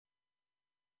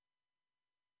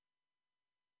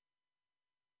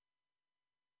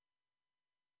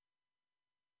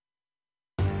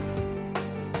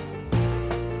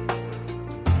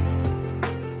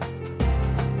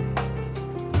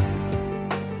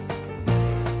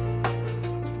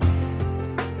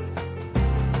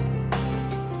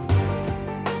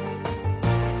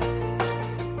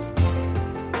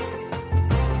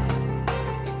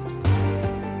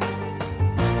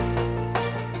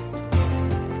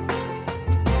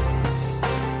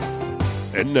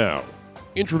And now,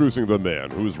 introducing the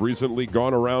man who's recently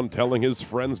gone around telling his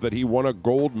friends that he won a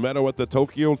gold medal at the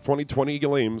Tokyo 2020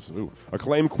 Games, a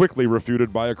claim quickly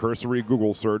refuted by a cursory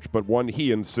Google search, but one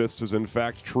he insists is in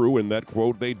fact true in that,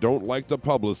 quote, they don't like to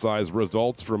publicize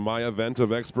results from my event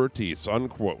of expertise,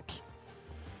 unquote.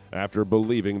 After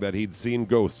believing that he'd seen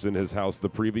ghosts in his house the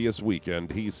previous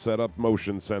weekend, he set up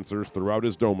motion sensors throughout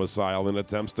his domicile in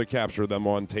attempts to capture them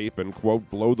on tape and, quote,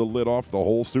 blow the lid off the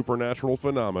whole supernatural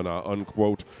phenomena,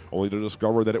 unquote, only to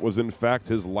discover that it was in fact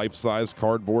his life-size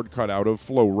cardboard cutout of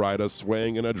Flo Rida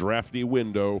swaying in a drafty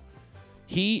window.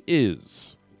 He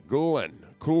is Glenn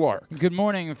Clark. Good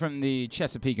morning from the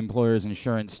Chesapeake Employers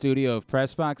Insurance studio of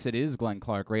Pressbox. It is Glenn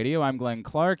Clark Radio. I'm Glenn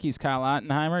Clark. He's Kyle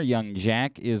Ottenheimer. Young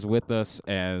Jack is with us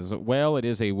as well. It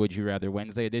is a Would You Rather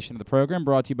Wednesday edition of the program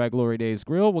brought to you by Glory Days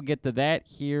Grill. We'll get to that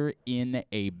here in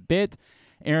a bit.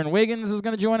 Aaron Wiggins is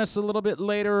going to join us a little bit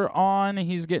later on.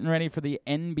 He's getting ready for the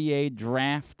NBA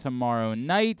draft tomorrow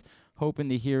night. Hoping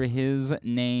to hear his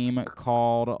name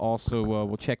called. Also,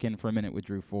 we'll check in for a minute with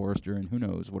Drew Forrester, and who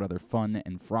knows what other fun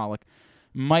and frolic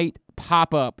might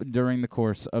pop up during the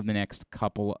course of the next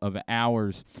couple of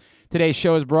hours. Today's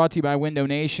show is brought to you by Window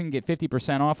Nation. Get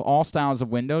 50% off all styles of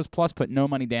windows, plus put no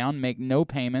money down, make no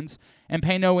payments, and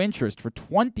pay no interest for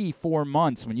 24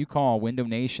 months when you call Window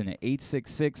Nation at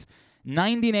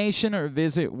 866-90NATION or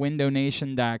visit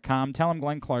windownation.com. Tell them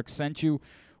Glenn Clark sent you.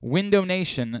 Window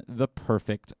Nation, the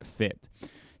perfect fit.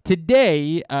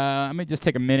 Today, let me just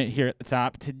take a minute here at the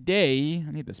top. Today,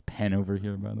 I need this pen over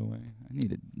here, by the way.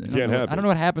 I don't know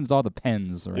what happens to all the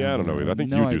pens around. Yeah, I don't know either. I think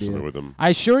no you do idea. something with them. I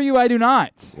assure you I do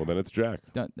not. Well, then it's Jack.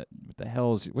 What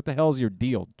the hell's your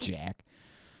deal, Jack?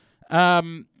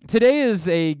 Today is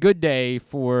a good day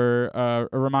for a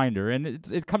reminder, and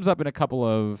it comes up in a couple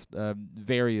of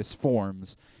various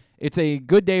forms. It's a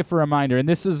good day for a reminder, and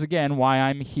this is, again, why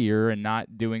I'm here and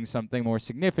not doing something more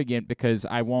significant, because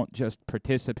I won't just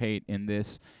participate in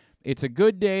this. It's a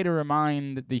good day to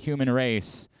remind the human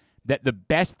race that the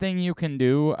best thing you can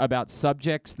do about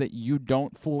subjects that you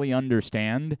don't fully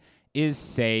understand is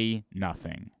say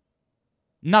nothing.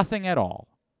 Nothing at all.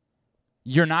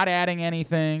 You're not adding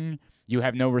anything. You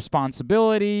have no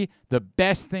responsibility. The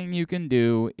best thing you can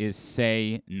do is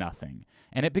say nothing.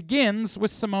 And it begins with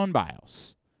Simone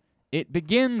Biles. It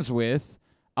begins with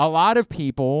a lot of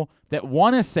people that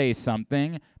want to say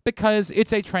something because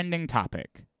it's a trending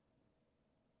topic.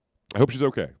 I hope she's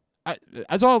okay.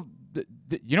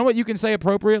 You know what you can say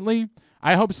appropriately?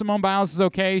 I hope Simone Biles is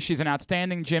okay. She's an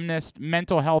outstanding gymnast.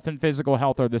 Mental health and physical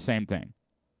health are the same thing.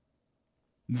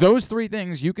 Those three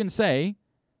things you can say,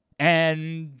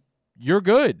 and you're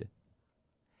good.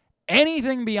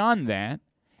 Anything beyond that,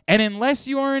 and unless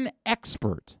you are an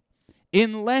expert,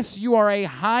 unless you are a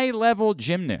high-level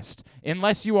gymnast,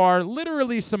 unless you are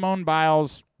literally Simone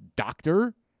Biles'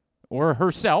 doctor or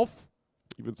herself.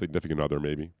 Even significant other,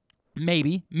 maybe.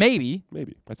 Maybe.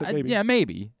 I said maybe. Yeah,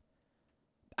 maybe.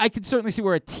 I could certainly see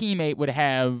where a teammate would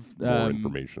have more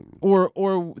information.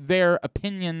 Or their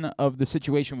opinion of the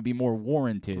situation would be more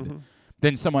warranted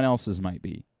than someone else's might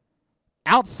be.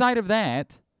 Outside of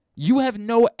that, you have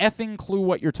no effing clue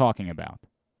what you're talking about.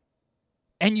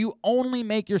 And you only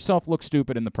make yourself look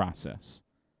stupid in the process.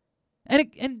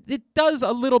 And it does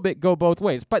a little bit go both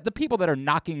ways. But the people that are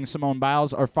knocking Simone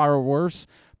Biles are far worse.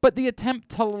 But the attempt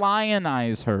to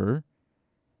lionize her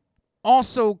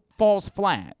also falls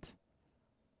flat.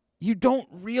 You don't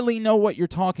really know what you're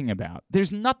talking about.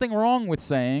 There's nothing wrong with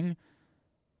saying,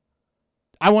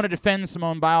 I want to defend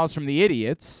Simone Biles from the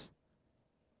idiots.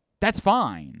 That's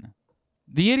fine.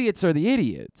 The idiots are the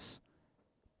idiots.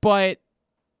 But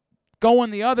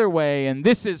going the other way, and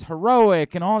this is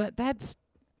heroic and all that, that's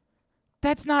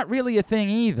not really a thing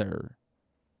either.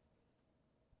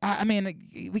 I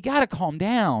mean, we got to calm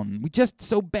down. We just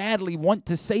so badly want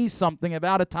to say something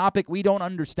about a topic we don't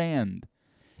understand.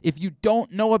 If you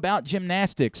don't know about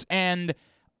gymnastics, and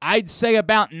I'd say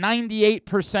about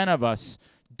 98% of us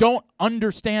don't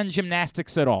understand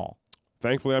gymnastics at all.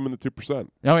 Thankfully, I'm in the 2%.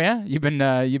 Oh yeah, you've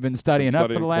been studying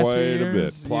up for the last few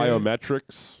years. Quite a bit.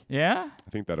 Plyometrics. Yeah, I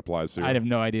think that applies here. I have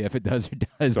no idea if it does or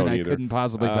doesn't. I couldn't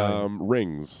possibly tell you.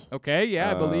 Rings. Okay,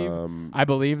 yeah, I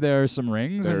believe there are some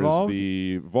rings involved. There's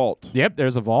the vault. Yep,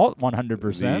 there's a vault,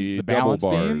 100%. The balance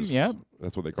beam. Yep.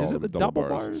 That's what they call them. Is it the double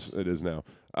bars? It is now.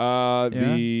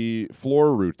 The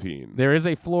floor routine. There is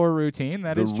a floor routine.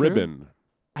 That is true. The ribbon.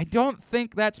 I don't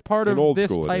think that's part of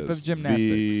this type of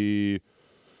gymnastics. The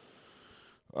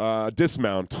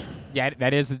dismount. Yeah,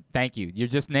 that is. Thank you. You're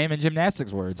just naming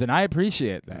gymnastics words, and I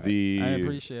appreciate that. I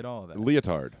appreciate all of that.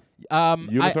 Leotard.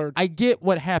 I get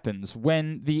what happens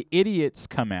when the idiots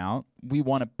come out. We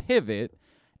want to pivot,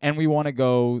 and we want to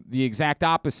go the exact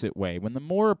opposite way, when the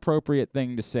more appropriate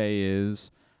thing to say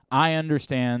is, I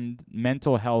understand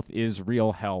mental health is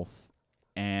real health,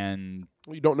 and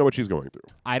Well, you don't know what she's going through.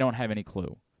 I don't have any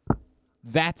clue.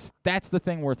 That's the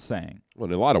thing worth saying. Well,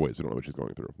 in a lot of ways, you don't know what she's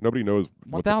going through. Nobody knows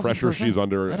what the 1000%. pressure she's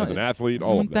under as an athlete,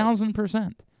 all of that.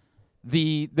 1,000%.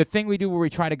 The thing we do where we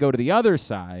try to go to the other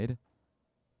side,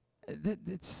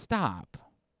 stop.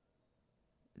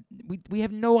 We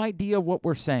have no idea what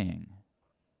we're saying.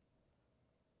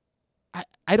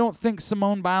 I don't think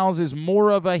Simone Biles is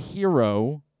more of a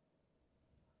hero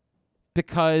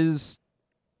because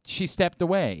she stepped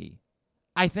away.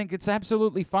 I think it's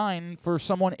absolutely fine for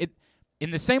someone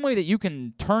in the same way that you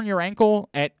can turn your ankle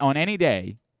on any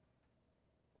day,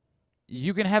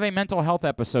 you can have a mental health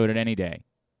episode at any day.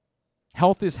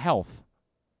 Health is health.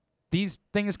 These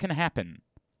things can happen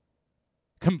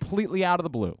completely out of the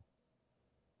blue.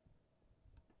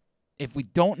 If we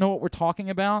don't know what we're talking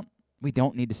about, we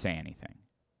don't need to say anything.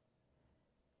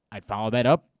 I'd follow that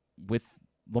up with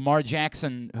Lamar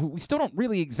Jackson, who we still don't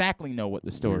really exactly know what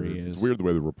the story is. It's weird the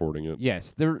way they're reporting it.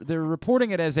 Yes, they're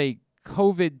reporting it as a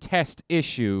COVID test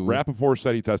issue. Rappaport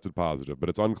said he tested positive, but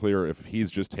it's unclear if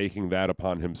he's just taking that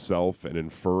upon himself and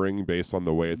inferring based on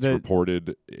the way it's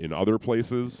reported in other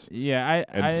places. Yeah,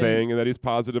 saying that he's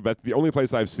positive. That's the only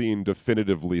place I've seen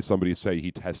definitively somebody say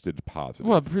he tested positive.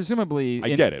 Well, presumably,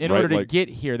 in order to get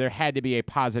here, there had to be a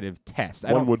positive test.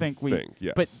 I don't think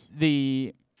yes. But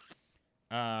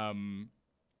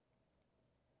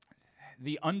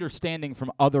the understanding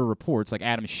from other reports, like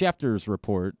Adam Schefter's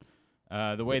report,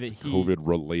 the way that he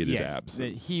COVID-related absence.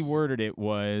 That he worded it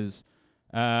was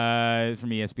from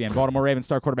ESPN: Baltimore Ravens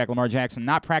star quarterback Lamar Jackson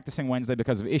not practicing Wednesday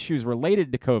because of issues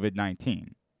related to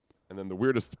COVID-19. And then the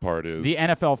weirdest part is the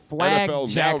NFL flagged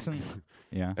Jackson.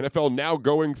 Yeah. NFL now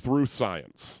going through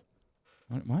science.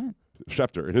 What?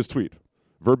 Schefter in his tweet,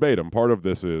 verbatim. Part of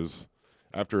this is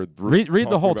after read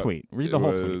the whole tweet. Read the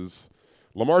whole tweet.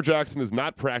 Lamar Jackson is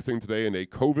not practicing today in a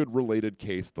COVID-related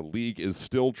case the league is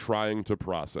still trying to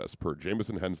process, per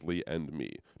Jamison Hensley and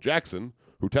me. Jackson,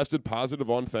 who tested positive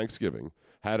on Thanksgiving,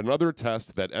 had another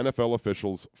test that NFL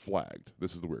officials flagged.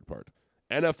 This is the weird part.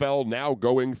 NFL now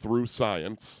going through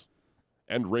science,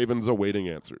 and Ravens awaiting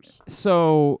answers.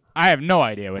 So I have no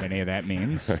idea what any of that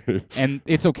means. And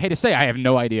it's okay to say I have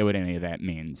no idea what any of that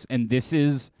means. And this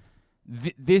is...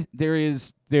 This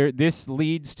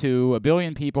leads to a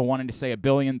billion people wanting to say a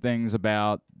billion things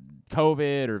about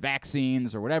COVID or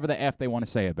vaccines or whatever the F they want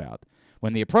to say about,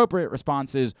 when the appropriate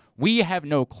response is, we have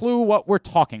no clue what we're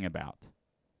talking about.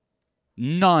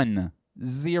 None.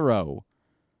 Zero.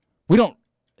 We don't.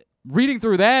 Reading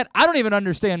through that, I don't even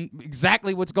understand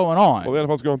exactly what's going on. Well, the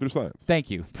NFL's going through science. Thank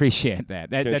you. Appreciate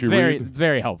that. That's it's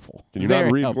very helpful. Can you very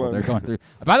not read? Helpful. They're going through.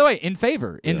 By the way, in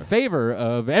favor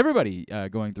of everybody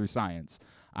going through science.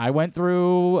 I went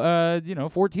through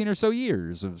 14 or so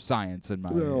years of science in my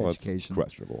education.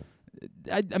 That's questionable.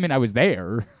 I mean, I was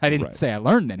there. I didn't say I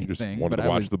learned anything. You just wanted but to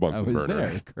watch the Bunsen burner. I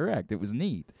was there. Correct. It was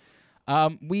neat.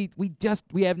 We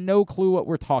have no clue what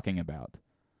we're talking about.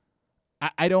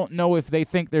 I don't know if they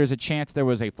think there's a chance there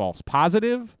was a false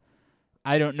positive.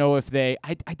 I don't know if they.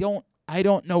 I don't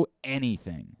know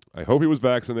anything. I hope he was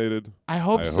vaccinated. I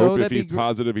hope so. I hope if he's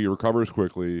positive, he recovers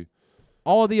quickly.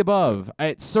 All of the above.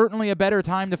 It's certainly a better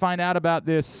time to find out about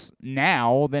this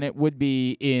now than it would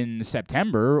be in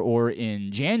September or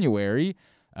in January.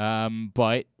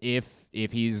 But if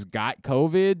he's got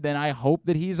COVID, then I hope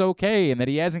that he's okay and that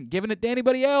he hasn't given it to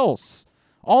anybody else.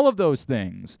 All of those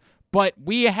things. But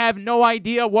we have no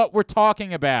idea what we're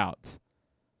talking about.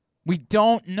 We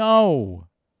don't know.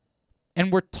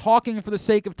 And we're talking for the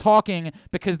sake of talking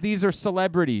because these are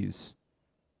celebrities.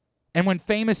 And when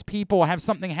famous people have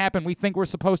something happen, we think we're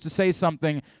supposed to say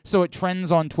something so it trends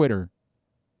on Twitter.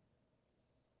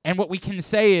 And what we can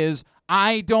say is,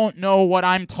 I don't know what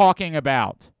I'm talking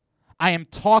about. I am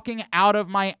talking out of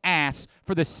my ass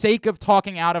for the sake of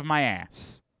talking out of my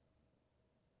ass.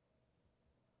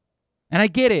 And I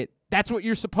get it. That's what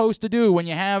you're supposed to do when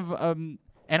you have an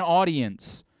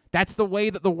audience. That's the way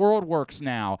that the world works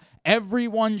now.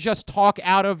 Everyone just talk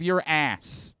out of your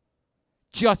ass.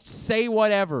 Just say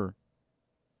whatever.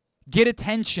 Get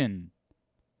attention.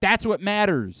 That's what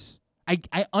matters.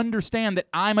 I understand that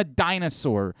I'm a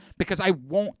dinosaur because I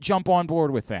won't jump on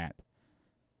board with that.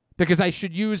 Because I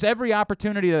should use every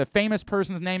opportunity that a famous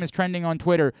person's name is trending on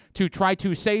Twitter to try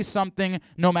to say something,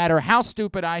 no matter how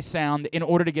stupid I sound, in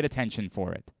order to get attention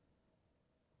for it.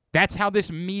 That's how this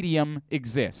medium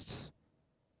exists.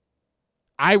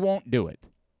 I won't do it.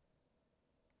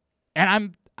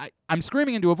 And I'm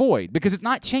screaming into a void because it's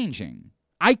not changing.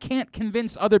 I can't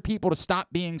convince other people to stop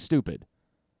being stupid.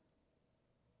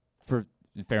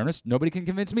 in fairness, nobody can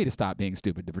convince me to stop being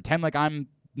stupid. To pretend like I'm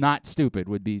not stupid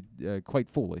would be quite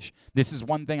foolish. This is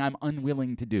one thing I'm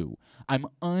unwilling to do. I'm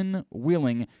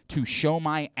unwilling to show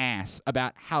my ass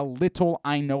about how little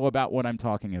I know about what I'm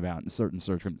talking about in certain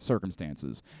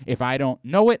circumstances. If I don't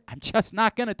know it, I'm just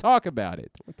not going to talk about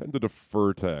it. I tend to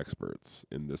defer to experts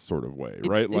in this sort of way,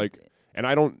 right?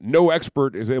 And no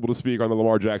expert is able to speak on the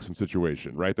Lamar Jackson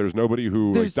situation, right? There's nobody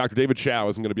who, like Dr. David Chow,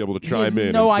 isn't going to be able to chime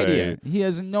in. No and idea. Say, he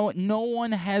has no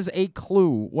one has a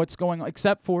clue what's going on,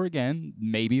 except for, again,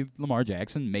 maybe Lamar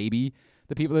Jackson, maybe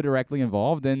the people that are directly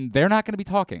involved, and they're not going to be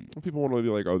talking. People want to be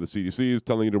like, oh, the CDC is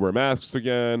telling you to wear masks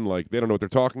again. Like, they don't know what they're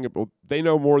talking about. They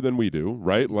know more than we do,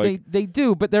 right? Like they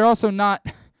do, but they're also not.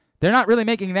 They're not really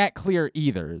making that clear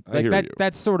either. I hear you.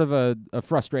 That's sort of a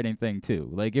frustrating thing too.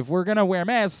 Like, if we're gonna wear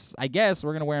masks, I guess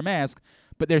we're gonna wear a mask.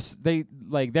 But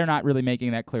they're not really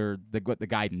making that clear what the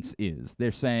guidance is.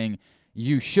 They're saying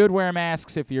you should wear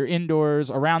masks if you're indoors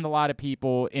around a lot of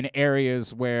people in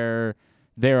areas where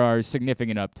there are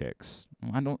significant upticks.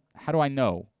 How do I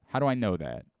know? How do I know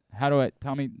that?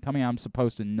 Tell me I'm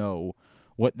supposed to know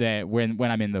what that when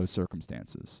I'm in those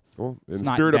circumstances. Well, in It's the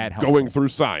not spirit that of helpful. going through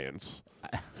science,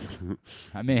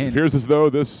 I mean, it appears as though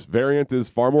this variant is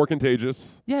far more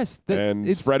contagious yes, and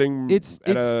it's spreading It's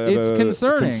at a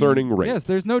concerning. rate. Yes,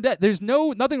 there's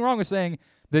nothing wrong with saying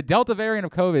the Delta variant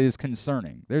of COVID is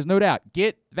concerning. There's no doubt.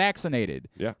 Get vaccinated.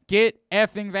 Yeah. Get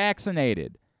effing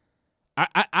vaccinated.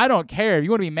 I don't care if you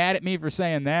want to be mad at me for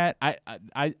saying that.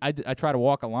 I try to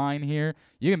walk a line here.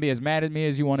 You can be as mad at me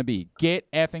as you want to be.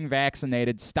 Get effing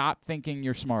vaccinated. Stop thinking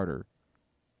you're smarter.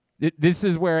 This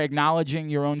is where acknowledging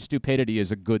your own stupidity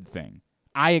is a good thing.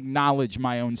 I acknowledge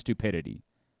my own stupidity.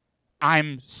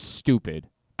 I'm stupid.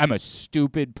 I'm a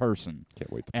stupid person.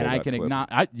 Can't wait to and pull I that can clip.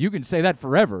 acknowledge. You can say that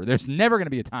forever. There's never going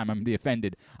to be a time I'm going to be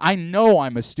offended. I know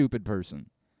I'm a stupid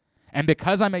person. And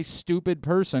because I'm a stupid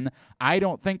person, I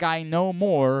don't think I know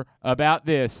more about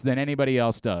this than anybody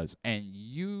else does. And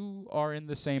you are in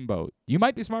the same boat. You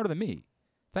might be smarter than me. In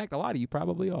fact, a lot of you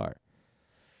probably are.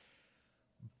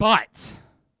 But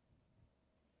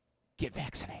get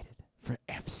vaccinated. For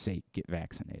F's sake, get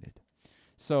vaccinated.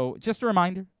 So just a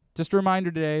reminder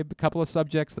today, a couple of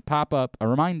subjects that pop up. A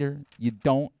reminder, you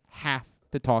don't have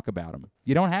to talk about them.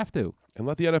 You don't have to. And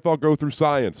let the NFL go through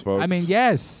science, folks. I mean,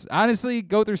 yes. Honestly,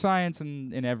 go through science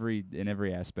in every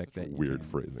aspect that you Weird can.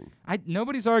 phrasing.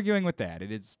 Nobody's arguing with that.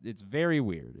 It's very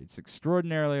weird. It's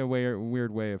extraordinarily a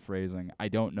weird way of phrasing. I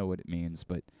don't know what it means,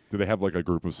 but Do they have like a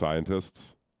group of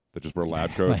scientists that just wear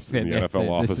lab coats Like, in the NFL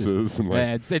offices and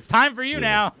like it's time for you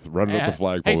now. running up the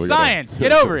flagpole? Hey, We gotta science,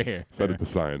 get over here. Send it to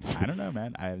science. I don't know,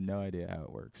 man. I have no idea how it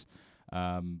works.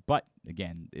 But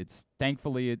again,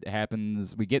 thankfully it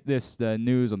happens. We get this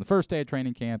news on the first day of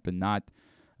training camp and not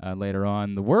later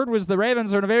on. The word was the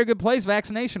Ravens are in a very good place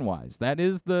vaccination-wise. That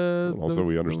is the. And also,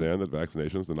 we understand that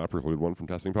vaccinations do not preclude one from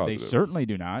testing They positive. certainly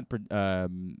do not.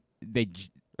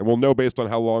 And we'll know based on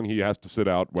how long he has to sit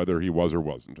out whether he was or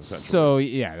wasn't, essentially. So,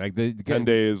 yeah, like 10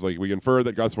 days, like we infer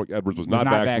that Gus Edwards was not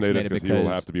vaccinated because he will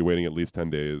because- have to be waiting at least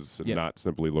 10 days and Yep. not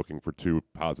simply looking for 2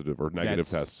 positive or negative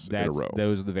tests in a row.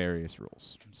 Those are the various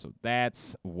rules. So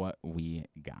that's what we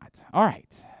got. All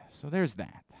right. So there's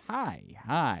that.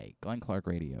 Hi, Glenn Clark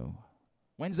Radio.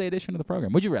 Wednesday edition of the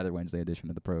program. Would you rather Wednesday edition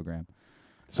of the program?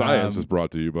 Science is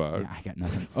brought to you by... Yeah, I got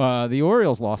nothing. The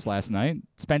Orioles lost last night.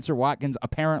 Spencer Watkins,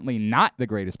 apparently not the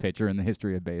greatest pitcher in the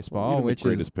history of baseball. Even which the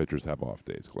greatest is, pitchers have off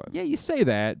days, Glenn. yeah, you say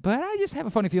that, but I just have a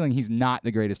funny feeling he's not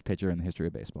the greatest pitcher in the history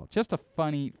of baseball. Just a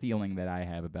funny feeling that I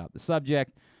have about the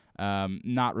subject.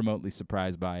 Not remotely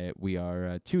surprised by it. We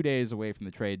are 2 days away from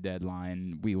the trade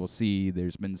deadline. We will see.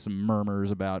 There's been some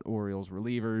murmurs about Orioles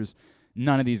relievers.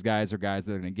 None of these guys are guys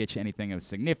that are going to get you anything of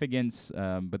significance,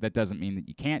 but that doesn't mean that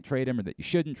you can't trade them or that you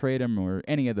shouldn't trade them or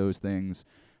any of those things.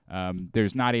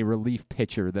 There's not a relief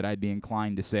pitcher that I'd be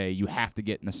inclined to say you have to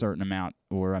get in a certain amount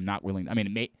or I'm not willing. I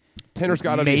mean, Tanner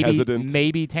Scott, I'd be hesitant.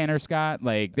 Maybe Tanner Scott.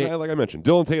 Like I mentioned,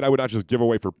 Dylan Tate, I would not just give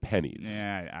away for pennies.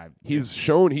 Yeah, he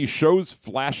shows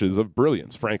flashes of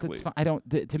brilliance, frankly. I don't.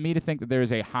 To me, to think that there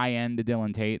is a high end to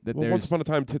Dylan Tate, that once upon a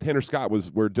time, Tanner Scott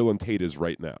was where Dylan Tate is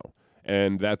right now.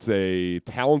 And that's a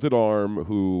talented arm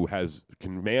who has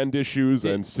command issues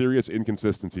and serious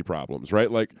inconsistency problems, right?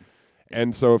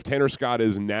 And so if Tanner Scott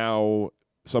is now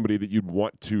somebody that you'd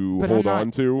want to hold on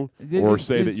to, or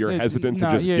say that you're hesitant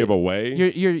to just give away,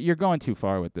 you're going too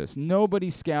far with this.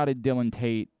 Nobody scouted Dylan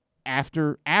Tate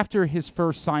after his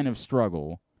first sign of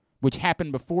struggle, which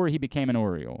happened before he became an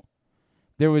Oriole.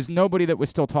 There was nobody that was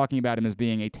still talking about him as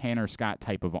being a Tanner Scott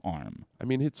type of arm. I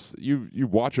mean, it's you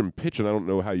watch him pitch, and I don't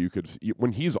know how you could.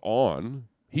 When he's on,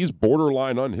 he's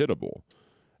borderline unhittable.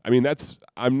 I mean,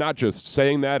 I'm not just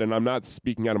saying that, and I'm not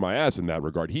speaking out of my ass in that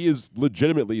regard. He is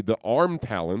legitimately the arm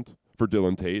talent for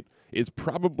Dylan Tate is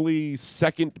probably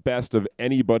second best of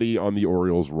anybody on the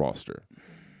Orioles roster.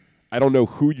 I don't know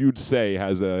who you'd say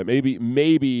has a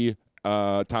maybe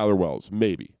Tyler Wells,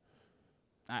 maybe.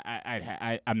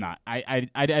 I'm not. I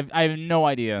have no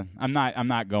idea. I'm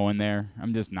not going there.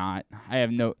 I'm just not. I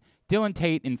have no. Dylan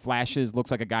Tate in flashes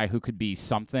looks like a guy who could be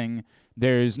something.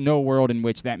 There's no world in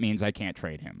which that means I can't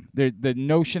trade him. The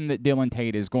notion that Dylan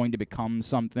Tate is going to become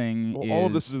something. Well, all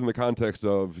of this is in the context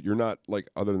of you're not like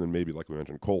other than maybe like we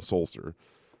mentioned Cole Sulser,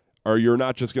 or you're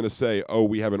not just going to say, oh,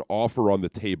 we have an offer on the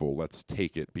table, let's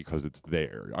take it because it's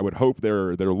there. I would hope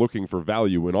they're looking for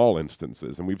value in all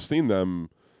instances, and we've seen them.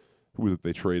 Who was it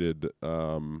they traded?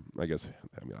 Obviously,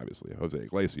 Jose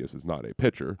Iglesias is not a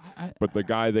pitcher, but the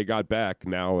guy they got back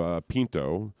now,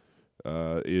 Pinto,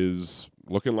 is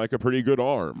looking like a pretty good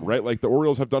arm, right? Like the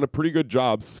Orioles have done a pretty good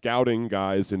job scouting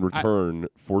guys in return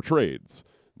for trades.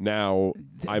 Now,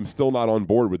 I'm still not on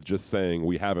board with just saying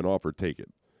we have an offer, take it.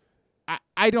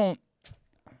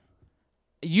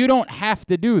 You don't have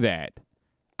to do that.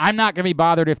 I'm not going to be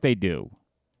bothered if they do.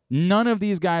 None of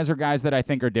these guys are guys that I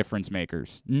think are difference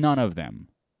makers. None of them.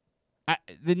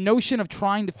 The notion of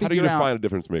trying to figure out... How do you define a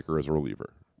difference maker as a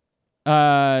reliever?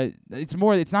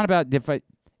 It's not about...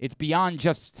 It's beyond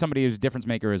just somebody who's a difference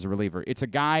maker as a reliever. It's a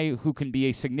guy who can be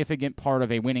a significant part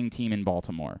of a winning team in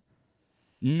Baltimore.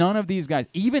 None of these guys,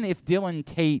 even if Dylan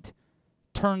Tate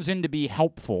turns out to be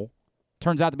helpful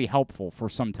for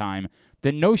some time,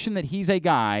 the notion that he's a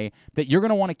guy that you're going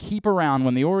to want to keep around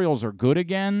when the Orioles are good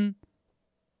again...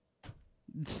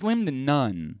 Slim to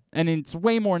none. And it's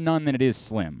way more none than it is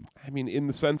slim. I mean, in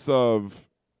the sense of,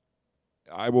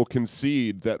 I will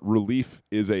concede that relief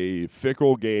is a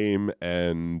fickle game,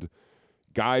 and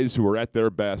guys who are at their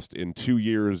best in 2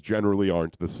 years generally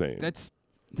aren't the same.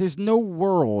 There's no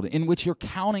world in which you're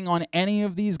counting on any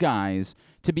of these guys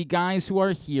to be guys who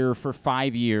are here for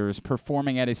 5 years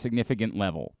performing at a significant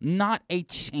level. Not a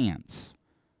chance.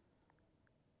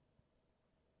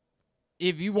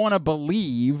 If you want to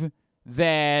believe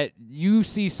that you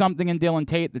see something in Dylan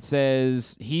Tate that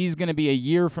says he's going to be a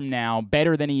year from now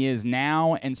better than he is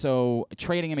now, and so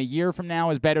trading him a year from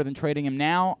now is better than trading him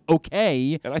now,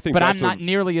 okay, and I think but I'm not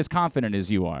nearly as confident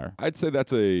as you are. I'd say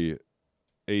that's a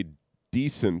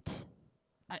decent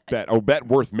bet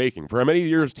worth making. For how many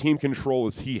years team control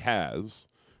as he has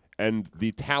and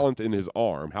the talent in his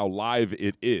arm, how live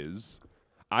it is,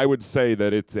 I would say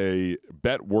that it's a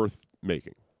bet worth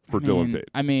making for Dylan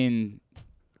Tate. I mean...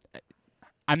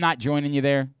 I'm not joining you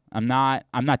there. I'm not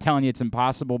telling you it's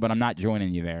impossible, but I'm not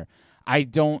joining you there.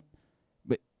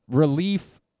 But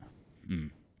relief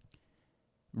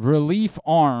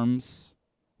arms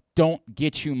don't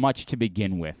get you much to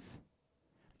begin with.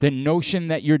 The notion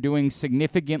that you're doing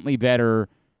significantly better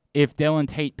if Dylan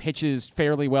Tate pitches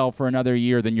fairly well for another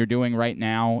year than you're doing right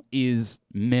now is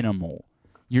minimal.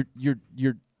 You're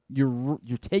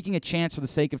taking a chance for the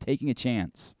sake of taking a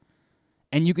chance.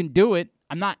 And you can do it.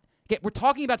 We're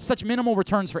talking about such minimal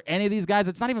returns for any of these guys.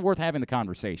 It's not even worth having the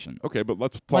conversation. Okay, but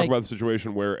let's talk about the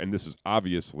situation where, and this is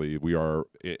obviously we are.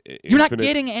 You're not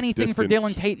getting anything for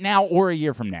Dylan Tate now or a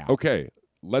year from now. Okay,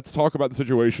 let's talk about the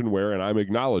situation where, and I'm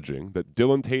acknowledging that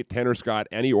Dylan Tate, Tanner Scott,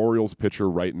 any Orioles pitcher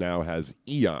right now has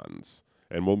eons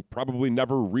and will probably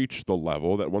never reach the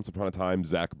level that once upon a time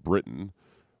Zach Britton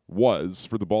was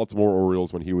for the Baltimore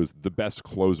Orioles when he was the best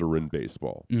closer in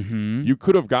baseball. Mm-hmm. You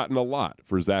could have gotten a lot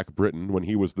for Zach Britton when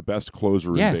he was the best closer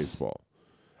in baseball.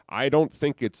 I don't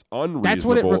think it's unreasonable That's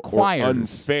what it requires. Or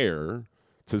unfair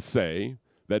to say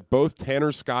that both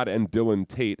Tanner Scott and Dylan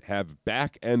Tate have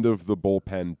back end of the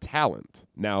bullpen talent.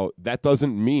 Now, that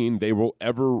doesn't mean they will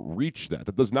ever reach that.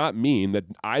 That does not mean that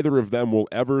either of them will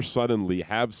ever suddenly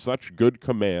have such good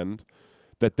command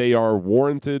that they are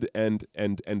warranted and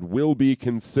will be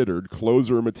considered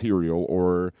closer material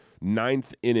or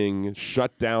ninth inning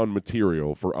shutdown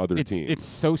material for other teams. It's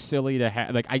so silly to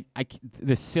have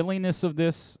the silliness of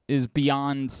this is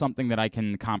beyond something that I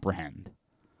can comprehend.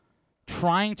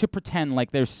 Trying to pretend like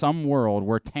there's some world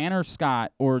where Tanner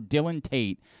Scott or Dylan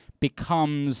Tate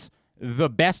becomes the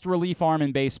best relief arm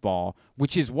in baseball,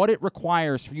 which is what it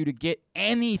requires for you to get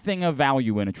anything of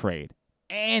value in a trade.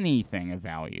 Anything of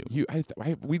value.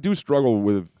 We do struggle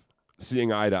with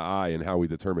seeing eye to eye in how we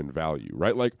determine value,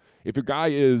 right? Like, if a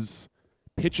guy is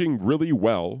pitching really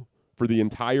well for the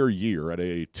entire year at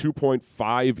a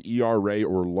 2.5 ERA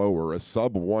or lower, a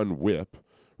sub-1 whip,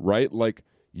 right? Like,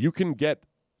 you can get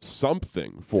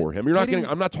something for him.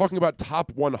 I'm not talking about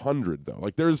top 100, though.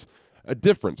 Like, there's a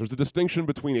difference. There's a distinction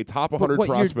between a top 100 what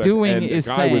prospect you're doing and is a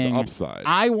guy saying, with upside.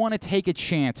 I want to take a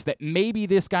chance that maybe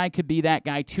this guy could be that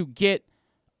guy to get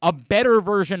a better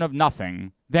version of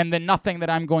nothing than the nothing that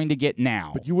I'm going to get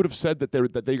now. But you would have said that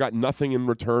they got nothing in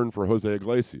return for Jose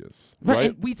Iglesias,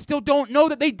 right? And we still don't know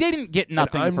that they didn't get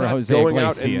nothing and I'm for not Jose going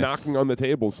Iglesias. out and knocking on the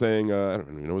table saying, I don't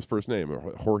even know his first name,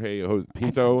 Jorge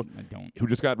Pinto, I don't. who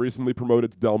just got recently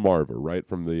promoted to Delmarva, right,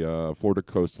 from the Florida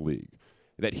Coast League,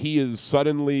 that he is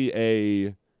suddenly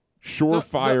a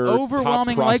surefire The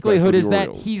overwhelming top prospect likelihood for the is that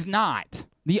Orioles. he's not.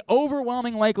 The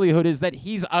overwhelming likelihood is that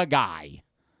he's a guy.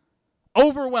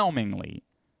 Overwhelmingly.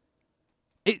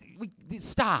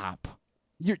 Stop.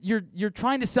 You're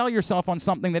trying to sell yourself on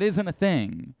something that isn't a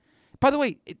thing. By the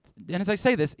way, and as I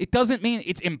say this, it doesn't mean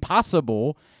it's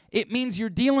impossible. It means you're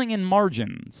dealing in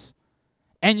margins.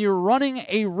 And you're running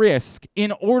a risk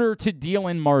in order to deal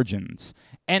in margins.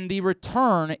 And the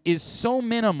return is so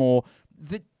minimal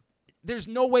that there's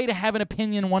no way to have an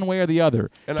opinion one way or the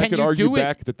other. And Can I could you argue do it?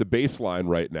 back that the baseline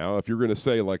right now, if you're going to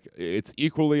say, like, it's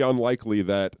equally unlikely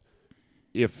that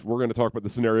if we're going to talk about the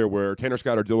scenario where Tanner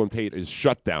Scott or Dylan Tate is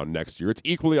shut down next year, it's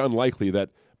equally unlikely that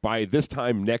by this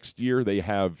time next year they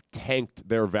have tanked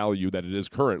their value that it is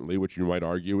currently, which you might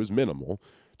argue is minimal,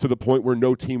 to the point where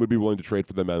no team would be willing to trade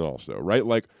for them and also, right?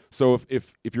 Like, so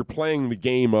if you're playing the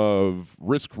game of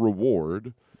risk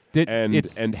reward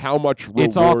and how much reward,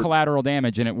 it's all collateral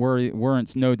damage, and it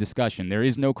warrants no discussion. There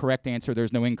is no correct answer.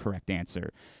 There's no incorrect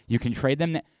answer. You can trade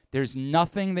them. There's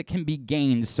nothing that can be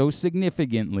gained so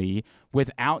significantly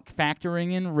without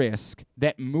factoring in risk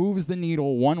that moves the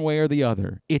needle one way or the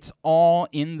other. It's all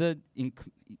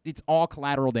it's all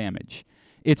collateral damage.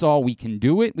 It's all we can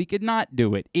do it, we could not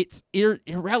do it. It's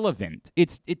irrelevant.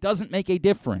 It doesn't make a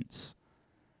difference.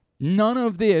 None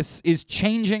of this is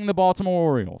changing the Baltimore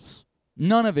Orioles.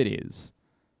 None of it is.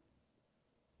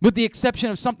 With the exception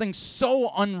of something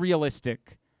so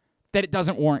unrealistic that it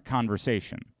doesn't warrant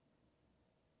conversation.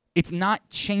 It's not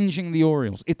changing the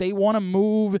Orioles. If they want to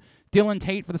move Dylan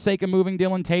Tate for the sake of moving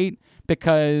Dylan Tate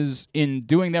because in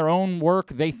doing their own work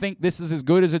they think this is as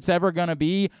good as it's ever going to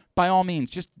be, by all means,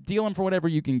 just deal him for whatever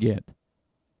you can get.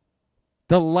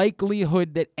 The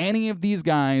likelihood that any of these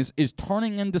guys is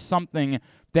turning into something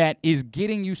that is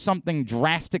getting you something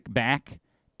drastic back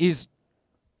is,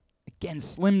 again,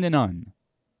 slim to none.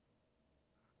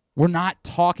 We're not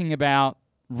talking about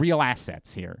real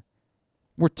assets here.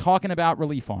 We're talking about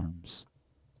relief arms.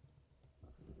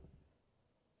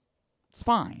 It's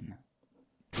fine.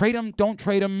 Trade them, don't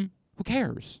trade them. Who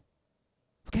cares?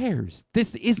 Who cares?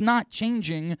 This is not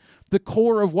changing the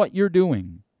core of what you're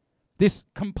doing. This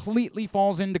completely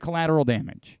falls into collateral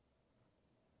damage.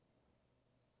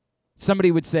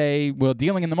 Somebody would say, well,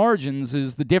 dealing in the margins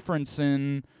is the difference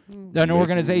in an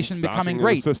organization becoming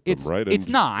great. System, right? It's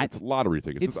not. It's lottery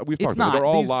tickets. We've It's talked about it. not. They're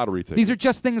all lottery tickets. These are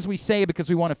just things we say because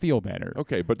we want to feel better.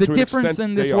 Okay, but the to an difference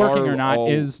extent, in this they working are or not all-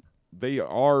 is they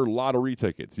are lottery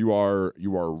tickets. You are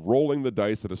rolling the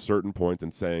dice at a certain point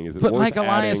and saying, is it But worth Mike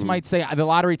Elias adding- might say the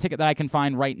lottery ticket that I can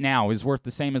find right now is worth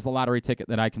the same as the lottery ticket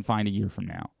that I can find a year from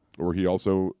now. Or he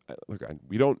also look.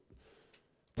 We don't.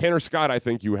 Tanner Scott, I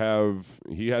think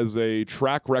he has a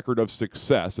track record of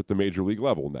success at the major league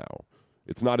level now.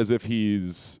 It's not as if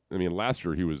last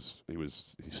year he was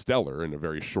stellar in a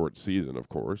very short season, of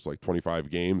course. Like 25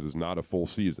 games is not a full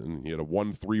season. He had a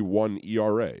 1.31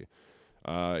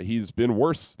 ERA. He's been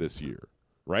worse this year,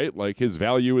 right? Like his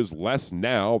value is less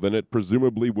now than it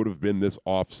presumably would have been this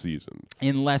off season.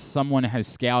 Unless someone has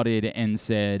scouted and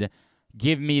said,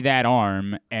 give me that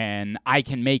arm and I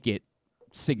can make it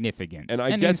significant. And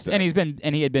I get that.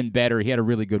 And he had been better. He had a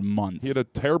really good month. He had a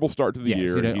terrible start to the Yes, he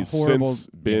year, had a and he's horrible- since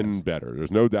been yes. better.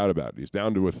 There's no doubt about it. He's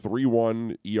down to a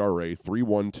 3.1 ERA,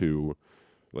 3.12,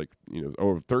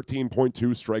 over 13.2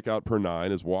 strikeout per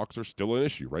 9. His walks are still an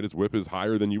issue, right? His whip is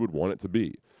higher than you would want it to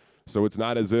be. So it's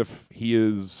not as if he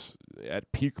is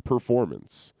at peak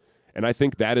performance. And I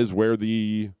think that is where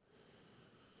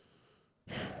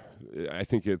I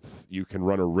think you can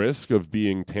run a risk of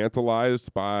being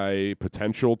tantalized by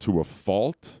potential to a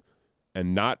fault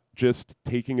and not just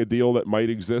taking a deal that might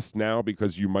exist now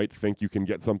because you might think you can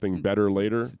get something better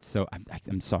later. So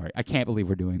I'm sorry. I can't believe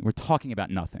we're talking about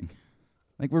nothing.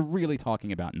 Like we're really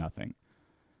talking about nothing.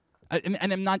 And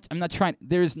I'm not trying.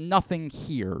 There's nothing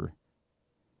here.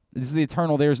 This is the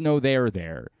eternal. There's no there.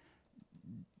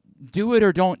 Do it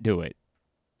or don't do it.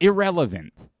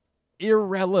 Irrelevant.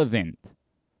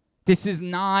 This is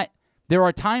not. There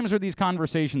are times where these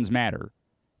conversations matter.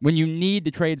 When you need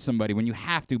to trade somebody, when you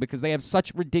have to, because they have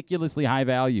such ridiculously high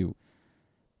value.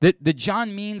 The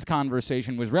John Means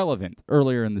conversation was relevant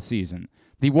earlier in the season.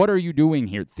 The what are you doing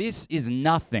here? This is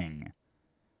nothing.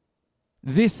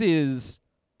 This is...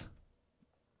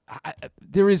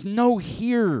 there is no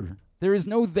here. There is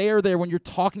no there when you're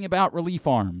talking about relief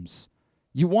arms.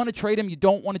 You want to trade him, you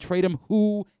don't want to trade him,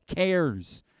 who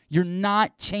cares? You're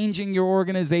not changing your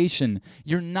organization.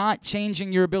 You're not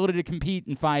changing your ability to compete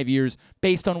in 5 years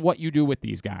based on what you do with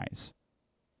these guys.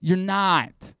 You're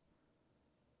not.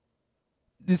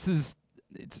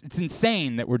 It's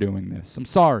insane that we're doing this. I'm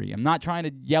sorry. I'm not trying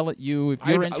to yell at you. If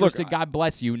you're interested, God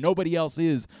bless you. Nobody else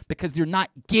is, because you're not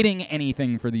getting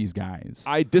anything for these guys.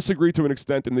 I disagree to an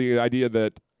extent in the idea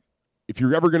that if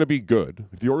you're ever going to be good,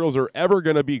 if the Orioles are ever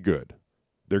going to be good,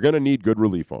 they're going to need good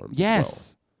relief arms.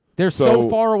 Yes. They're so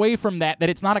far away from that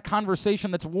it's not a conversation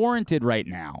that's warranted right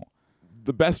now.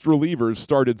 The best relievers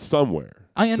started somewhere.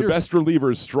 The best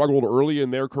relievers struggled early in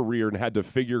their career and had to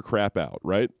figure crap out,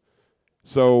 right?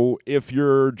 So if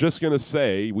you're just going to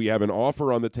say we have an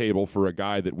offer on the table for a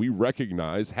guy that we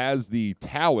recognize has the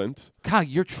talent. God,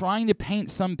 you're trying to paint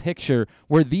some picture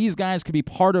where these guys could be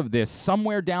part of this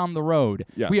somewhere down the road.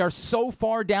 Yes. We are so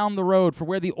far down the road for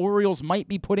where the Orioles might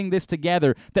be putting this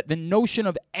together that the notion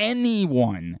of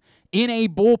anyone in a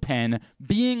bullpen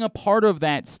being a part of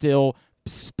that still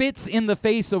spits in the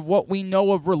face of what we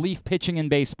know of relief pitching in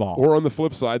baseball. Or on the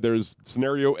flip side, there's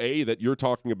scenario A that you're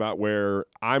talking about where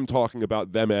I'm talking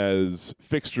about them as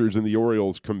fixtures in the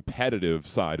Orioles' competitive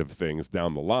side of things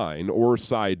down the line, or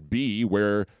side B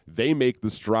where they make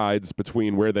the strides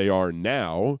between where they are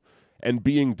now and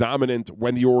being dominant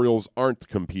when the Orioles aren't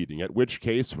competing, at which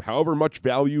case, however much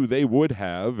value they would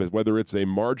have, whether it's a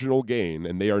marginal gain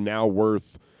and they are now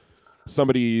worth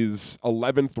somebody's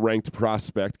 11th ranked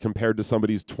prospect compared to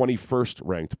somebody's 21st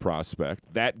ranked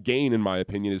prospect, that gain, in my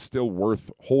opinion, is still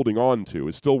worth holding on to.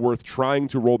 It's still worth trying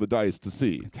to roll the dice to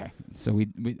see. Okay, so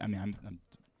I'm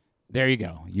there you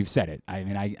go. You've said it. I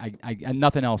mean, I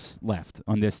nothing else left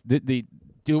on this. The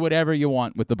do whatever you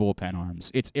want with the bullpen arms.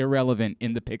 It's irrelevant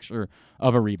in the picture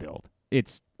of a rebuild.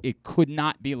 It could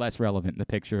not be less relevant in the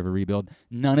picture of a rebuild.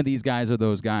 None of these guys are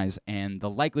those guys, and the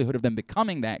likelihood of them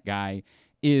becoming that guy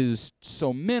is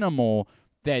so minimal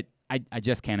that I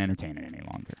just can't entertain it any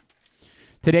longer.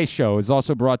 Today's show is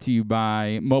also brought to you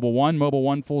by Mobil 1. Mobil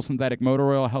 1 full synthetic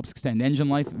motor oil helps extend engine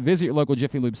life. Visit your local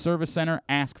Jiffy Lube service center.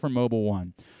 Ask for Mobil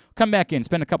 1. Come back in,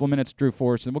 spend a couple of minutes with Drew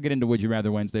Forrest, and we'll get into Would You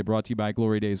Rather Wednesday, brought to you by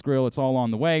Glory Days Grill. It's all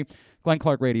on the way. Glenn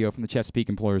Clark Radio from the Chesapeake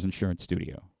Employers Insurance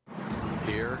Studio.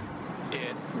 Here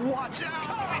it. Watch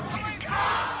out!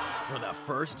 For the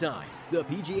first time, the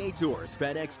PGA Tour's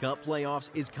FedEx Cup Playoffs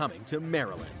is coming to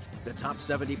Maryland. The top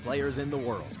 70 players in the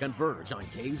world converge on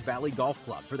Caves Valley Golf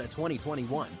Club for the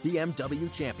 2021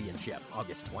 BMW Championship,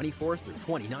 August 24th through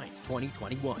 29th,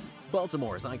 2021.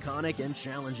 Baltimore's iconic and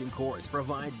challenging course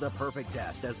provides the perfect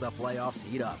test as the playoffs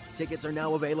heat up. Tickets are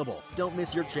now available. Don't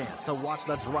miss your chance to watch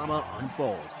the drama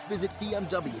unfold. Visit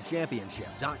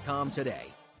BMWChampionship.com today.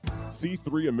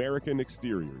 C3 American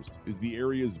Exteriors is the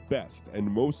area's best and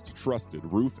most trusted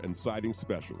roof and siding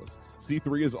specialists.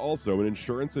 C3 is also an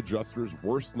insurance adjuster's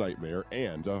worst nightmare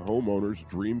and a homeowner's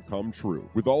dream come true.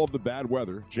 With all of the bad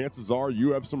weather, chances are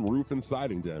you have some roof and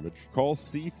siding damage. Call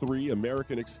C3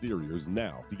 American Exteriors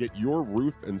now to get your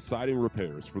roof and siding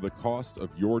repairs for the cost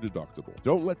of your deductible.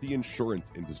 Don't let the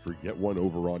insurance industry get one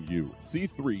over on you.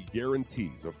 C3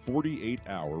 guarantees a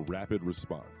 48-hour rapid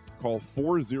response. Call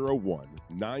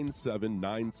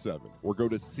 401-9797 or go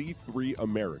to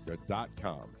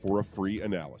c3america.com for a free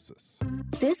analysis.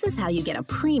 This is how you get a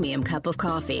premium cup of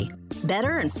coffee.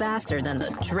 Better and faster than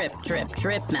the drip, drip,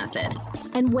 drip method.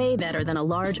 And way better than a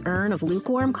large urn of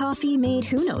lukewarm coffee made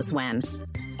who knows when.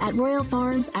 At Royal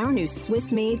Farms, our new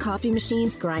Swiss-made coffee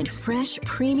machines grind fresh,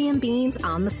 premium beans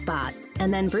on the spot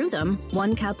and then brew them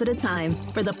 1 cup at a time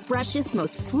for the freshest,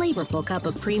 most flavorful cup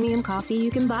of premium coffee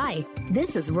you can buy.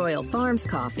 This is Royal Farms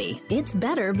coffee. It's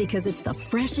better because it's the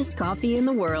freshest coffee in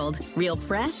the world. Real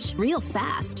fresh, real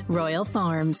fast. Royal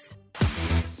Farms.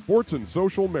 Sports and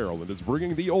Social Maryland is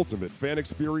bringing the ultimate fan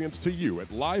experience to you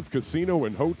at Live Casino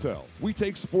and Hotel. We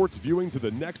take sports viewing to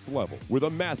the next level with a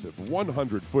massive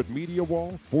 100-foot media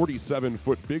wall,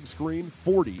 47-foot big screen,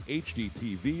 40 HD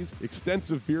TVs,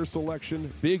 extensive beer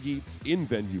selection, big eats,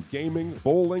 in-venue gaming,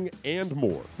 bowling, and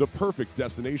more. The perfect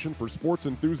destination for sports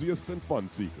enthusiasts and fun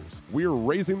seekers. We're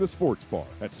raising the sports bar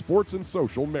at Sports and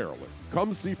Social Maryland.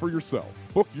 Come see for yourself.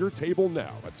 Book your table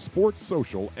now at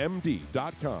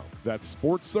sportssocialmd.com. That's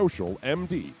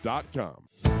sportssocialmd.com.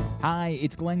 Hi,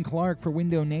 it's Glenn Clark for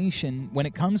Window Nation. When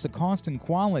it comes to cost and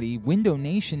quality, Window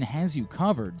Nation has you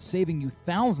covered, saving you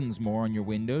thousands more on your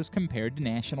windows compared to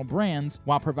national brands,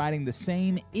 while providing the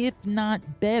same, if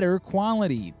not better,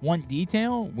 quality. Want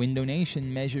detail? Window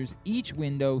Nation measures each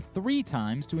window 3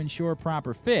 times to ensure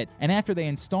proper fit, and after they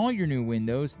install your new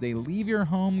windows, they leave your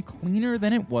home cleaner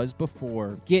than it was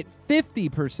before. Get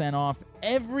 50% off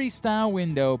every style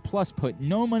window, plus put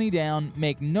no money down,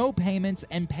 make no payments,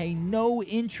 and pay no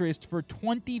interest for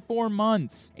 24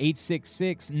 months.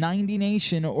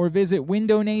 866-90-NATION or visit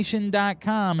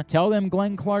windownation.com. Tell them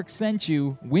Glenn Clark sent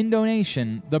you. Window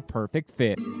Nation, the perfect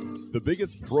fit. The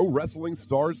biggest pro wrestling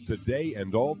stars today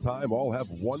and all time all have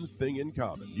one thing in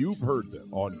common. You've heard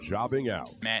them on Jobbing Out.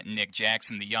 Matt and Nick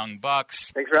Jackson, the Young Bucks.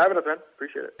 Thanks for having us, man.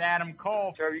 Appreciate it. Adam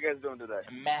Cole. How are you guys doing today?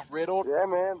 Matt Riddle. Yeah,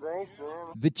 man. Thanks, man.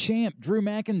 The Champ, Drew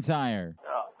McIntyre.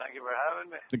 Oh, thank you for having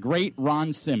me. The great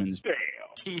Ron Simmons. Damn.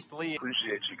 Keith Lee.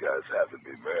 Appreciate you guys having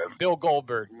me, man. Bill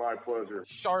Goldberg. My pleasure.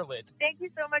 Charlotte. Thank you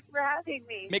so much for having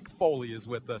me. Mick Foley is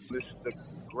with us. This is the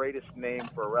greatest name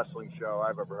for a wrestling show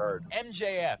I've ever heard.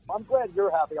 MJF. I'm glad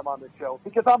you're happy I'm on this show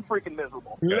because I'm freaking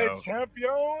miserable. Le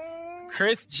champion.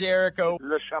 Chris Jericho.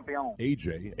 Le champion.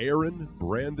 AJ, Aaron,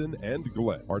 Brandon, and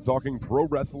Glenn are talking pro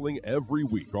wrestling every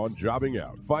week on Jobbing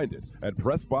Out. Find it at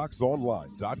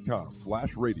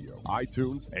PressBoxOnline.com/radio,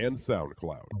 iTunes, and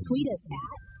SoundCloud. Tweet us at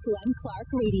Glenn Clark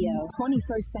Radio.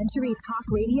 21st Century Talk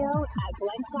Radio at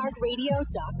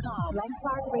GlennClarkRadio.com.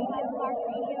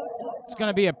 GlennClarkRadio.com. It's going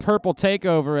to be a purple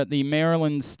takeover at the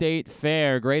Maryland State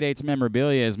Fair. Grade 8's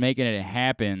memorabilia is making it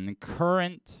happen.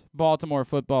 Current Baltimore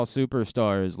football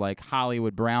superstars like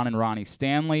Hollywood Brown and Ronnie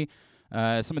Stanley.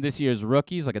 Some of this year's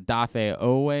rookies like Adafe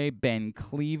Owe, Ben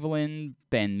Cleveland,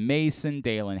 Ben Mason,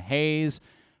 Dalen Hayes.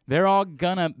 They're all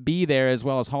going to be there, as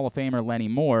well as Hall of Famer Lenny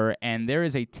Moore, and there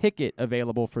is a ticket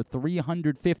available for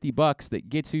 $350 that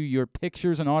gets you your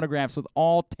pictures and autographs with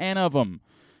all 10 of them.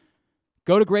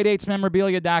 Go to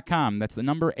grade8smemorabilia.com. That's the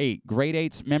number 8,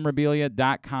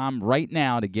 grade8smemorabilia.com right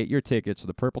now to get your tickets to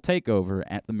the Purple Takeover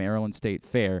at the Maryland State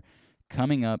Fair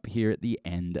coming up here at the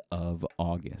end of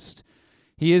August.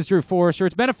 He is Drew Forrester.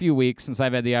 It's been a few weeks since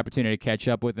I've had the opportunity to catch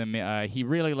up with him. He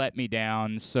really let me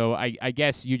down, so I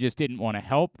guess you just didn't want to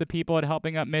help the people at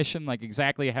Helping Up Mission? Like,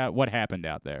 exactly what happened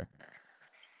out there?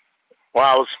 Well,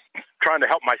 I was trying to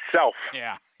help myself.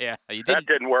 Yeah. That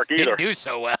didn't work either. Didn't do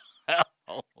so well.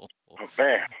 Oh,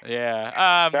 man.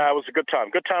 Yeah. It was a good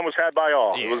time. Good time was had by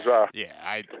all. Yeah, It was I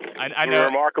a know.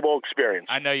 remarkable experience.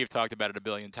 I know you've talked about it a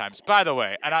billion times. By the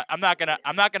way, and I'm not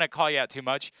gonna call you out too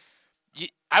much.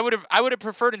 I would have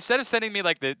preferred, instead of sending me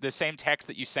like the same text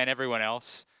that you sent everyone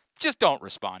else, just don't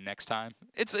respond next time.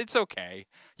 It's okay.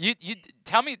 You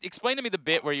explain to me the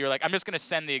bit where you're like, I'm just gonna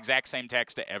send the exact same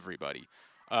text to everybody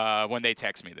when they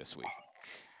text me this week.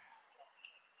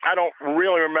 I don't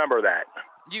really remember that.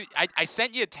 I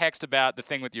sent you a text about the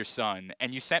thing with your son,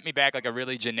 and you sent me back like a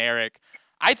really generic,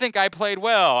 I think I played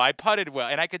well, I putted well,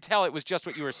 and I could tell it was just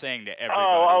what you were saying to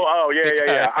everybody.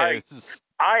 Yeah.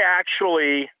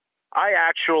 I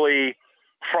actually,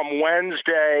 from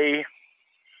Wednesday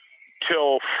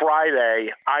till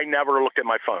Friday, I never looked at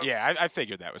my phone. Yeah, I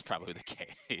figured that was probably the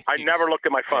case. I never looked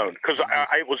at my phone because I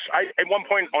at one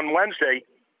point on Wednesday,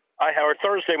 or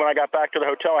Thursday when I got back to the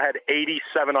hotel, I had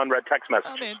 87 unread text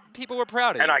messages. I mean, people were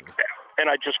proud of you. And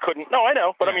I just couldn't. No, I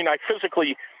know, but yeah. I mean, I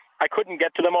couldn't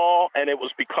get to them all, and it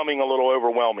was becoming a little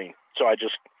overwhelming. So I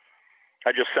just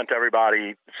sent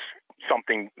everybody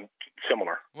something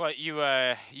similar. Well, you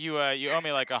owe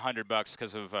me like $100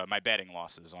 because of my betting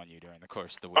losses on you during the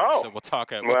course of the week. Oh, so we'll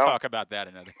talk about that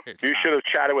another time. You should have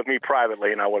chatted with me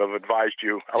privately, and I would have advised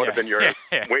you. I would have been your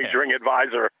wagering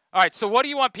advisor. All right. So what do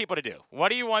you want people to do? What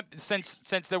do you want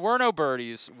since there were no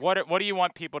birdies? What do you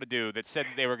want people to do that said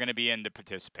that they were going to be in to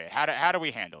participate? How do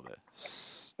we handle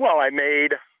this? Well, I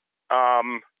made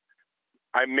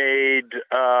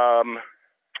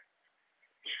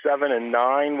 7 and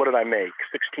 9. What did I make?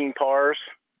 16 pars.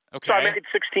 Okay. So I made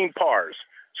 16 pars.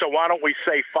 So why don't we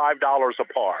say $5 a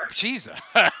par? Jesus.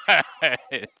 I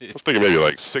was thinking maybe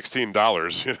like $16.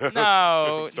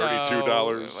 No,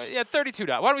 $32. Yeah, $32.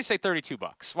 Why don't we say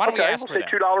 $32? Why don't we ask for we'll that?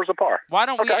 say $2 a par. Why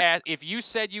don't we ask, if you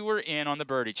said you were in on the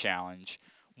birdie challenge,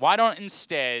 why don't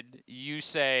instead you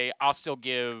say I'll still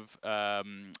give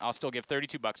 $32,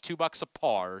 $2 a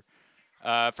par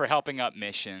for Helping Up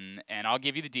Mission, and I'll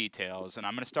give you the details, and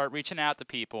I'm going to start reaching out to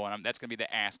people, and that's going to be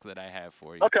the ask that I have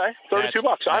for you. Okay,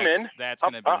 $32. I'm in. That's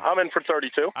going to be. I'm in for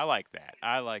 32. I like that.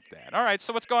 All right,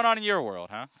 so what's going on in your world,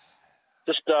 huh?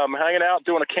 Just hanging out,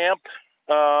 doing a camp,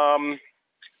 trying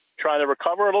to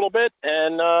recover a little bit,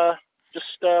 and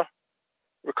just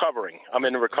Recovering. I'm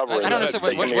in recovery. I don't understand.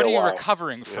 What are you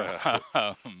recovering from?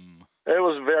 Yeah. It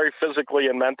was very physically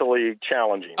and mentally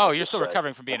challenging. Oh, you're still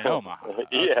recovering from being in Omaha.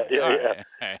 Okay. Yeah.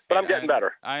 Right. But I'm getting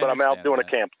better. But I'm out doing a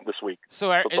camp this week.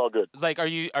 So it's all good. Like, are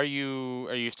you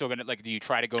still gonna do you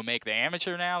try to go make the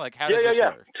amateur now? Like, how does this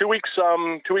work? 2 weeks.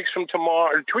 2 weeks from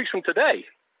tomorrow. Or 2 weeks from today.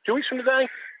 2 weeks from today.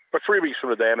 Or 3 weeks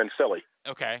from today. I'm in Philly.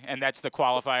 Okay, and that's the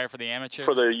qualifier for the amateur.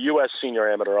 For the U.S. Senior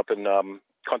Amateur up in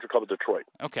Country Club of Detroit.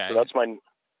 Okay. So that's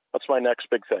my next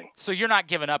big thing. So you're not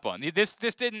giving up on this.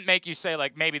 This didn't make you say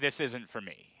like maybe this isn't for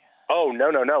me. Oh no!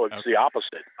 It's the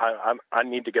opposite. I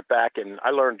need to get back, and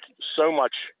I learned so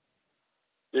much.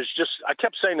 I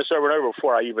kept saying this over and over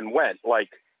before I even went. Like,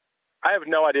 I have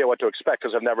no idea what to expect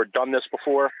because I've never done this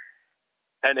before,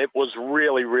 and it was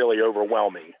really, really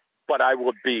overwhelming. But I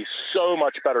would be so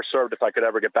much better served if I could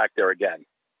ever get back there again.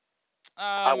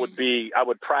 I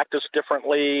would practice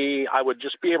differently. I would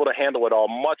just be able to handle it all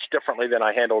much differently than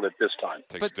I handled it this time.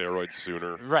 Take steroids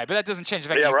sooner. Right, but that doesn't change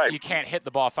the fact you can't hit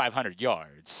the ball 500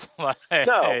 yards. No,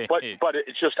 but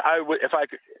it's just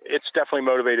it's definitely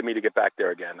motivated me to get back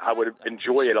there again. I would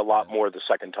enjoy it a lot more the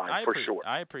second time, for sure.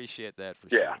 I appreciate that for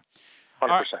sure. Yeah,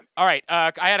 100%. All right,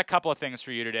 I had a couple of things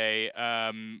for you today.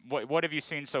 What have you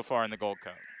seen so far in the Gold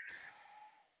Cup?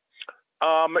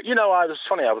 It's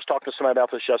funny. I was talking to somebody about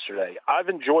this yesterday. I've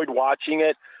enjoyed watching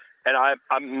it, and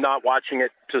I'm not watching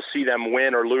it to see them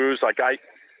win or lose. Like, I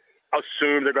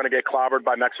assume they're going to get clobbered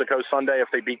by Mexico Sunday if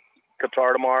they beat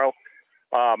Qatar tomorrow.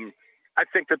 I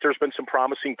think that there's been some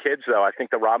promising kids, though. I think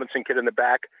the Robinson kid in the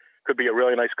back could be a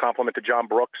really nice compliment to John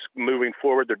Brooks moving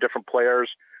forward. They're different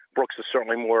players. Brooks is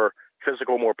certainly more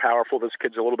physical, more powerful. This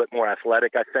kid's a little bit more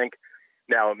athletic, I think.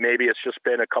 Now, maybe it's just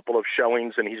been a couple of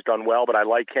showings and he's done well, but I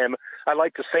like him. I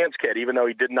like the Sands kid, even though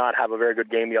he did not have a very good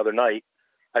game the other night.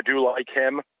 I do like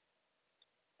him.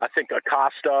 I think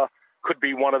Acosta could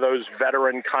be one of those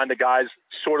veteran kind of guys,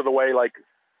 sort of the way the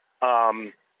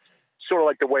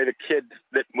way the kid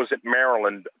that was at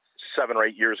Maryland 7 or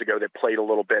 8 years ago that played a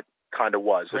little bit kind of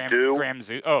was.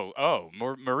 Maurice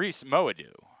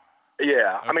Moadu.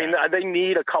 Yeah. Okay. I mean, they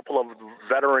need a couple of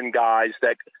veteran guys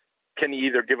that can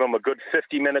either give them a good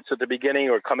 50 minutes at the beginning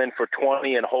or come in for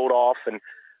 20 and hold off. And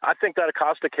I think that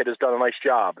Acosta kid has done a nice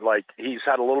job. Like, he's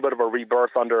had a little bit of a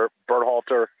rebirth under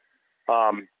Berhalter.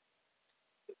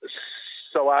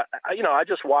 So I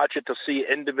just watch it to see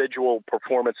individual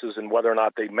performances and whether or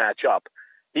not they match up.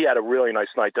 He had a really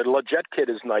nice night. The Leggett kid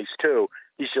is nice too.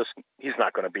 He's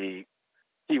not going to be,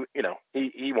 he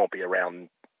won't be around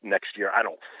next year. I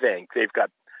don't think. They've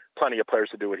got plenty of players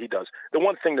to do what he does. The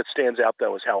one thing that stands out,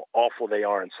 though, is how awful they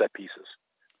are in set pieces.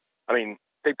 I mean,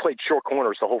 they played short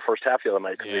corners the whole first half the other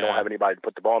night because they don't have anybody to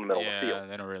put the ball in the middle of the field.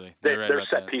 They don't really. Their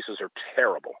set pieces are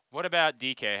terrible. What about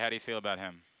DK? How do you feel about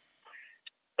him?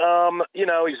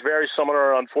 He's very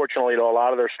similar, unfortunately, to a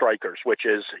lot of their strikers, which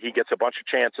is he gets a bunch of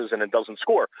chances and it doesn't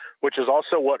score, which is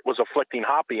also what was afflicting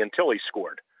Hoppy until he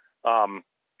scored.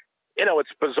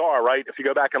 It's bizarre, right? If you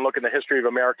go back and look in the history of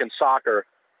American soccer,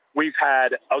 we've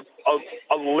had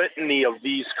a litany of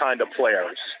these kind of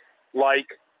players, like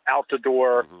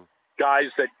Altidore,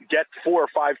 guys that get 4 or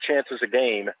 5 chances a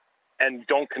game and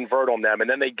don't convert on them, and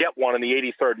then they get one in the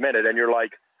 83rd minute, and you're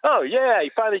like, oh, yeah,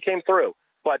 he finally came through.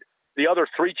 But the other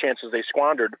 3 chances they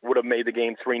squandered would have made the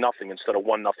game 3-0 instead of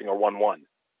 1-0 or 1-1.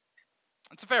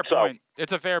 It's a fair point.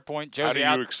 It's a fair point. Josie,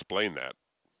 how do you explain that?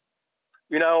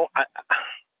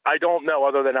 I don't know,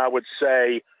 other than I would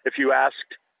say if you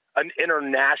asked an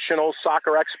international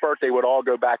soccer expert, they would all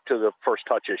go back to the first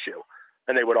touch issue.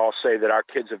 And they would all say that our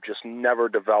kids have just never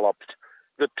developed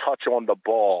the touch on the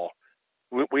ball.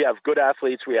 We have good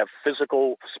athletes. We have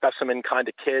physical specimen kind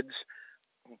of kids,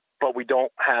 but we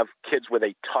don't have kids with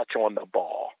a touch on the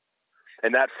ball.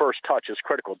 And that first touch is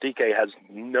critical. DK has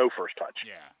no first touch.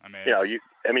 Yeah,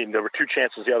 there were 2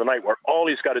 chances the other night where all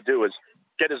he's got to do is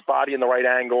get his body in the right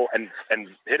angle and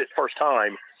hit it first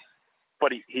time,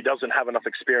 but he doesn't have enough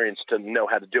experience to know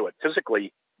how to do it.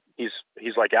 Physically, he's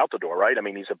like Altidore, right? I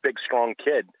mean, he's a big, strong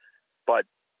kid,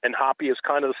 and Hoppy is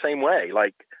kind of the same way.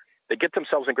 Like, they get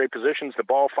themselves in great positions, the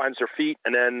ball finds their feet,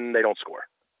 and then they don't score.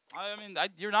 I mean,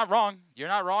 you're not wrong. You're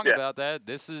not wrong about that.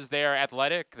 They're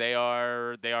athletic. They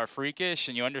are freakish,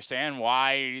 and you understand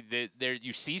why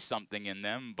you see something in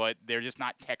them, but they're just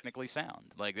not technically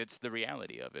sound. Like, it's the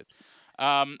reality of it.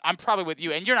 I'm probably with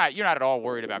you, and you're not at all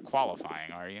worried about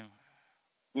qualifying, are you?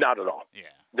 Not at all. Yeah.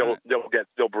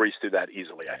 They'll breeze through that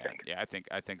easily, I think. Yeah,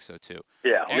 I think so too.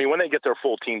 Yeah, I mean, when they get their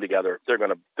full team together,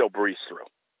 they'll breeze through.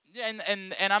 Yeah,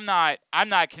 and I'm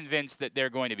not convinced that they're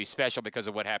going to be special because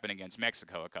of what happened against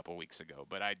Mexico a couple weeks ago,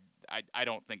 but I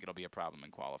don't think it'll be a problem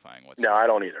in qualifying whatsoever. No, I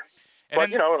don't either. But,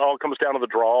 then, it all comes down to the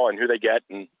draw and who they get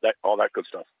and all that good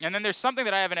stuff. And then there's something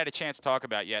that I haven't had a chance to talk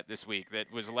about yet this week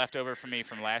that was left over for me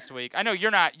from last week. I know you're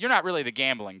not really the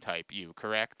gambling type,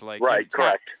 correct? Like, right, it's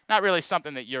correct. Not really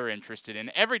something that you're interested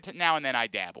in. Every now and then I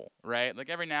dabble, right? Like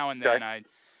every now and then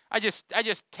I just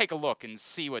take a look and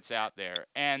see what's out there.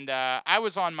 And I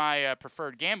was on my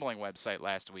preferred gambling website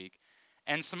last week,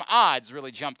 and some odds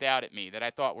really jumped out at me that I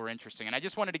thought were interesting. And I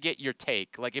just wanted to get your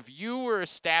take. Like, if you were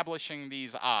establishing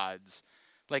these odds,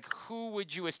 like, who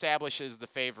would you establish as the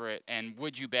favorite, and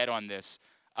would you bet on this?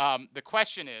 The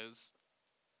question is,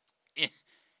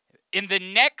 in the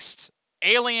next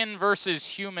alien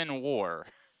versus human war,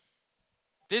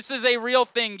 this is a real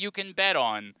thing you can bet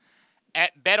on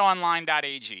at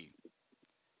betonline.ag.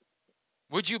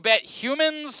 Would you bet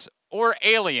humans or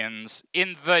aliens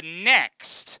in the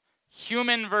next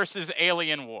human versus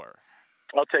alien war?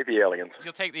 I'll take the aliens.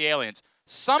 You'll take the aliens.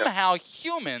 Somehow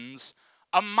humans,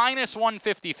 a minus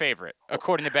 150 favorite,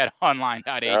 according to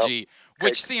betonline.ag,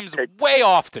 which seems way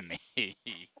off to me.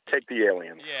 Take the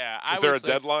aliens. Yeah. Is there a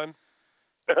deadline?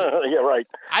 Yeah, right.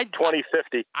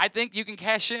 2050. I think you can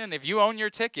cash in. If you own your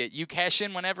ticket, you cash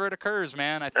in whenever it occurs,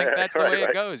 man. I think that's the way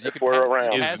it goes. You can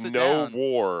pass Is it no down.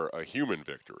 war a human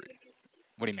victory?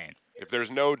 What do you mean? If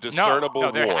there's no discernible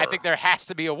war. I think there has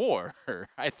to be a war.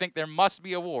 I think there must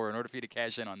be a war in order for you to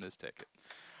cash in on this ticket.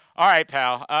 All right,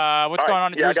 pal. What's going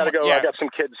on in Jerusalem? I got to go. Yeah. I got some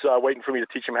kids waiting for me to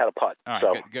teach them how to putt. All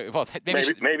right, so good. Well, maybe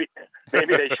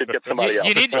they should get somebody else.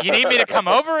 You need me to come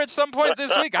over at some point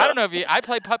this week? I don't know if I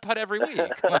play putt every week.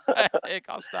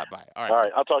 I'll stop by. All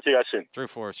right. I'll talk to you guys soon. Drew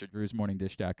Forrester,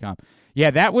 Drew'sMorningDish.com.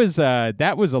 Yeah, that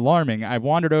was alarming. I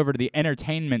wandered over to the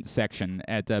entertainment section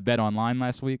at Bet Online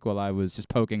last week while I was just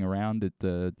poking around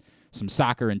at some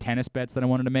soccer and tennis bets that I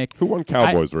wanted to make. Who won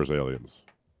Cowboys versus Aliens?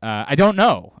 I don't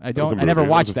know. I never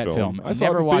watched that film. I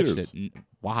never watched it.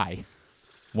 Why?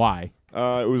 It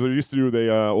was. I used to do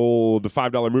the old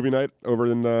 $5 movie night over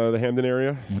in the Hamden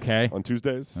area. Okay. On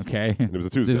Tuesdays. Okay. And it was a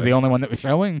Tuesday. This is the only one that was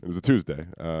showing? It was a Tuesday,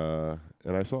 and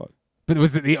I saw it. But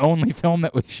was it the only film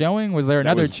that was showing? Was there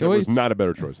another choice? It was not a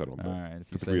better choice, I don't think. All right, if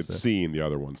you say we had so. seen the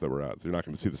other ones that were out, so you're not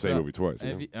going to see the same movie twice.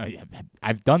 Yeah,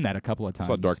 I've done that a couple of times.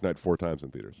 I saw Dark Knight 4 times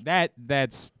in theaters.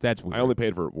 That's weird. I only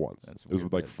paid for it once. That's it was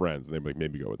weird, with friends, and they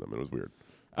made me go with them. It was weird.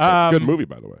 Um, Good movie,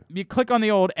 by the way. You click on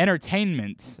the old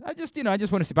entertainment. I just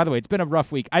want to see. By the way, it's been a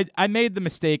rough week. I made the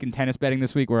mistake in tennis betting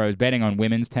this week where I was betting on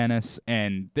women's tennis,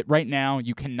 and right now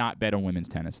you cannot bet on women's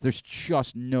tennis. There's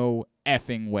just no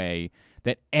effing way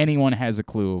that anyone has a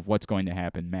clue of what's going to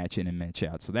happen match in and match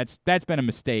out. So that's been a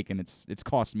mistake, and it's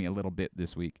cost me a little bit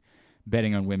this week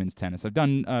betting on women's tennis. I've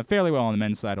done fairly well on the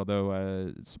men's side,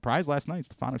 although surprise last night,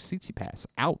 Stefanos Tsitsipas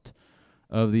out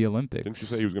of the Olympics. Didn't you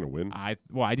say he was going to win? I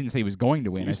didn't say he was going to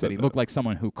win. I said he looked like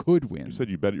someone who could win. You said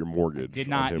you bet your mortgage. Did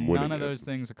not. On him winning None of it. those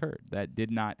things occurred. That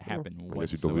did not happen I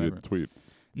guess you whatsoever. deleted the tweet.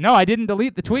 No, I didn't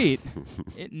delete the tweet.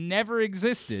 It never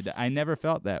existed. I never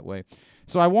felt that way.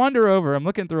 So I wander over. I'm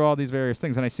looking through all these various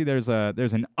things, and I see there's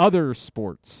an other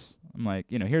sports. I'm like,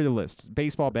 here are the lists: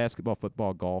 baseball, basketball,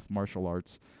 football, golf, martial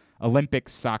arts,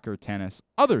 Olympics, soccer, tennis,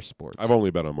 other sports. I've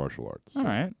only bet on martial arts. All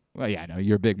right. Well, yeah, I know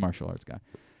you're a big martial arts guy.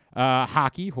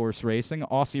 Hockey, horse racing,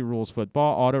 Aussie rules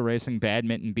football, auto racing,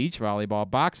 badminton, beach volleyball,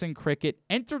 boxing, cricket,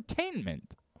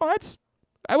 entertainment. Well,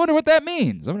 I wonder what that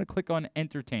means. I'm going to click on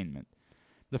entertainment.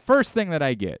 The first thing that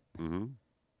I get,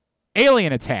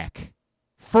 alien attack,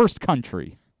 first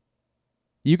country.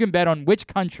 You can bet on which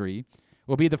country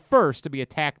will be the first to be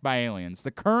attacked by aliens.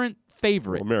 The current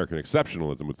favorite. Well, American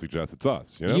exceptionalism would suggest it's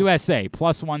us. USA,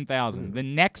 plus 1,000. The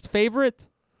next favorite?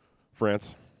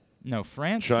 France. No,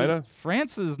 France. China?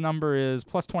 France's number is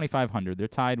plus 2,500. They're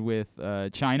tied with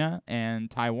China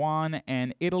and Taiwan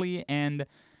and Italy and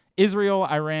Israel,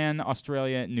 Iran,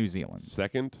 Australia, New Zealand.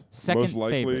 Second Second most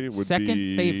likely favorite. would Second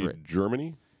be favorite.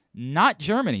 Germany. Not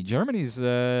Germany. Germany's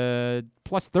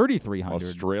plus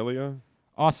 3,300.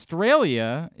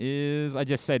 Australia is, I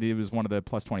just said it was one of the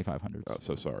plus 2,500s. Oh,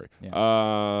 so sorry.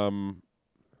 Yeah.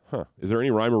 Is there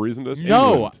any rhyme or reason to this?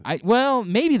 No.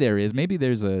 England. Maybe there is. Maybe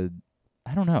there's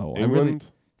I don't know. England?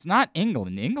 It's not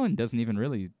England. England doesn't even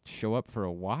really show up for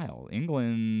a while.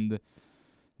 England,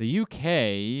 the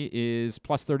UK is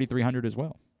plus 3,300 as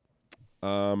well.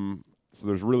 So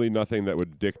there's really nothing that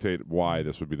would dictate why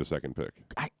this would be the second pick.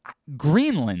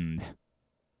 Greenland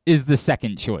is the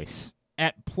second choice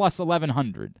at plus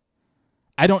 1,100.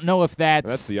 I don't know if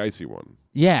That's the icy one.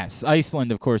 Yes,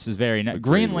 Iceland, of course, is very nice.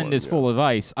 Greenland one, is full yes. of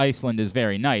ice. Iceland is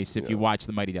very nice if you Yes. watch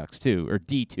the Mighty Ducks 2, or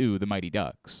D2, the Mighty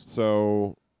Ducks.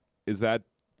 So is that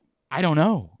I don't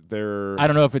know. I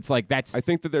don't know if it's like that's... I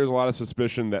think that there's a lot of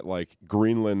suspicion that like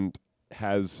Greenland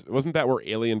wasn't that where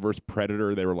Alien vs.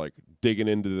 Predator, they were like digging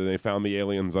into they found the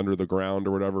aliens under the ground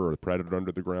or whatever, or the predator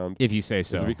under the ground? If you say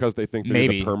so. Is it because they think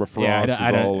Maybe. the permafrost Yeah, I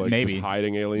is don't- all like maybe. just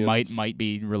hiding aliens? Might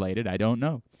be related. I don't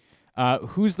know.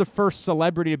 Who's the first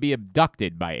celebrity to be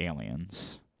abducted by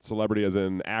aliens? Celebrity as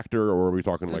an actor, or are we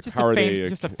talking like just how are they?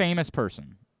 Just a famous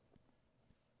person.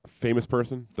 A famous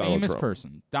person? Donald Famous Trump.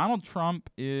 person. Donald Trump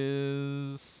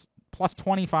is plus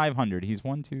 2,500. He's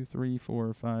 1, 2, 3,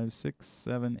 4, 5, 6,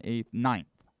 7, 8, 9th.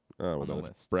 Oh, well, on the that's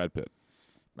list. Brad Pitt.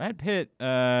 Brad Pitt,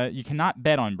 you cannot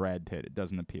bet on Brad Pitt, it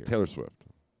doesn't appear. Taylor Swift.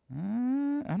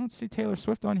 I don't see Taylor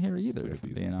Swift on here either, Seems if I'm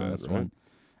like a being decent honest. bet,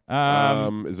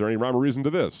 One. Is there any rhyme or reason to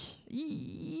this?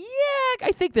 Yeah,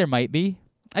 I think there might be.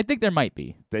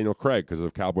 Daniel Craig, because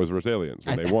of Cowboys vs. Aliens,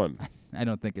 when they won. I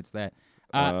don't think it's that.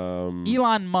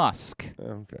 Elon Musk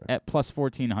Okay. at plus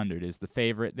 1,400 is the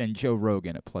favorite. Then Joe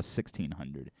Rogan at plus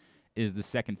 1,600 is the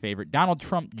second favorite. Donald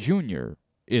Trump Jr.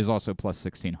 is also plus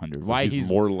 1,600. So Why he's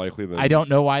more likely than I don't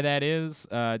know why that is.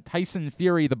 Tyson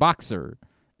Fury, the boxer,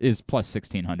 is plus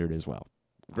 1,600 as well.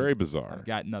 Very bizarre. I've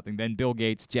got nothing. Then Bill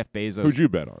Gates, Jeff Bezos. Who'd you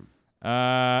bet on?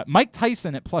 Mike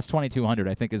Tyson at plus 2,200.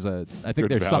 I think there's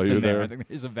value something there. there. I think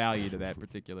there's a value to that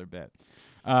particular bet.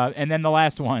 And then the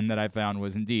last one that I found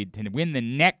was indeed to win the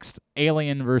next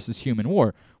alien versus human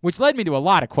war, which led me to a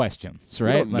lot of questions.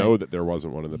 Right? I don't know that there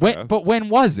wasn't one in the when, past. but when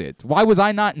was it? Why was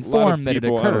I not a lot of informed that it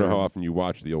people, occurred? I don't know how often you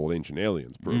watch the old Ancient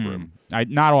Aliens program.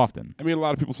 Not often. I mean, a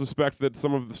lot of people suspect that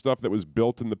some of the stuff that was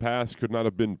built in the past could not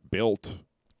have been built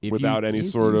without any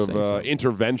sort of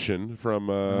intervention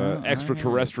from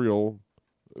extraterrestrial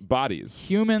bodies.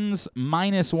 Humans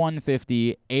minus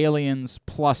 150, aliens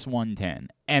plus 110.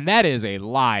 And that is a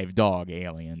live dog,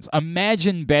 aliens.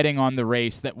 Imagine betting on the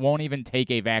race that won't even take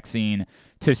a vaccine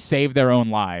to save their own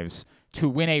lives to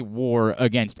win a war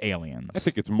against aliens. I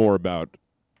think it's more about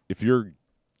if you're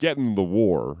getting the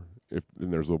war,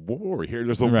 and there's a war here,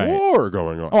 there's a war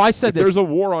going on. Oh, I said if this. There's a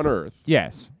war on Earth.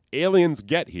 Yes. Aliens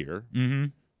get here. Mm-hmm.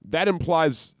 That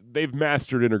implies they've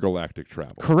mastered intergalactic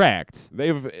travel. Correct.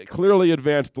 They've clearly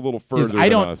advanced a little further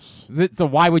than us. So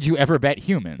why would you ever bet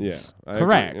humans? Yeah, I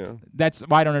correct. agree, yeah. That's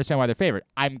why I don't understand why they're favored.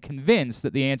 I'm convinced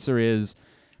that the answer is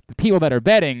the people that are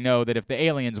betting know that if the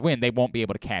aliens win, they won't be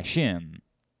able to cash in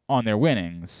on their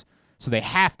winnings, so they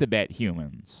have to bet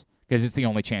humans because it's the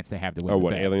only chance they have to win. Oh, the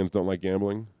what? bet. Aliens don't like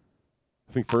gambling?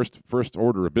 I think first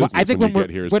order of business I think when you we're-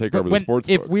 get here is when- take over the when- sports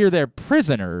If books. we're their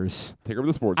prisoners, Take over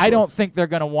the sports I don't books. think they're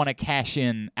going to want to cash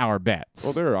in our bets.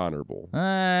 Well, they're honorable.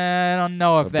 I don't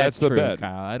know if A that's bet's a true, bet.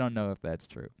 Kyle. I don't know if that's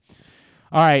true.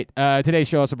 All right. Today's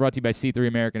show also brought to you by C3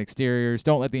 American Exteriors.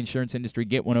 Don't let the insurance industry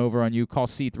get one over on you. Call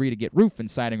C3 to get roof and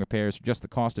siding repairs for just the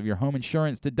cost of your home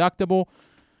insurance deductible.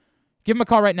 Give them a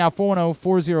call right now,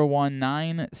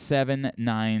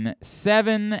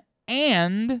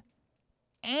 410-401-9797.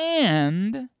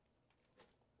 And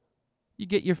you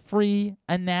get your free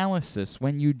analysis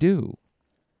when you do.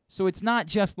 So it's not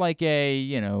just like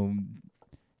you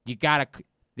gotta.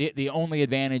 The only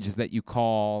advantage is that you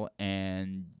call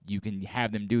and you can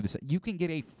have them do this. You can get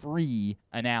a free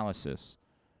analysis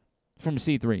from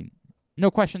C3, no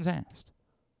questions asked.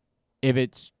 If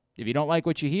you don't like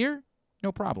what you hear,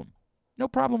 no problem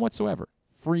whatsoever.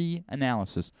 Free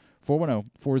analysis.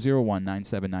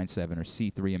 410-401-9797 or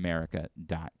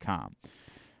c3america.com.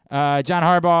 John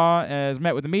Harbaugh has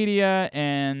met with the media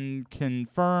and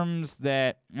confirms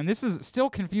that, and this is still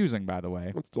confusing, by the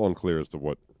way. It's still unclear as to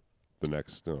what the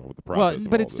next, what the process.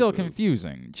 But it's still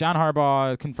confusing. John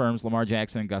Harbaugh confirms Lamar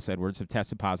Jackson and Gus Edwards have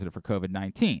tested positive for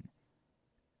COVID-19.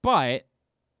 But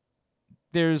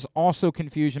there's also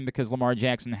confusion because Lamar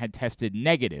Jackson had tested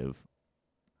negative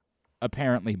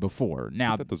apparently before.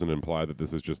 Now that doesn't imply that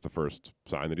this is just the first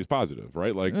sign that he's positive,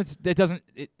 right? Like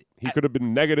he could have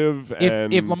been negative.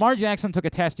 If Lamar Jackson took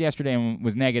a test yesterday and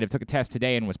was negative, took a test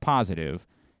today and was positive,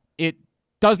 it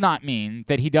does not mean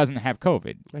that he doesn't have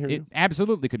COVID. It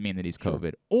absolutely could mean that he's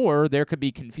COVID. Or there could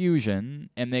be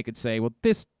confusion, and they could say, well,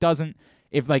 this doesn't.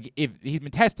 If he's been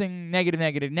testing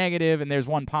negative, and there's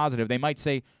one positive, they might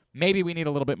say maybe we need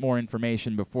a little bit more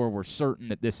information before we're certain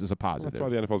that this is a positive. That's why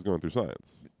the NFL is going through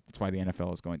science. That's why the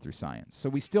NFL is going through science. So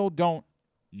we still don't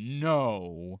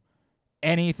know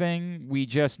anything. We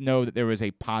just know that there was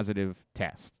a positive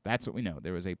test. That's what we know.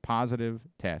 There was a positive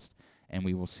test, and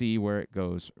we will see where it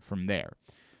goes from there.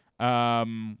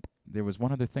 There was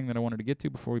one other thing that I wanted to get to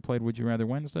before we played Would You Rather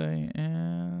Wednesday,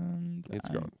 and It's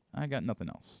gone. I got nothing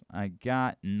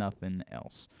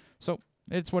else. So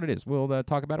it's what it is. We'll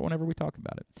talk about it whenever we talk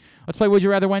about it. Let's play Would You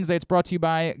Rather Wednesday. It's brought to you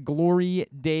by Glory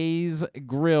Days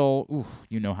Grill. Ooh,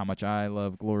 you know how much I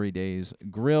love Glory Days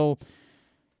Grill.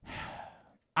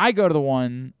 I go to the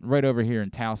one right over here in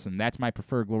Towson. That's my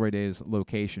preferred Glory Days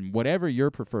location. Whatever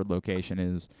your preferred location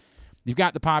is, You've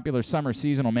got the popular summer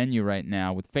seasonal menu right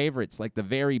now with favorites like the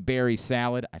Very Berry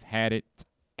Salad. I've had it. It's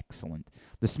excellent.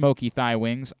 The Smoky Thigh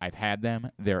Wings. I've had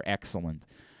them. They're excellent.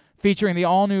 Featuring the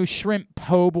all-new Shrimp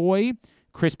Po' Boy,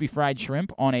 crispy fried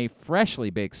shrimp on a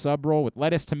freshly baked sub roll with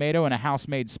lettuce, tomato, and a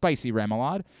house-made spicy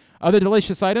remoulade. Other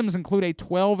delicious items include a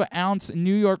 12-ounce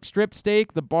New York strip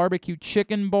steak, the barbecue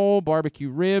chicken bowl, barbecue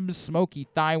ribs, Smoky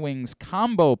Thigh Wings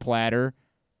combo platter.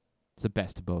 It's the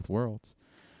best of both worlds.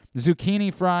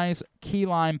 Zucchini fries, key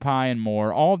lime pie, and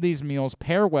more. All of these meals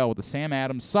pair well with the Sam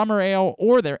Adams Summer Ale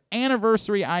or their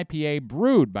anniversary IPA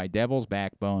brewed by Devil's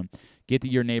Backbone. Get to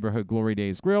your neighborhood Glory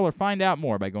Days Grill or find out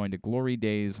more by going to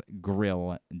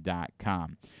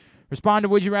glorydaysgrill.com. Respond to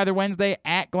Would You Rather Wednesday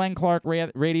at Glenn Clark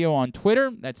Radio on Twitter.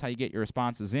 That's how you get your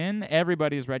responses in.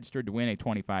 Everybody is registered to win a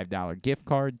 $25 gift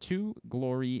card to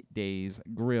Glory Days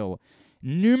Grill.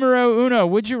 Numero uno,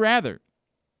 would you rather?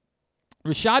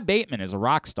 Rashad Bateman is a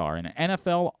rock star and an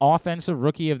NFL Offensive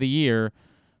Rookie of the Year,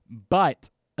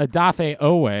 but Odafe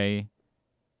Oweh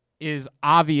is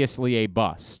obviously a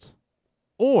bust.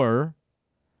 Or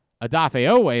Odafe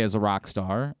Oweh is a rock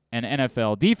star and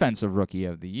NFL Defensive Rookie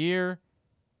of the Year,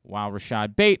 while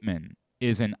Rashad Bateman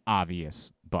is an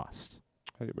obvious bust.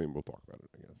 I mean, we'll talk about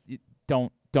it, I guess.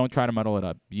 Don't try to muddle it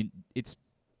up. It's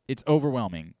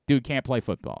overwhelming. Dude can't play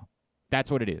football.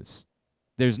 That's what it is.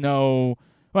 There's no...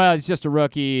 Well, he's just a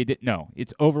rookie. No,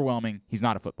 it's overwhelming. He's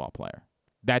not a football player.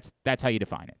 That's how you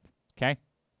define it. Okay?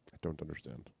 I don't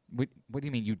understand. What do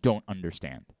you mean you don't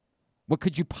understand? What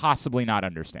could you possibly not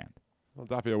understand? Well,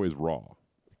 Odafe Oweh is raw.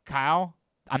 Kyle,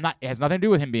 it has nothing to do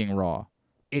with him being raw.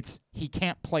 It's he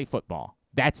can't play football.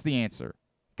 That's the answer.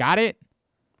 Got it?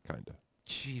 Kinda.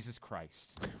 Jesus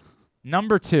Christ.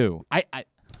 Number 2. I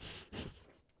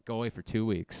go away for 2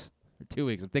 weeks. For 2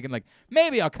 weeks. I'm thinking like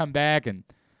maybe I'll come back and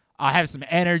I'll have some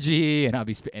energy, and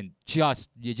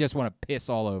you just want to piss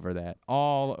all over that,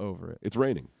 all over it. It's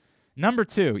raining. Number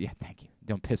 2, yeah, thank you.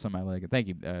 Don't piss on my leg. Thank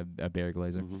you, Barry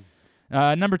Glazer.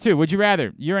 Mm-hmm. Number 2, would you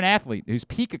rather? You're an athlete whose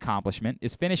peak accomplishment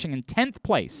is finishing in 10th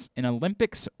place in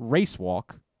Olympics race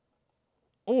walk,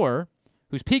 or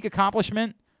whose peak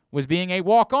accomplishment was being a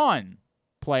walk-on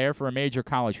player for a major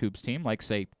college hoops team, like,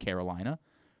 say, Carolina,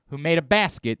 who made a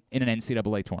basket in an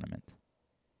NCAA tournament.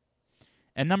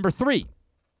 And number 3,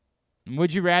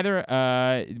 would you rather,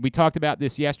 we talked about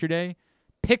this yesterday,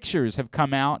 pictures have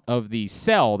come out of the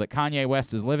cell that Kanye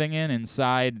West is living in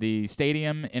inside the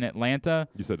stadium in Atlanta.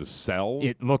 You said a cell?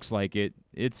 It looks like it.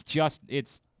 It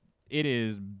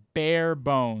is bare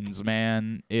bones,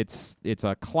 man. It's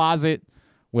a closet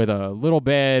with a little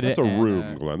bed. That's a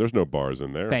room, Glenn. There's no bars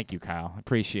in there. Thank you, Kyle.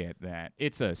 Appreciate that.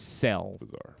 It's a cell.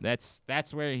 That's bizarre.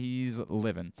 That's where he's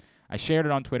living. I shared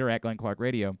it on Twitter at Glenn Clark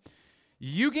Radio.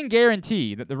 You can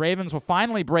guarantee that the Ravens will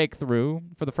finally break through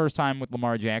for the first time with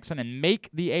Lamar Jackson and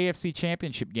make the AFC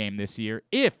Championship game this year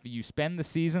if you spend the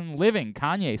season living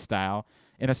Kanye style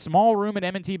in a small room at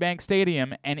M&T Bank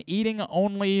Stadium and eating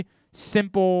only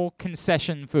simple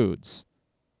concession foods.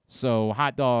 So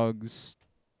hot dogs,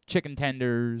 chicken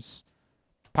tenders,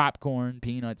 popcorn,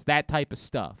 peanuts, that type of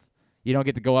stuff. You don't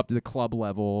get to go up to the club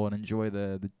level and enjoy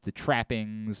the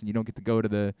trappings. You don't get to go to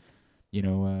the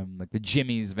like the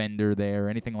Jimmy's vendor there or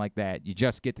anything like that. You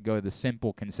just get to go to the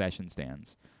simple concession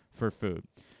stands for food.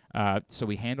 So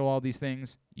we handle all these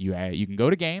things. You can go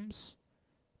to games,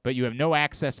 but you have no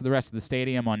access to the rest of the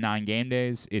stadium on 9 game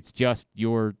days. It's just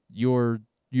your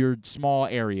small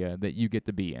area that you get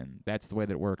to be in. That's the way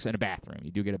that it works. And a bathroom.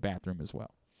 You do get a bathroom as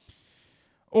well.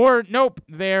 Or, nope,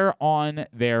 they're on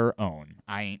their own.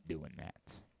 I ain't doing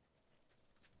that.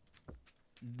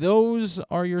 Those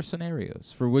are your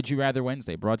scenarios for Would You Rather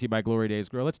Wednesday, brought to you by Glory Days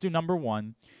Grill. Let's do number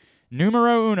 1.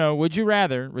 Numero uno, would you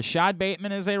rather Rashad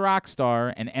Bateman is a rock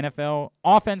star and NFL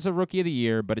Offensive Rookie of the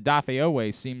Year, but Odafe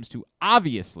Oweh seems to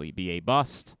obviously be a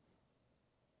bust?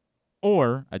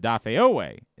 Or Odafe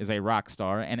Oweh is a rock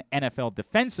star and NFL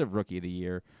Defensive Rookie of the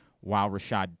Year, while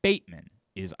Rashad Bateman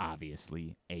is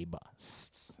obviously a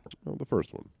bust? Well, the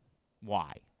first one.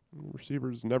 Why?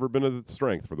 Receiver's never been a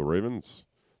strength for the Ravens.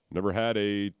 Never had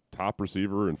a top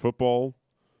receiver in football,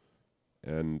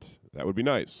 and that would be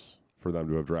nice for them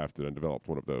to have drafted and developed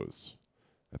one of those.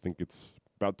 I think it's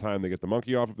about time they get the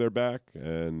monkey off of their back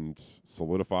and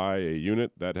solidify a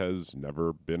unit that has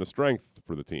never been a strength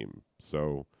for the team.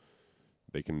 So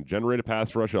they can generate a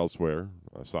pass rush elsewhere,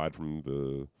 aside from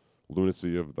the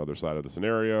lunacy of the other side of the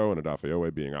scenario and Odafe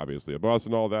Oweh being obviously a bust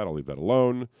and all that. I'll leave that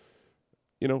alone.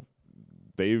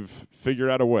 They've figured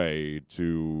out a way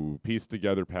to piece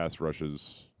together pass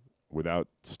rushes without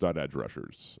stud edge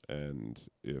rushers. And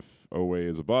if Oweh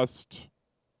is a bust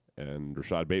and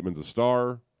Rashad Bateman's a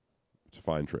star, it's a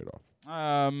fine trade-off.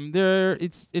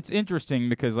 It's interesting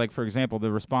because, like, for example,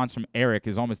 the response from Eric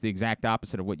is almost the exact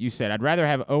opposite of what you said. I'd rather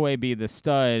have Owe be the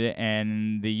stud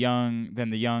and the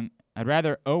young. I'd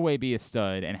rather Owe be a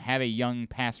stud and have a young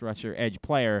pass rusher edge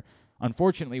player.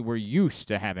 Unfortunately, we're used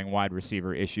to having wide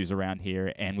receiver issues around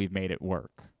here, and we've made it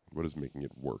work. What does making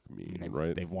it work mean,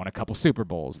 right? They've won a couple Super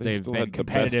Bowls. They've still been had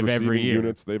competitive the best every receiving year.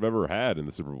 units they've ever had in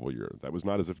the Super Bowl year. That was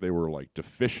not as if they were like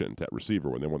deficient at receiver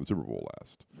when they won the Super Bowl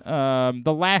last.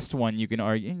 The last one you can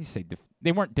argue, you say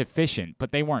they weren't deficient,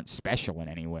 but they weren't special in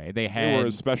any way. They were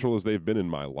as special as they've been in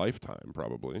my lifetime,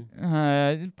 probably.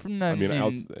 I'm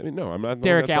not.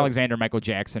 Derek Alexander, Michael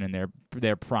Jackson in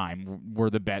their prime were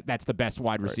the best. That's the best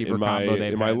wide receiver combo they've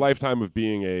had. In my lifetime of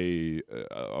being a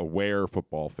aware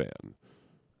football fan.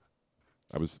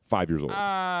 I was 5 years old.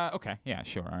 Okay, yeah,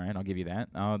 sure. All right, I'll give you that.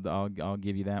 I'll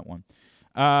give you that one.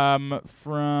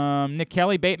 From Nick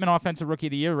Kelly, Bateman, Offensive Rookie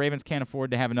of the Year. Ravens can't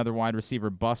afford to have another wide receiver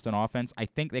bust on offense. I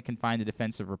think they can find a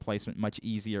defensive replacement much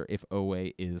easier if Owe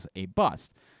is a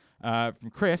bust.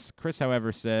 From Chris,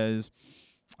 however, says,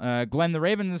 Glenn, the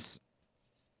Ravens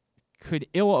could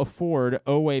ill afford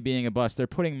Owe being a bust. They're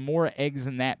putting more eggs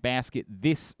in that basket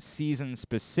this season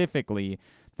specifically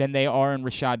than they are in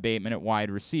Rashad Bateman at wide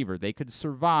receiver. They could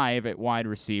survive at wide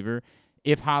receiver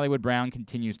if Hollywood Brown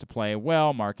continues to play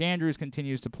well, Mark Andrews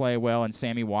continues to play well, and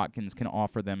Sammy Watkins can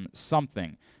offer them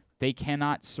something. They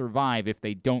cannot survive if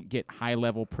they don't get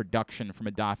high-level production from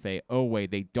Odafe Owe.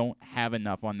 They don't have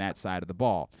enough on that side of the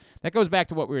ball. That goes back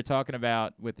to what we were talking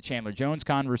about with the Chandler Jones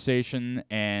conversation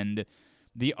and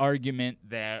the argument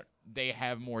that they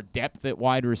have more depth at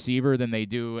wide receiver than they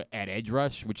do at edge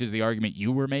rush, which is the argument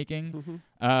you were making.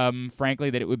 Frankly,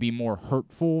 that it would be more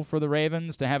hurtful for the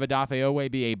Ravens to have Odafe Owe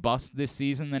be a bust this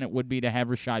season than it would be to have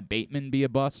Rashad Bateman be a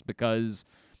bust because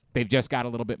they've just got a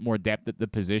little bit more depth at the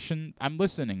position. I'm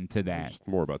listening to that. It's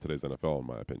more about today's NFL, in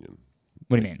my opinion.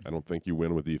 What do you mean? I don't think you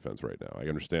win with defense right now. I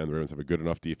understand the Ravens have a good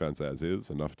enough defense as is,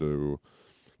 enough to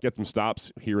get some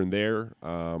stops here and there.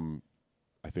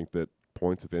 I think that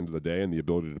points at the end of the day and the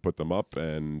ability to put them up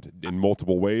and in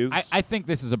multiple ways. I think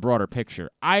this is a broader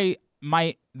picture. The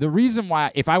reason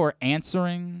why, if I were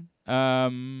answering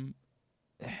Rashad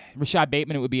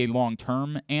Bateman, it would be a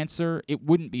long-term answer. It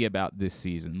wouldn't be about this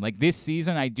season. Like this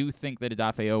season, I do think that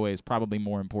Odafe Owe is probably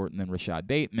more important than Rashad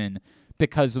Bateman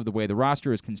because of the way the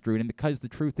roster is construed and because the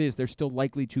truth is they're still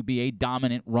likely to be a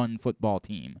dominant run football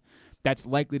team. That's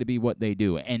likely to be what they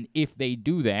do. And if they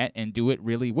do that and do it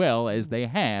really well, as they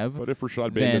have... But if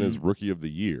Rashad Bateman is Rookie of the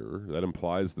Year, that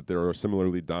implies that they're a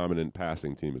similarly dominant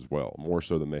passing team as well, more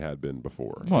so than they had been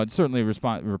before. Well, it certainly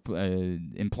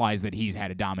implies that he's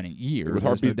had a dominant year. It would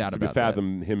hard no doubt about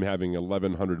fathom him having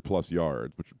 1,100-plus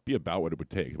yards, which would be about what it would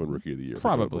take to win Rookie of the Year.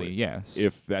 Probably, yes.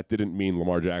 If that didn't mean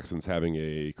Lamar Jackson's having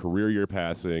a career year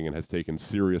passing and has taken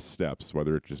serious steps,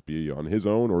 whether it just be on his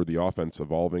own or the offense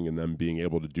evolving and them being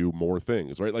able to do more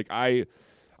things, right? Like I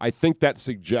think that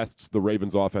suggests the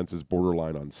Ravens' offense is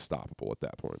borderline unstoppable at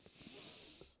that point.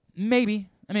 Maybe.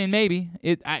 I mean, maybe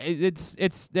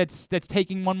that's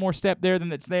taking one more step there than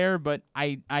that's there. But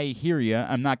I hear you.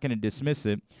 I'm not going to dismiss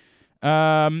it.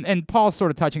 And Paul's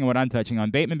sort of touching on what I'm touching on.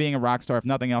 Bateman being a rock star, if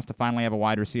nothing else, to finally have a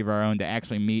wide receiver of our own to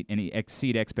actually meet and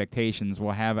exceed expectations.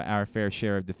 We'll have our fair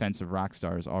share of defensive rock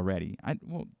stars already.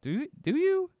 Do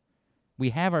you?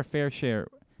 We have our fair share.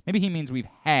 Maybe he means we've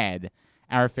had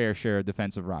our fair share of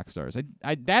defensive rock stars.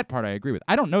 That part I agree with.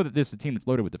 I don't know that this is a team that's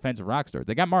loaded with defensive rock stars.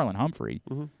 They got Marlon Humphrey.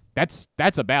 Mm-hmm.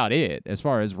 That's about it as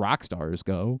far as rock stars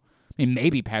go. I mean,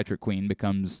 maybe Patrick Queen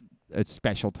becomes a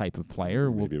special type of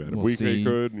player. Maybe we'll see.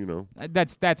 Could, you know.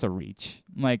 That's a reach.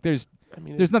 Like there's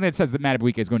nothing that says that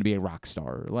Madubuike is going to be a rock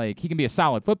star. Like he can be a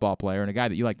solid football player and a guy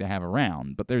that you like to have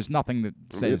around, but there's nothing that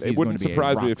says he's going to be a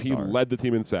rock star. It wouldn't surprise me if he led the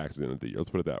team in sacks at the end of the year. Let's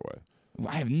put it that way.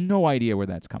 I have no idea where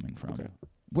that's coming from. Okay.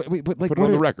 Put it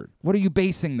on the record. What are you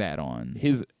basing that on?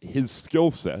 His skill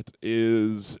set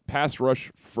is pass rush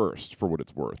first, for what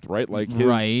it's worth, right? Like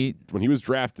right. When he was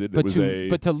drafted, but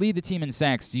to lead the team in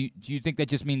sacks, do you think that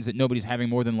just means that nobody's having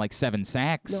more than like 7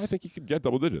 sacks? No, I think he could get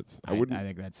double digits. I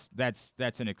think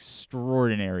that's an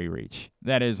extraordinary reach.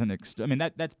 That is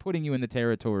that's putting you in the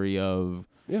territory of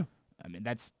I mean,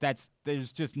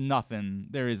 there's just nothing.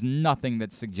 There is nothing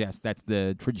that suggests that's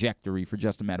the trajectory for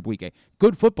Justin Madubuike.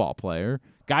 Good football player,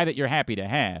 guy that you're happy to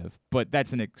have, but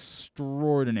that's an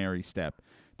extraordinary step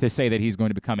to say that he's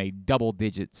going to become a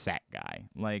double-digit sack guy.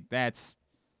 Like, guy's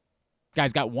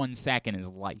got 1 sack in his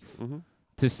life. Mm-hmm.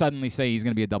 To suddenly say he's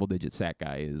going to be a double-digit sack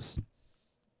guy is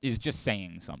just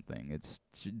saying something. It's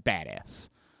badass.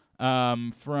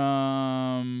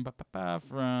 From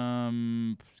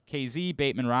KZ,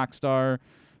 Bateman Rockstar.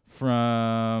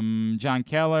 From John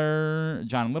Keller,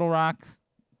 John Little Rock,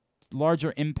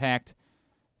 larger impact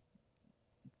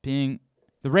being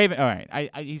the Raven. All right,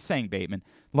 he's saying Bateman.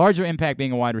 Larger impact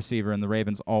being a wide receiver, and the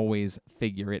Ravens always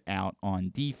figure it out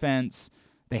on defense.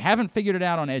 They haven't figured it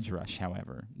out on edge rush,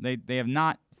 however. They have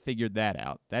not figured that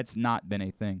out. That's not been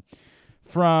a thing.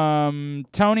 From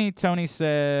Tony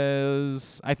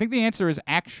says, I think the answer is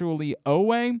actually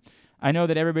Owe. I know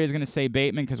that everybody's going to say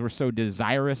Bateman because we're so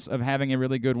desirous of having a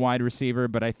really good wide receiver,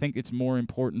 but I think it's more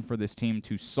important for this team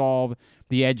to solve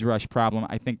the edge rush problem.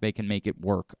 I think they can make it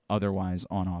work otherwise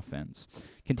on offense.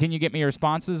 Continue to get me your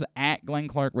responses at Glenn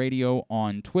Clark Radio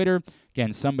on Twitter.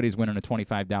 Again, somebody's winning a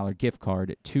 $25 gift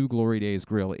card to Glory Days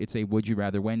Grill. It's a Would You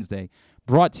Rather Wednesday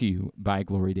brought to you by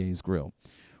Glory Days Grill.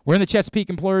 We're in the Chesapeake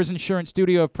Employers Insurance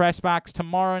studio of PressBox.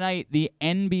 Tomorrow night, the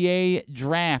NBA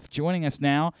Draft. Joining us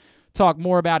now, talk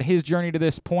more about his journey to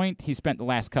this point. He spent the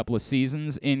last couple of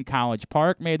seasons in College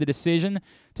Park, made the decision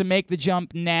to make the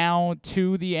jump now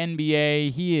to the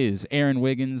NBA. He is Aaron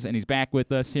Wiggins, and he's back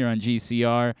with us here on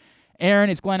GCR.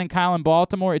 Aaron, it's Glenn and Kyle in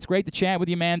Baltimore. It's great to chat with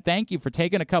you, man. Thank you for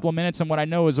taking a couple of minutes on what I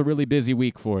know is a really busy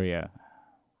week for you.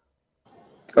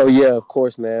 Oh yeah, of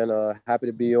course, man. Happy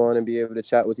to be on and be able to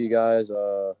chat with you guys.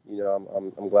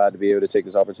 I'm glad to be able to take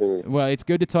this opportunity. Well, it's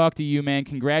good to talk to you, man.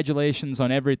 Congratulations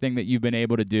on everything that you've been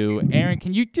able to do. Aaron,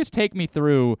 can you just take me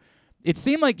through? It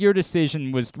seemed like your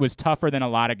decision was tougher than a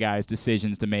lot of guys'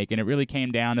 decisions to make, and it really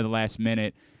came down to the last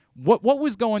minute. What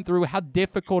was going through? How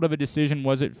difficult of a decision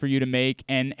was it for you to make,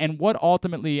 and what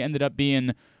ultimately ended up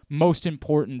being most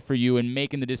important for you in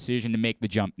making the decision to make the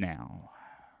jump now?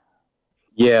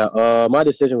 Yeah, my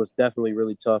decision was definitely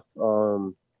really tough,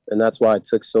 and that's why it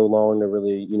took so long to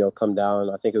really, come down.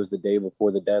 I think it was the day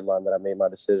before the deadline that I made my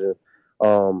decision.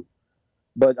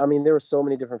 But, I mean, there were so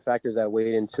many different factors that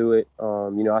weighed into it.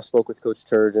 I spoke with Coach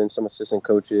Turgeon, some assistant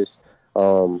coaches,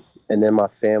 and then my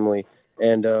family.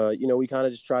 And, we kind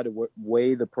of just tried to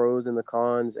weigh the pros and the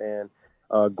cons. And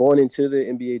going into the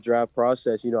NBA draft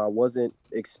process, I wasn't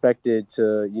expected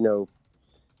to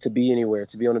be anywhere,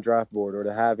 to be on a draft board or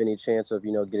to have any chance of,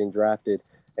 getting drafted.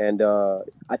 And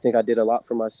I think I did a lot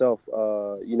for myself,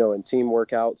 in team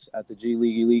workouts at the G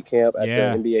League Elite Camp, at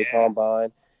the NBA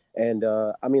Combine. And,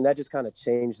 that just kind of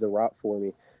changed the route for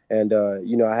me. And,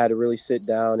 I had to really sit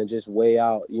down and just weigh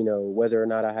out, whether or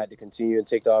not I had to continue and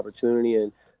take the opportunity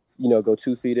and, go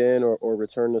 2 feet in or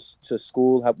return to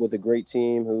school, help with a great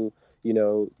team who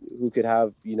could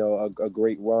have, a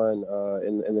great run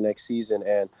in the next season.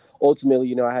 And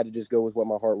ultimately, I had to just go with what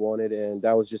my heart wanted. And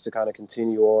that was just to kind of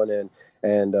continue on and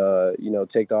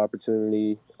take the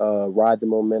opportunity, ride the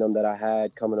momentum that I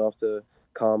had coming off the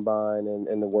combine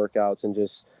and the workouts and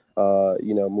just,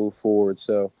 move forward.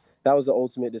 So that was the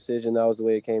ultimate decision. That was the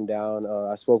way it came down.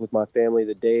 I spoke with my family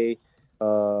the day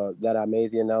that I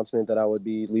made the announcement that I would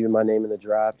be leaving my name in the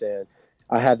draft, and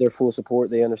I had their full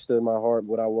support. They understood my heart,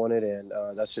 what I wanted, and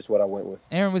that's just what I went with.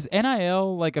 Aaron, was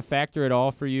NIL like a factor at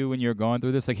all for you when you were going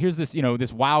through this? Like, here's this,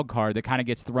 this wild card that kind of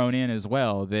gets thrown in as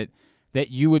well, that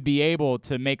you would be able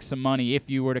to make some money if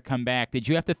you were to come back. Did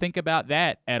you have to think about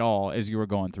that at all as you were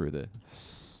going through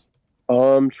this?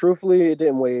 Truthfully, it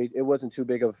didn't weigh. It wasn't too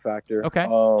big of a factor. Okay.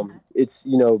 It's,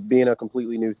 being a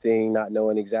completely new thing, not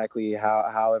knowing exactly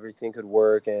how everything could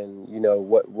work and,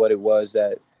 what it was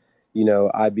that,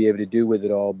 I'd be able to do with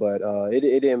it all. But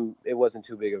it wasn't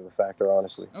too big of a factor,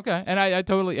 honestly. Okay. And I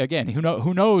totally, again,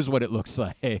 who knows what it looks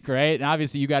like, right? And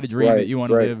obviously you got a dream that you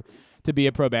want to live to be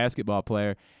a pro basketball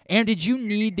player. And did you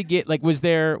need to get, like,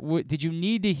 did you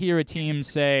need to hear a team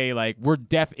say, like,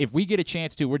 if we get a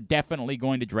chance to, we're definitely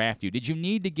going to draft you? Did you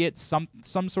need to get some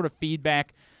sort of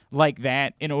feedback like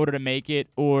that in order to make it?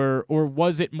 Or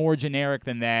was it more generic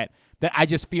than that I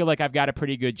just feel like I've got a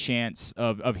pretty good chance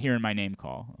of hearing my name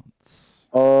call?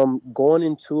 Going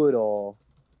into it all,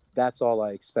 that's all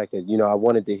I expected. I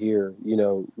wanted to hear,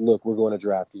 look, we're going to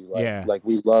draft you. Like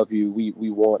we love you. We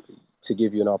want to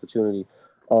give you an opportunity.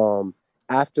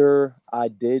 After I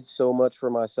did so much for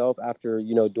myself, after,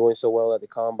 doing so well at the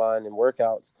combine and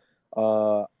workouts,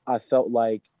 I felt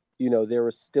like, there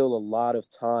was still a lot of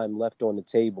time left on the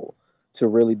table to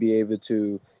really be able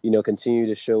to, continue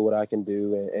to show what I can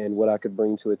do and what I could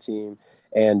bring to a team.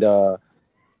 And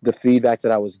the feedback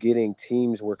that I was getting,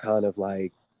 teams were kind of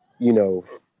like,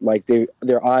 like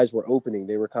their eyes were opening.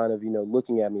 They were kind of,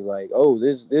 looking at me like, oh,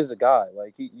 this is a guy,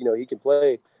 like he can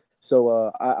play.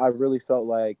 So I really felt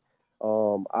like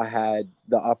I had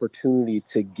the opportunity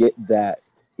to get that,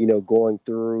 going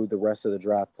through the rest of the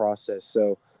draft process.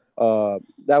 So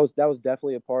that was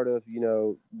definitely a part of,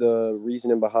 the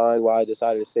reasoning behind why I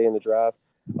decided to stay in the draft.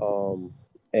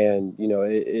 and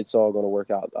it's all going to work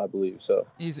out, I believe. So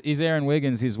he's Aaron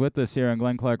Wiggins. He's with us here on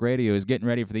Glenn Clark Radio. He's getting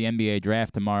ready for the NBA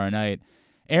draft tomorrow night.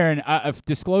 Aaron,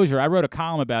 disclosure, I wrote a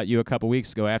column about you a couple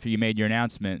weeks ago after you made your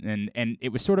announcement, and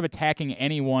it was sort of attacking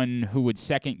anyone who would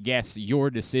second-guess your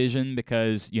decision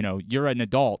because, you're an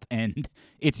adult, and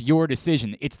it's your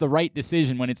decision. It's the right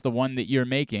decision when it's the one that you're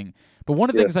making. But one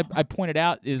of the things I pointed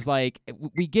out is,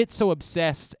 we get so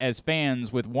obsessed as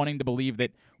fans with wanting to believe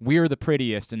that we're the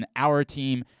prettiest and our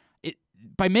team.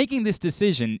 By making this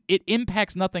decision, it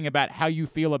impacts nothing about how you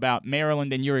feel about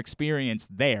Maryland and your experience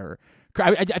there.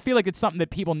 I feel like it's something that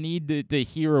people need to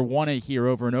hear or want to hear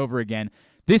over and over again.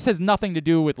 This has nothing to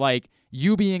do with,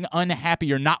 you being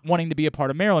unhappy or not wanting to be a part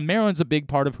of Maryland. Maryland's a big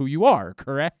part of who you are,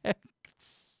 correct?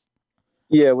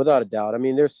 Yeah, without a doubt. I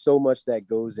mean, there's so much that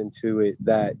goes into it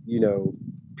that,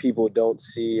 people don't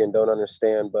see and don't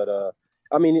understand. But,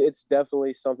 it's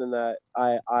definitely something that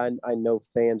I know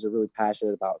fans are really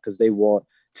passionate about because they want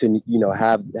to,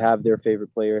 have their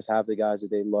favorite players, have the guys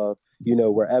that they love,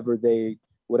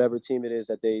 whatever team it is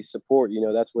that they support,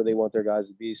 that's where they want their guys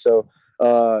to be. So,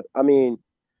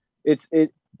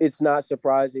 it's not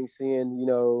surprising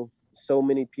seeing, so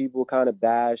many people kind of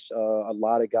bash a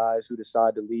lot of guys who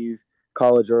decide to leave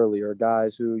college early or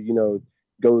guys who,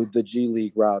 go the G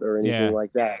League route or anything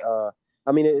like that.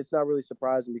 It's not really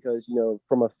surprising because,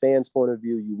 from a fan's point of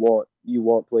view, you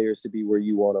want players to be where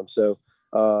you want them. So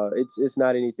it's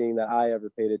not anything that I ever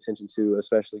paid attention to,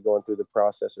 especially going through the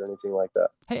process or anything like that.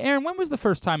 Hey, Aaron, when was the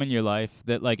first time in your life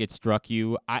that it struck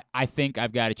you, I think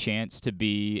I've got a chance to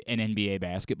be an NBA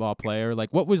basketball player?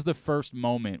 What was the first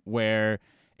moment where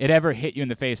it ever hit you in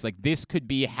the face? This could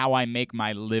be how I make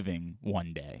my living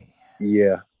one day.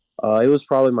 Yeah. It was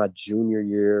probably my junior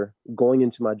year, going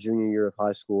into my junior year of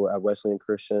high school at Wesleyan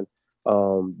Christian.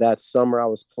 That summer I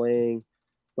was playing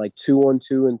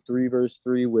 2-on-2 and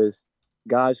 3-versus-3 with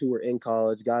guys who were in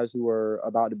college, guys who were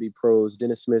about to be pros,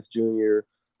 Dennis Smith Jr.,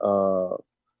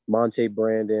 Monte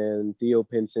Brandon, Theo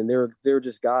Pinson. They were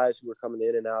just guys who were coming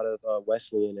in and out of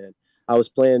Wesleyan. And I was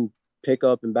playing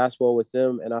pickup and basketball with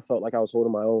them, and I felt like I was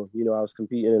holding my own. I was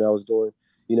competing and I was doing,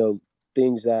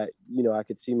 things that, I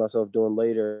could see myself doing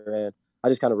later. And I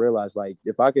just kind of realized,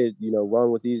 if I could,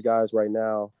 run with these guys right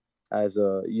now as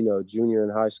a, junior in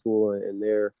high school and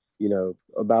they're,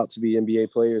 about to be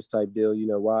NBA players type deal,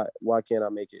 why can't I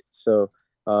make it? So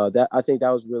I think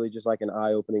that was really just an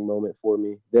eye-opening moment for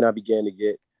me. Then I began to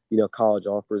get, college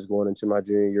offers going into my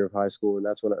junior year of high school. And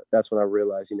that's when I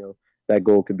realized, that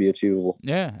goal could be achievable.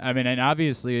 Yeah, and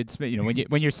obviously it's when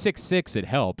you're 6'6", it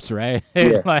helps, right?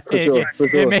 Yeah, for sure.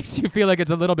 It makes you feel like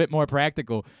it's a little bit more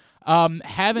practical.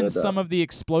 Having some of the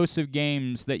explosive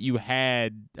games that you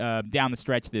had down the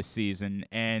stretch this season,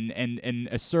 and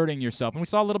asserting yourself, and we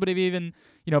saw a little bit of even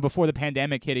before the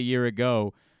pandemic hit a year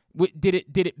ago. Did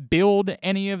it build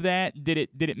any of that? Did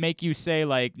it make you say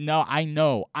no, I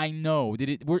know?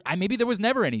 Maybe there was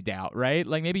never any doubt, right?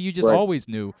 Maybe you just always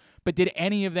knew. But did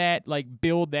any of that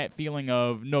build that feeling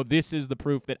of no, this is the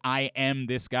proof that I am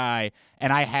this guy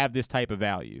and I have this type of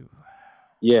value?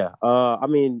 Yeah,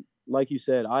 like you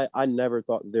said, I never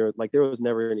thought there was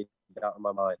never any doubt in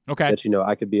my mind that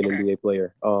I could be an NBA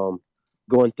player.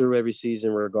 Going through every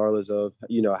season, regardless of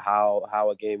how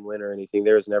a game went or anything,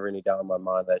 there was never any doubt in my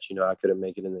mind that I couldn't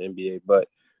make it in the NBA. But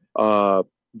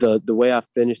the way I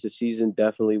finished the season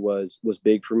definitely was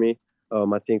big for me.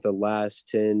 I think the last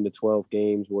 10 to 12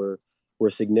 games were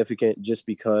significant just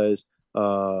because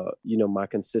my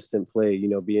consistent play,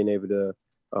 being able to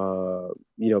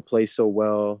play so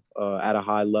well at a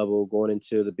high level, going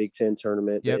into the Big Ten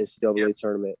tournament, the NCAA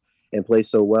tournament, and play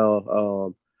so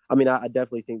well. I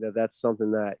definitely think that that's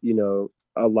something that,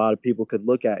 a lot of people could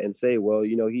look at and say, well,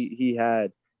 he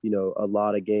had, a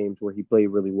lot of games where he played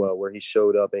really well, where he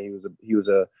showed up and he was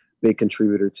a big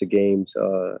contributor to games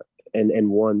and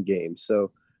won games.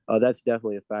 So that's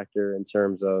definitely a factor in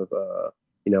terms of,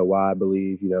 why I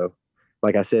believe,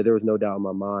 like I said, there was no doubt in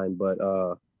my mind, but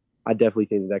I definitely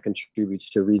think that contributes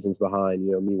to reasons behind,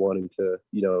 me wanting to,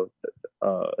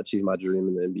 achieve my dream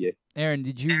in the NBA. Aaron,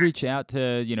 did you reach out to,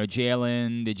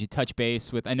 Jalen? Did you touch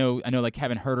base with, I know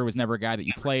Kevin Huerter was never a guy that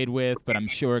you played with, but I'm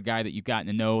sure a guy that you've gotten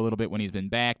to know a little bit when he's been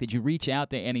back. Did you reach out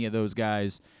to any of those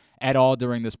guys at all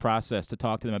during this process to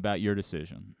talk to them about your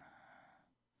decision?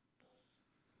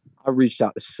 I reached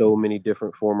out to so many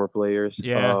different former players.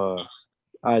 Yeah.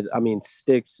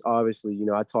 Sticks, obviously,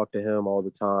 I talk to him all the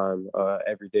time.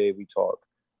 Every day we talk.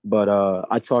 But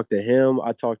I talked to him.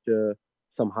 I talked to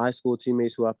some high school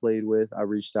teammates who I played with. I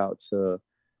reached out to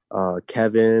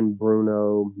Kevin,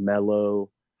 Bruno, Melo.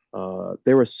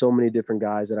 There were so many different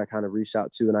guys that I kind of reached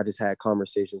out to and I just had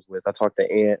conversations with. I talked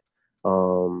to Ant.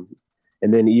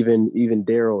 And then even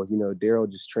Daryl, Daryl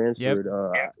just transferred.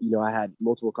 I had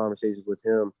multiple conversations with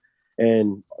him,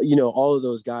 and all of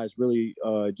those guys really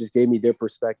just gave me their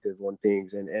perspective on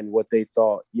things and what they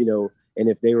thought, and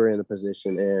if they were in a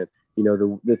position, and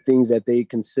the things that they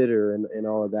consider and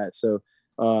all of that. So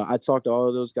I talked to all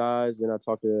of those guys. Then I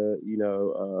talked to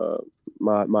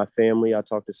my family. I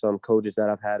talked to some coaches that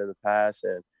I've had in the past,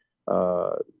 and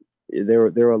there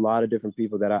were a lot of different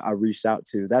people that I reached out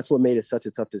to. That's what made it such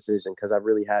a tough decision, because I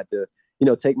really had to,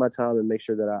 take my time and make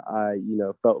sure that I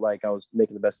felt like I was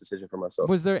making the best decision for myself.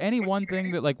 Was there any one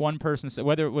thing that, like, one person said,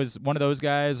 whether it was one of those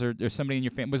guys or somebody in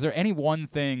your family, was there any one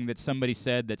thing that somebody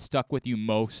said that stuck with you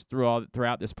most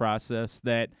throughout this process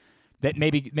that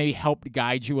maybe helped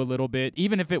guide you a little bit,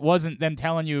 even if it wasn't them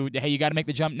telling you, hey, you got to make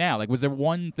the jump now? Like, was there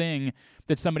one thing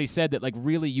that somebody said that, like,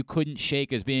 really you couldn't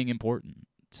shake as being important?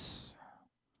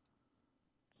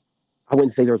 I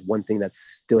wouldn't say there's one thing that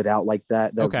stood out like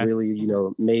that Okay. really,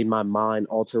 made my mind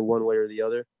alter one way or the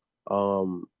other.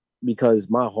 Because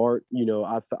my heart,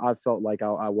 I felt like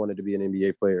I wanted to be an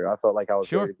NBA player. I felt like I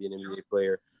was ready to be an NBA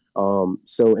player.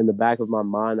 So in the back of my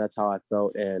mind, that's how I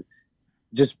felt. And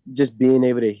just being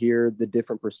able to hear the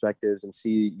different perspectives and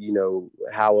see,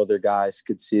 how other guys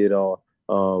could see it all.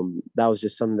 That was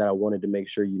just something that I wanted to make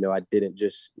sure, I didn't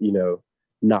just,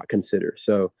 not consider.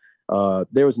 So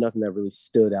there was nothing that really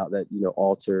stood out that,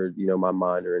 altered, my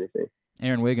mind or anything.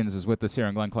 Aaron Wiggins is with us here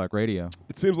on Glenn Clark Radio.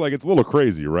 It seems like it's a little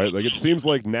crazy, right? Like, it seems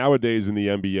like nowadays in the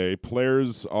NBA,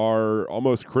 players are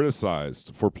almost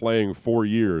criticized for playing 4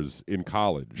 years in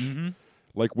college. Mm-hmm.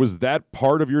 Like, was that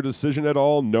part of your decision at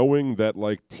all, knowing that,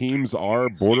 like, teams are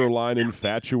borderline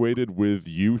infatuated with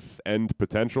youth and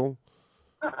potential?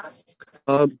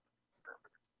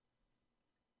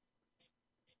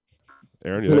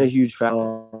 Aaron, I'm a huge fan.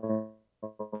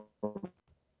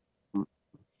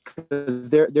 Because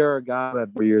there are guys who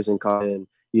have 4 years in college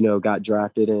and got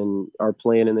drafted and are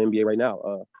playing in the NBA right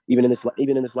now. Even in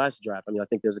this last draft, I mean, I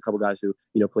think there's a couple guys who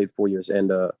played 4 years,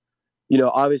 and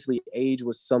obviously age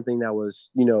was something that was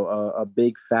a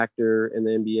big factor in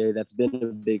the NBA. That's been a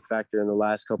big factor in the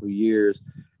last couple of years,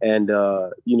 and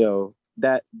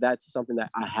that's something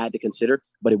that I had to consider,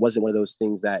 but it wasn't one of those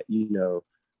things that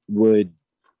would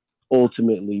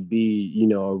ultimately be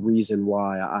a reason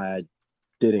why I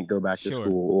didn't go back to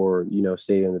school or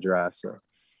stay in the draft. So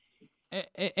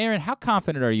Aaron, how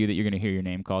confident are you that you're going to hear your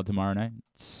name called tomorrow night?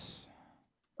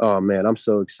 Oh man, I'm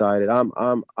so excited.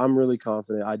 I'm really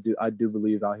confident. I do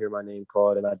believe I'll hear my name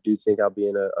called, and I do think I'll be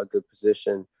in a good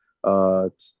position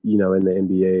in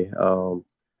the NBA.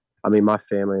 I mean, my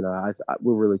family and I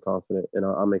we're really confident, and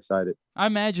I'm excited. I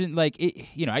imagine, like,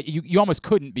 you almost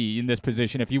couldn't be in this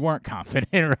position if you weren't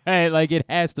confident, right? Like, it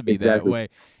has to be that way.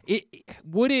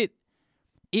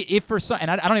 If for some, and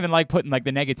I don't even like putting, like,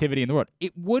 the negativity in the world,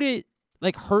 would it,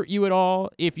 like, hurt you at all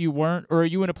if you weren't? Or are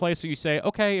you in a place where you say,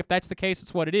 okay, if that's the case,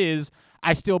 it's what it is.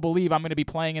 I still believe I'm going to be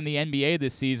playing in the NBA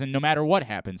this season no matter what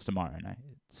happens tomorrow night.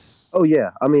 Oh,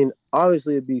 yeah. I mean,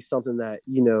 obviously it'd be something that,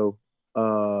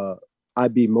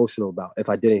 I'd be emotional about if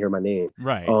I didn't hear my name.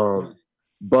 Right.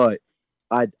 But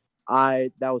that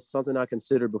was something I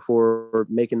considered before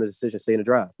making the decision to stay in the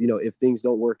draft. If things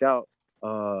don't work out,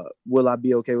 will I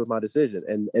be okay with my decision?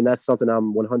 And that's something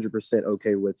I'm 100%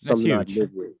 okay with. That's something huge. I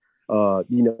live with.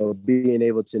 Being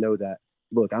able to know that,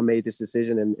 look, I made this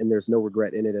decision and there's no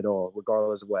regret in it at all,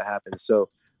 regardless of what happens. So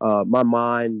my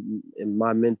mind and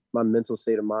my mental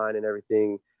state of mind and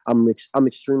everything, I'm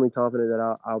extremely confident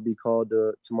that I'll be called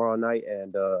tomorrow night,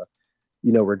 and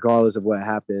regardless of what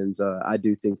happens, I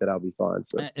do think that I'll be fine.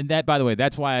 So, and that, by the way,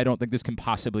 that's why I don't think this can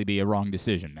possibly be a wrong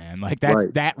decision, man. Like, that's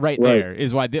right. There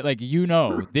is why, like,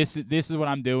 this is what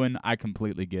I'm doing. I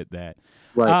completely get that.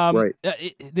 Right.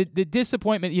 The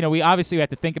disappointment, we obviously have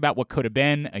to think about what could have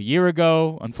been a year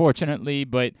ago, unfortunately,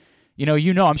 but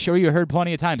I'm sure you heard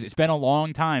plenty of times. It's been a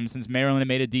long time since Maryland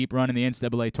made a deep run in the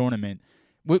NCAA tournament.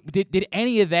 Did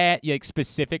any of that, like,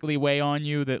 specifically weigh on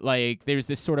you, that, like, there's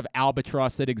this sort of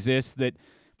albatross that exists that,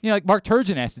 like Mark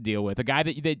Turgeon has to deal with, a guy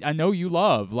that I know you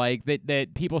love, like,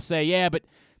 that people say, yeah, but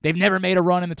they've never made a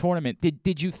run in the tournament.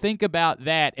 Did you think about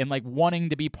that and, like, wanting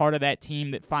to be part of that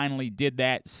team that finally did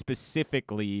that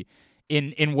specifically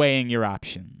in weighing your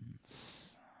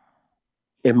options?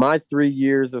 In my 3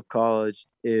 years of college,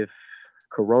 if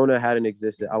Corona hadn't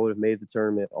existed, I would have made the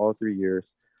tournament all 3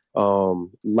 years.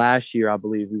 Last year, I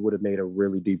believe we would have made a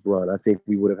really deep run. I think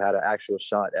we would have had an actual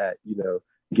shot at,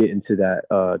 getting to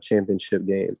that championship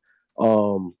game.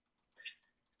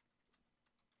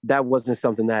 That wasn't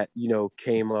something that,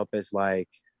 came up as, like,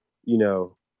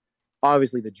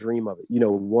 obviously the dream of it,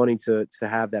 wanting to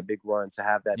have that big run, to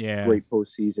have that great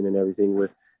postseason and everything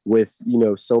with, with, you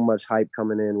know, so much hype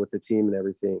coming in with the team and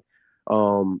everything.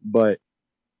 But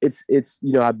it's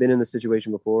you know, I've been in the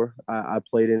situation before. I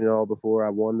played in it all before. I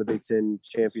won the Big Ten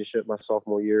championship my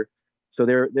sophomore year. So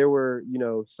there were, you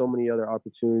know, so many other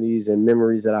opportunities and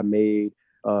memories that I made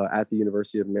at the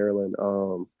University of Maryland.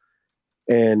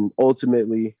 And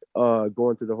ultimately,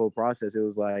 going through the whole process, it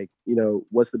was like, you know,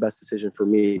 what's the best decision for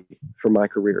me, for my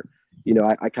career? You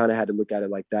know, I kind of had to look at it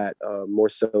like that, more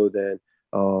so than,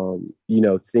 you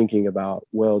know, thinking about,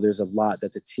 well, there's a lot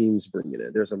that the team's bringing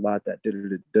in. There's a lot that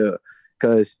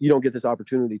because you don't get this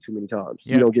opportunity too many times.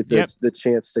 Yep. You don't get the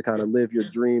chance to kind of live your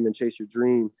dream and chase your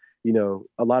dream. You know,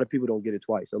 a lot of people don't get it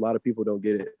twice. A lot of people don't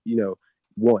get it, you know,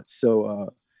 once. So,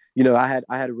 you know, I had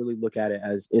to really look at it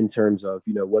as in terms of,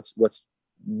 you know,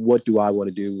 what do I want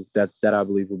to do that I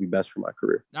believe will be best for my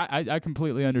career. I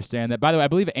completely understand that. By the way, I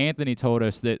believe Anthony told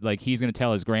us that, like, he's going to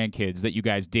tell his grandkids that you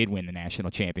guys did win the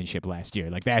national championship last year.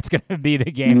 Like, that's going to be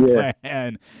the game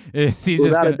plan.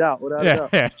 Without a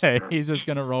doubt. He's just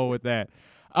going to roll with that.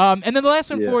 And then the last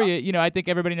one for you, you know, I think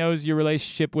everybody knows your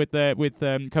relationship with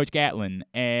Coach Gatlin,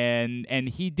 and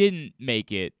he didn't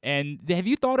make it. And have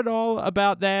you thought at all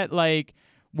about that, like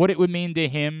what it would mean to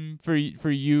him for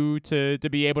you to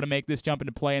be able to make this jump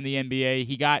into play in the NBA?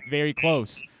 He got very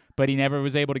close, but he never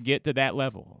was able to get to that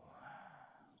level.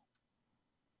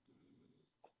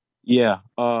 Yeah,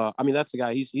 I mean, that's the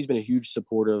guy. He's been a huge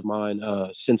supporter of mine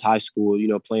since high school, you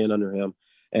know, playing under him.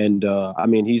 And, I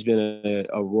mean, he's been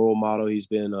a role model. He's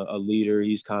been a leader.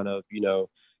 He's kind of, you know,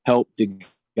 helped to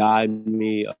guide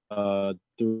me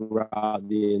throughout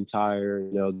the entire,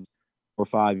 you know, 4 or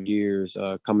 5 years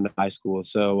coming to high school.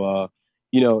 So,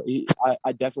 you know,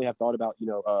 I definitely have thought about, you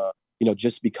know,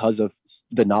 just because of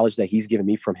the knowledge that he's given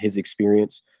me from his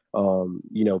experience,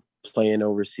 you know, playing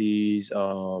overseas,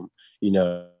 you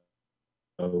know,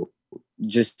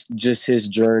 just his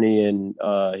journey and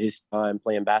his time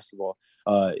playing basketball,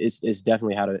 it's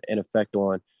definitely had an effect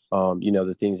on, you know,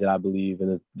 the things that I believe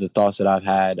and the thoughts that I've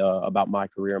had about my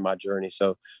career and my journey.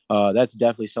 So that's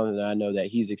definitely something that I know that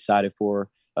he's excited for.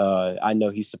 I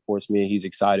know he supports me. He's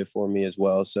excited for me as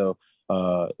well. So,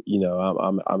 you know,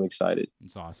 I'm excited.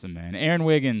 It's awesome, man. Aaron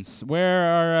Wiggins, give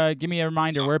me a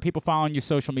reminder, where are people following you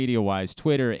social media wise?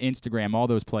 Twitter, Instagram, all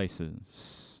those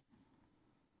places.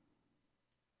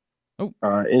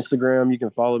 Instagram, you can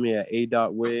follow me at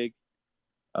a.wig.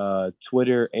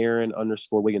 Twitter,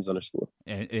 Aaron_Wiggins_.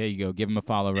 There you go. Give him a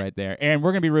follow right there. Aaron,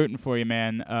 we're going to be rooting for you,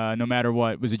 man, no matter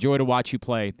what. It was a joy to watch you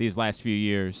play these last few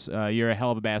years. You're a hell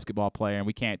of a basketball player, and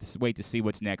we can't wait to see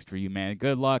what's next for you, man.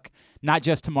 Good luck, not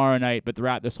just tomorrow night, but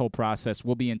throughout this whole process.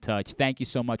 We'll be in touch. Thank you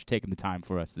so much for taking the time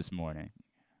for us this morning.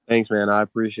 Thanks, man. I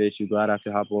appreciate you. Glad I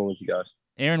could hop on with you guys.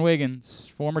 Aaron Wiggins,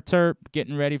 former Terp,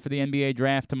 getting ready for the NBA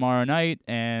draft tomorrow night.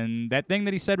 And that thing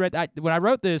that he said when I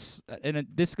wrote this, and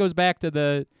this goes back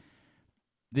to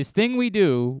this thing we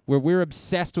do where we're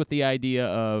obsessed with the idea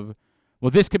of, well,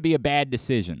 this could be a bad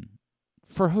decision.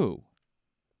 For who?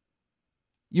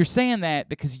 You're saying that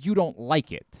because you don't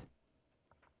like it.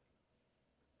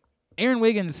 Aaron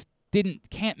Wiggins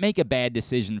can't make a bad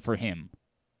decision for him.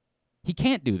 He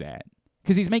can't do that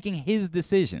because he's making his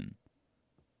decision.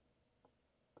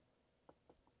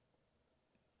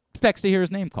 Expects to hear his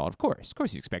name called. Of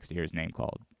course he expects to hear his name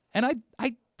called. And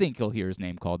I think he'll hear his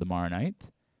name called tomorrow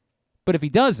night. But if he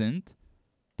doesn't,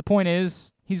 the point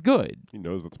is he's good. He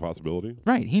knows that's a possibility.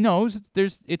 Right. He knows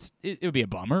it would be a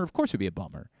bummer. Of course it would be a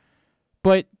bummer.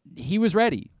 But he was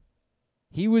ready.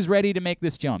 He was ready to make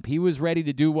this jump. He was ready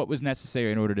to do what was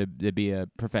necessary in order to be a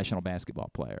professional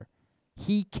basketball player.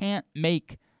 He can't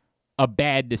make a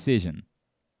bad decision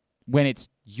when it's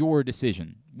your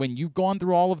decision. When you've gone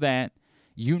through all of that,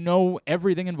 you know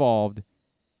everything involved,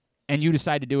 and you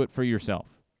decide to do it for yourself.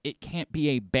 It can't be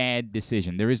a bad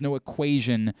decision. There is no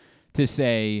equation to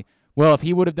say, well, if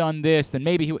he would have done this, then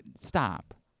maybe he would.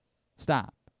 Stop.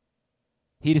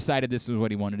 He decided this was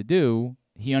what he wanted to do.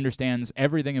 He understands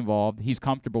everything involved. He's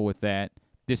comfortable with that.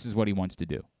 This is what he wants to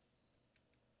do.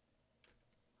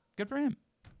 Good for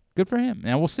him.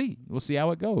 Now we'll see. We'll see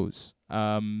how it goes.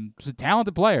 He's a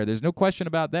talented player. There's no question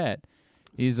about that.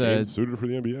 He's suited for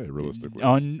the NBA, realistically.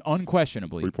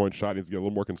 Unquestionably. 3-point shot needs to get a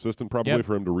little more consistent, probably,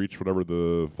 for him to reach whatever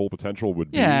the full potential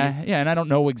would be. Yeah, and I don't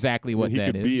know exactly what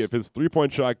that is. If his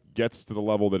 3-point shot gets to the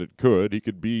level that it could, he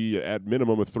could be, at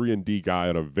minimum, a 3-and-D guy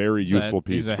on a very useful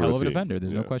piece. He's a hell of a defender.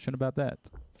 There's no question about that.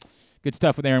 Good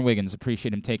stuff with Aaron Wiggins.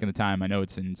 Appreciate him taking the time. I know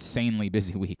it's an insanely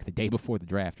busy week. The day before the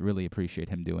draft, really appreciate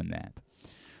him doing that.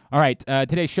 All right,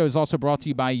 today's show is also brought to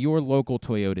you by your local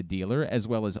Toyota dealer, as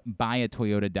well as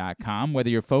buyatoyota.com. Whether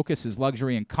your focus is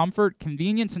luxury and comfort,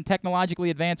 convenience and technologically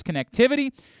advanced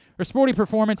connectivity, or sporty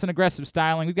performance and aggressive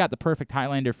styling, we've got the perfect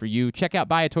Highlander for you. Check out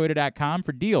buyatoyota.com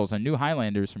for deals on new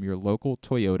Highlanders from your local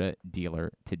Toyota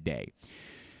dealer today.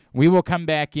 We will come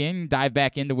back in, dive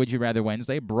back into Would You Rather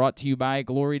Wednesday, brought to you by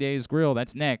Glory Days Grill.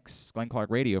 That's next. Glenn Clark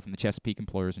Radio from the Chesapeake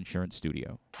Employers Insurance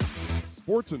Studio.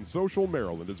 Sports and Social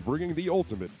Maryland is bringing the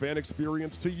ultimate fan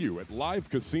experience to you at Live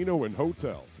Casino and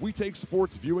Hotel. We take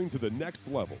sports viewing to the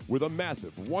next level with a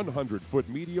massive 100-foot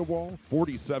media wall,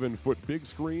 47-foot big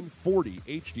screen, 40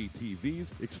 HD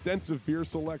TVs, extensive beer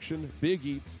selection, big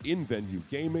eats, in-venue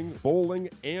gaming, bowling,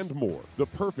 and more. The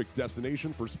perfect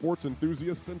destination for sports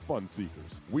enthusiasts and fun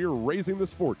seekers. We're raising the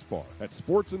sports bar at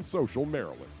Sports and Social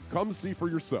Maryland. Come see for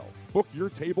yourself. Book your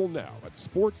table now at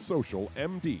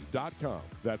sportssocialmd.com.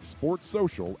 That's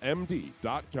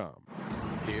sportssocialmd.com.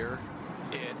 Here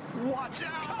it. Watch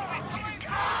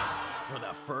out! For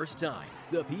the first time,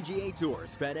 the PGA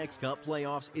Tour's FedEx Cup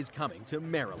Playoffs is coming to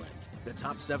Maryland. The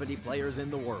top 70 players in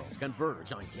the world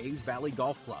converge on Caves Valley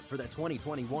Golf Club for the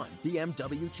 2021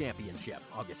 BMW Championship,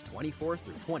 August 24th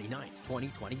through 29th,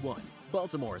 2021.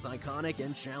 Baltimore's iconic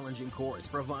and challenging course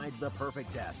provides the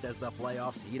perfect test as the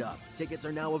playoffs heat up. Tickets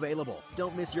are now available.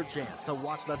 Don't miss your chance to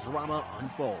watch the drama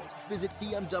unfold. Visit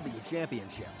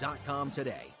BMWChampionship.com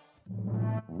today.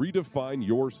 Redefine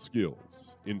your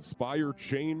skills, inspire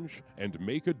change, and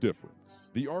make a difference.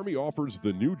 The Army offers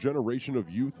the new generation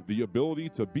of youth the ability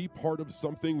to be part of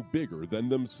something bigger than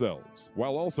themselves,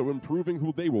 while also improving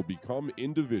who they will become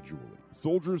individually.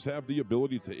 Soldiers have the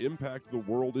ability to impact the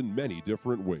world in many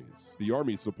different ways. The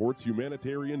Army supports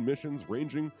humanitarian missions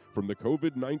ranging from the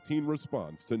COVID-19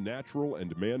 response to natural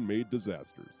and man-made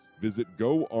disasters. Visit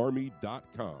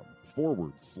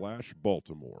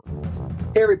goarmy.com/Baltimore.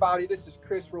 Hey everybody, this is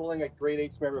Chris Ruling at Great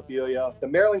 8's Memorabilia. The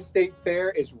Maryland State Fair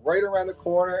is right around the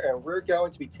corner and we're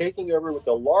going to be taking over with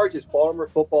the largest Baltimore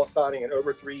football signing in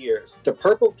over 3 years. The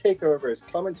Purple Takeover is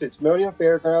coming to its Millennium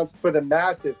Fairgrounds for the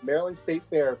massive Maryland State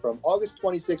Fair from August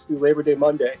 26th through Labor Day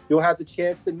Monday. You'll have the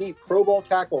chance to meet Pro Bowl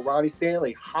tackle Ronnie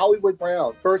Stanley, Hollywood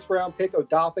Brown, first round pick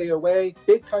Odafe Oweh,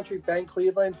 Big Country Ben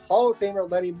Cleveland, Hall of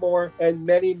Famer Lenny Moore, and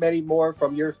many, many more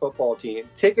from your football team.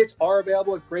 Tickets are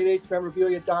available at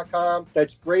great8smemorabilia.com.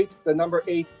 That's great, the number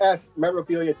 8S,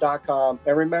 memorabilia.com.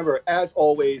 And remember, as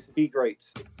always, be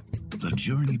great. The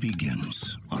journey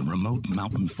begins on remote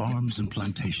mountain farms and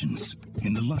plantations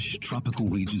in the lush tropical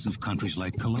regions of countries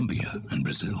like Colombia and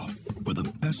Brazil, where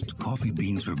the best coffee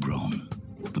beans are grown.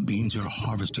 The beans are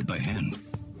harvested by hand,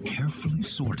 carefully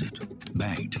sorted,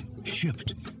 bagged,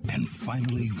 shipped, and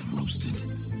finally roasted.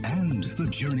 And the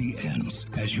journey ends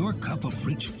as your cup of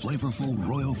rich, flavorful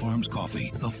Royal Farms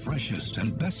coffee, the freshest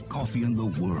and best coffee in the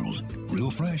world. Real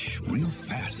fresh, real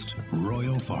fast.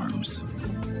 Royal Farms.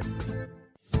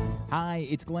 Hi,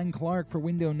 it's Glenn Clark for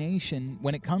Window Nation.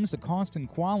 When it comes to cost and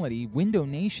quality, Window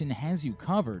Nation has you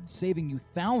covered, saving you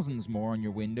thousands more on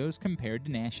your windows compared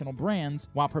to national brands,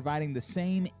 while providing the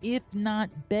same, if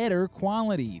not better,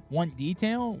 quality. Want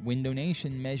detail? Window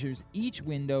Nation measures each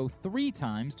window 3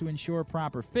 times to ensure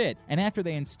proper fit, and after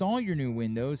they install your new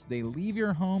windows, they leave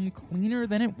your home cleaner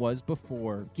than it was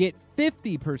before. Get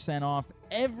 50% off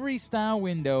every style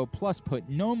window, plus put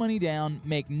no money down,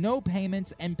 make no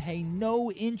payments, and pay no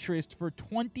interest for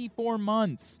 24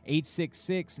 months.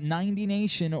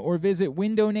 866-90-NATION or visit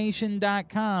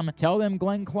windownation.com. Tell them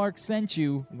Glenn Clark sent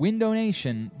you. Window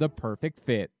Nation, the perfect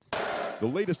fit. The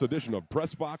latest edition of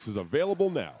Press Box is available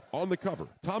now. On the cover,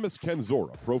 Thomas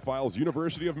Kenzora profiles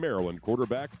University of Maryland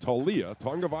quarterback Taulia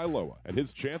Tagovailoa and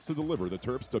his chance to deliver the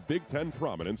Terps to Big Ten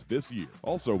prominence this year.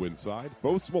 Also inside,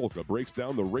 Bo Smolka breaks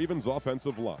down the Ravens'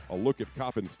 offensive line, a look at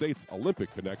Coppin State's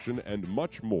Olympic connection, and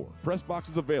much more. Press Box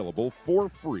is available for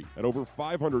free at over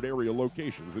 500 area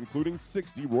locations, including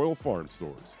 60 Royal Farm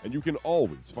stores. And you can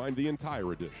always find the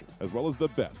entire edition, as well as the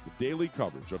best daily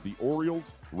coverage of the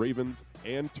Orioles, Ravens,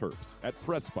 and Terps at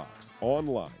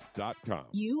PressBoxOnline.com.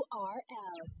 URL.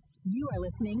 You are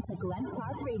listening to Glenn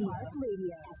Clark Radio at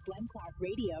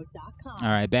glennclarkradio.com. All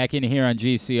right, back in here on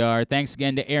GCR. Thanks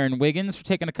again to Aaron Wiggins for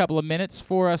taking a couple of minutes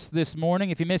for us this morning.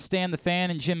 If you missed Stan the Fan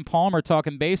and Jim Palmer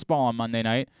talking baseball on Monday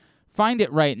night, find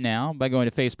it right now by going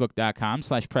to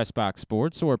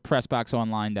facebook.com/PressBoxSports or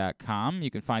PressBoxOnline.com. You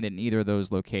can find it in either of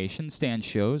those locations. Stan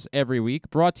shows every week,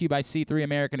 brought to you by C3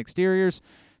 American Exteriors.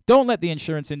 Don't let the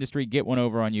insurance industry get one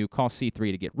over on you. Call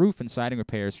C3 to get roof and siding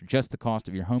repairs for just the cost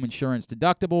of your home insurance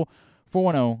deductible.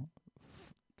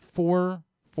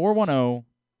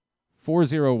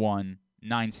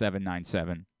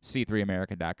 410-401-9797.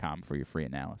 C3America.com for your free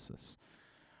analysis.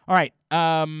 All right,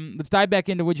 let's dive back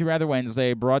into Would You Rather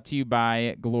Wednesday, brought to you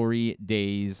by Glory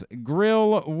Days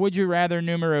Grill. Would you rather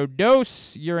numero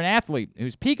dos? You're an athlete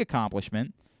whose peak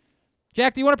accomplishment.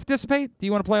 Jack, do you want to participate? Do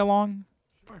you want to play along?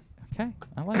 Sure. Okay,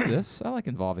 I like this. I like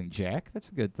involving Jack. That's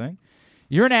a good thing.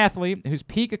 You're an athlete whose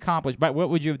peak accomplishment. What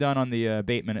would you have done on the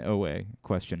Bateman Owe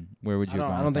question? Where would you have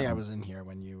gone? I don't think I was in here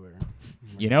when you were.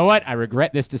 You know what? I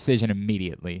regret this decision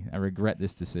immediately. I regret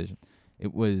this decision.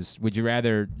 It was, would you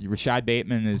rather Rashad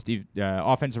Bateman as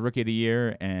Offensive Rookie of the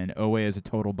Year and Owe as a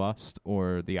total bust,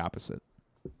 or the opposite?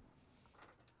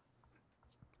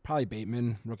 Probably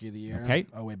Bateman, Rookie of the Year. Okay.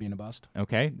 Owe being a bust.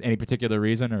 Okay. Any particular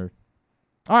reason? Or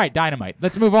all right, Dynamite.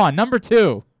 Let's move on. Number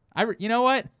 2. You know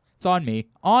what? It's on me.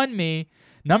 On me.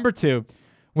 Number 2.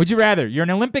 Would you rather? You're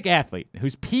an Olympic athlete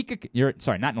whose peak. You're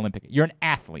not an Olympic. You're an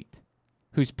athlete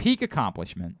whose peak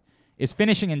accomplishment is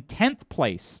finishing in 10th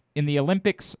place in the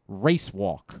Olympics race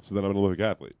walk. So then I'm an Olympic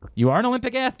athlete. You are an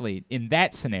Olympic athlete in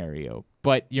that scenario,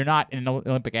 but you're not an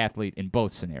Olympic athlete in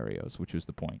both scenarios, which was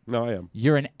the point. No, I am.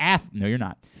 You're an No, you're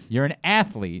not. You're an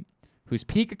athlete whose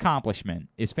peak accomplishment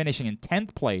is finishing in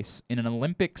 10th place in an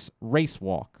Olympics race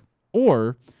walk,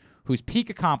 or whose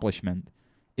peak accomplishment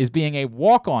is being a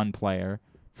walk-on player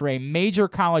for a major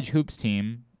college hoops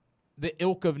team, the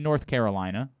ilk of North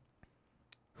Carolina,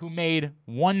 who made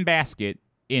one basket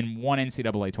in one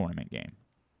NCAA tournament game.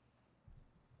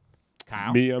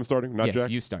 Kyle? Me, I'm starting, not yes, Jack? Yes,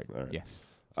 you start. All right. Yes.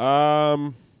 I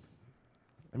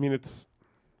mean,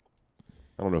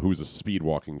 I don't know who's a speed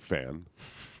walking fan.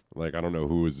 Like, I don't know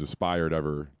who has aspired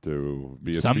ever to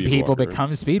be a speed walker. Some people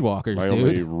become speed walkers, My dude.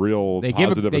 only real they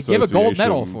positive give a gold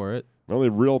medal for it. My only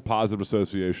real positive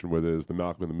association with it is the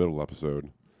Malcolm in the Middle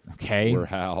episode. Okay. Where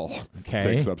Hal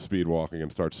takes up speed walking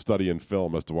and starts studying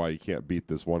film as to why he can't beat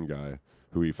this one guy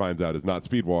who he finds out is not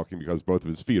speed walking because both of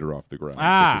his feet are off the ground.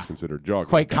 Which is considered jogging.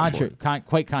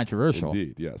 Quite controversial.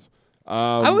 Indeed, yes.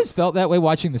 I always felt that way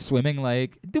watching the swimming.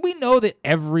 Like, do we know that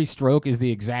every stroke is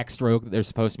the exact stroke that they're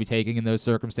supposed to be taking in those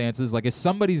circumstances? Like, is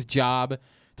somebody's job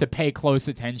to pay close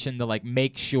attention to, like,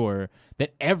 make sure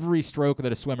that every stroke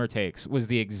that a swimmer takes was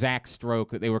the exact stroke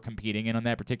that they were competing in on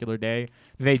that particular day?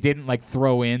 They didn't, like,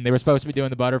 throw in. They were supposed to be doing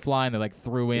the butterfly, and they, like,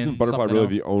 threw in. Isn't butterfly really else?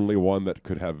 the only one that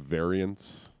could have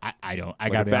variance? I don't. I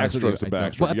like got to be honest with you. Backstroke's a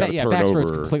backstroke. Well,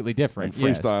 backstroke's completely different. And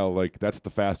freestyle, like, that's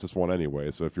the fastest one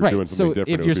anyway. So if you're doing something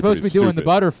different, if you're supposed to be doing the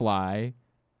butterfly,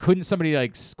 couldn't somebody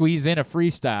like squeeze in a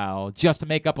freestyle just to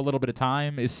make up a little bit of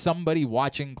time? Is somebody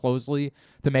watching closely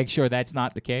to make sure that's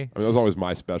not the case? I mean, that was always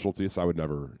my specialty, so I would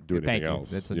never do anything else.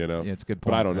 That's you know, it's a good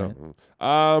point. But I don't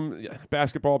know.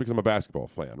 Basketball, because I'm a basketball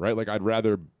fan, right? Like, I'd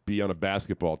rather be on a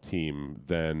basketball team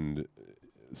than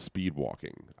speed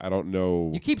walking. I don't know.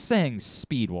 You keep saying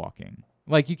speed walking.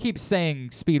 Like, you keep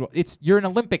saying speed. You're an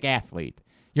Olympic athlete.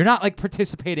 You're not like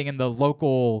participating in the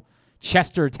local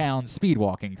Chestertown speed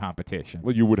walking competition.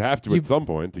 Well, you would have to at some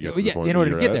point to get to the point in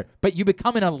order to get at. there. But you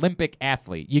become an Olympic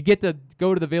athlete. You get to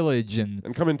go to the village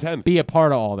and come in 10th. Be a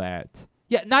part of all that.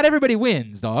 Yeah, not everybody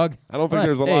wins, dog. I don't think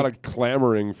there's a lot of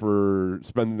clamoring for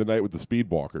spending the night with the speed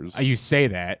walkers. You say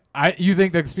that. You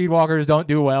think the speed walkers don't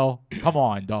do well? Come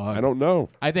on, dog. I don't know.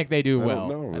 I think they do well. I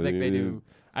don't know. I think they do.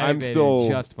 I'm still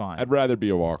just fine. I'd rather be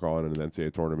a walk-on in an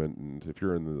NCAA tournament, and if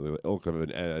you're in the ilk of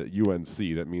an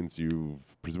UNC, that means you've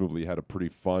presumably had a pretty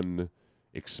fun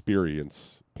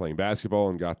experience playing basketball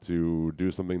and got to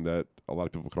do something that a lot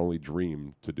of people can only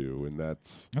dream to do, and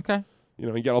that's okay. You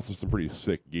know, you get also some pretty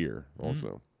sick gear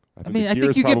also. I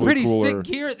think you get pretty sick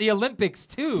gear at the Olympics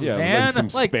too, Like man. some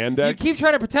spandex. You keep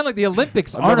trying to pretend like the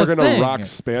Olympics I'm aren't never a gonna thing. rock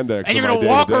spandex, and you're gonna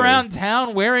walk around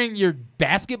town wearing your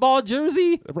basketball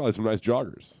jersey. They're probably some nice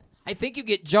joggers. I think you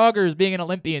get joggers being an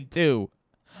Olympian too.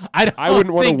 I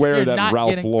wouldn't want to think wear you're that not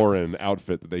Ralph getting- Lauren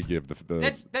outfit that they give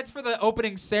the. That's for the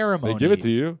opening ceremony. They give it to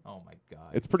you. Oh my god,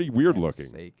 it's pretty weird For looking.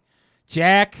 God's sake.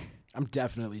 Jack, I'm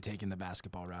definitely taking the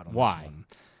basketball route on Why? this one.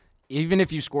 Even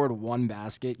if you scored one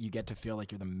basket, you get to feel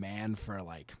like you're the man for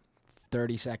like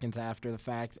 30 seconds after the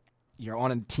fact. You're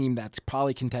on a team that's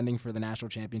probably contending for the national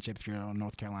championship if you're on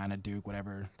North Carolina, Duke,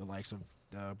 whatever the likes of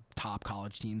the top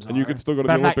college teams are. And you can still go to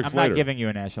But the I'm Olympics not later. giving you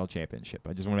a national championship.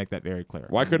 I just want to make that very clear.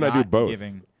 Why I'm couldn't I do not both?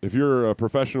 giving- If you're a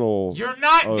professional, You're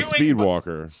not doing speed bo-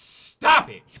 walker. Stop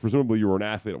it. Presumably, you were an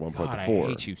athlete at one point God, before. I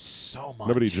hate you so much.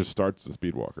 Nobody just starts as a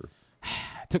speed walker.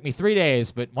 It took me 3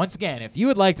 days, but once again, if you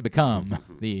would like to become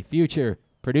the future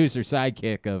producer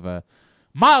sidekick of a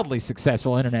mildly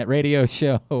successful internet radio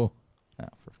show,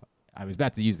 I was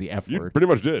about to use the F You word. pretty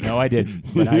much did. No, I didn't.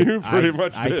 But You pretty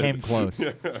much I did. came close.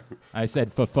 Yeah. I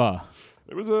said fa.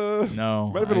 It was a No.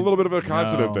 might have been a little bit of a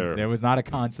consonant no, there. There was not a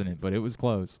consonant, but it was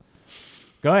close.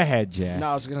 Go ahead, Jack. No,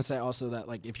 I was gonna say also that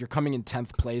like if you're coming in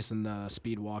 10th place in the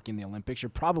speed walk in the Olympics, you're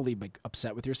probably like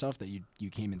upset with yourself that you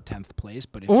came in 10th place.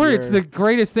 But if it's the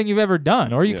greatest thing you've ever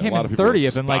done, or you came in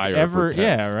 30th and like ever.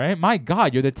 Yeah, right. My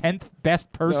God, you're the 10th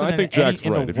best person. I think Jack's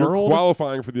right. The if world. You're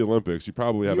qualifying for the Olympics, you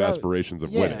probably have aspirations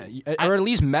of winning, or at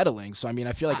least medaling. So I mean,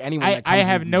 I feel like anyone. That comes I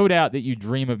have no doubt that you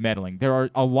dream of medaling. There are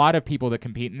a lot of people that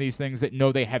compete in these things that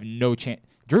know they have no chance.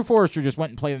 Drew Forrester just went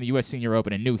and played in the U.S. Senior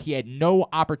Open and knew he had no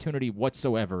opportunity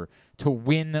whatsoever to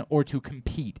win or to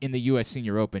compete in the U.S.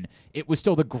 Senior Open. It was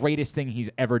still the greatest thing he's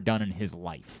ever done in his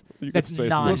life. That's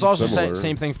not. It's also the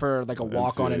same thing for like a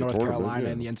walk-on in North Carolina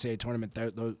in the NCAA tournament.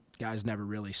 Those guys never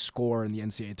really score in the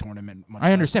NCAA tournament.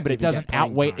 I understand, but it doesn't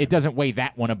outweigh. It doesn't weigh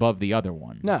that one above the other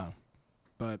one. No.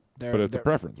 But it's a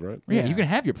preference, right? Yeah, you can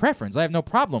have your preference. I have no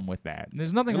problem with that.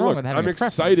 There's nothing wrong with having a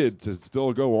preference. I'm excited to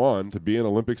still go on to be an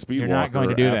Olympic speed walker. You're not going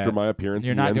to do after that. my appearance.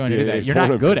 You're in not the going to do that. NCAA You're not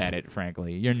good tournament. at it,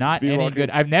 frankly. You're not Speed any walking?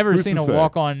 good. I've never Who's seen to a say?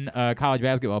 walk-on college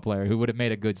basketball player who would have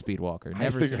made a good speed walker.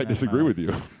 Never I think seen I that in my disagree life. with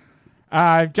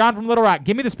you. John from Little Rock,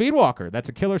 give me the speed walker. That's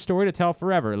a killer story to tell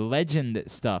forever. Legend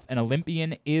stuff. An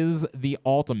Olympian is the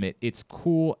ultimate. It's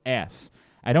cool S.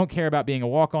 I don't care about being a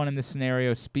walk-on in this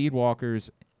scenario. Speed walkers.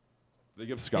 They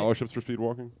give scholarships for speed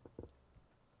walking?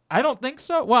 I don't think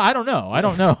so. Well, I don't know. I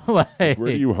don't know. Like,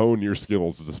 where do you hone your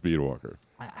skills as a speed walker?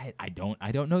 I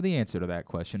don't know the answer to that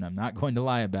question. I'm not going to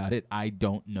lie about it. I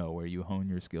don't know where you hone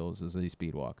your skills as a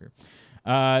speed walker.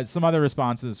 Some other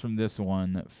responses from this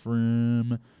one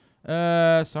from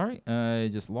sorry, I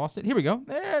just lost it. Here we go.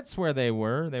 That's where they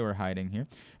were. They were hiding here.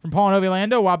 From Paul and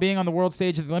Orlando, while being on the world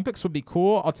stage of the Olympics would be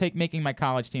cool, I'll take making my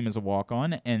college team as a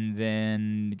walk-on and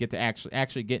then get to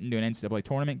actually get into an NCAA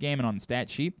tournament game and on the stat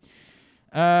sheet.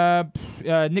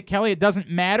 Nick Kelly, it doesn't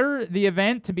matter the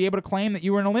event to be able to claim that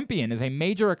you were an Olympian is a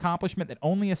major accomplishment that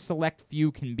only a select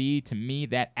few can be. To me,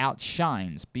 that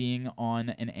outshines being on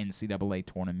an NCAA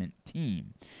tournament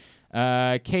team.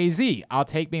 KZ, I'll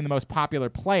take being the most popular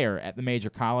player at the major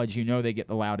college. You know they get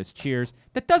the loudest cheers.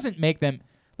 That doesn't make them,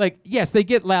 like, yes, they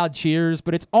get loud cheers,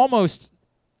 but it's almost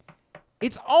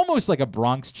like a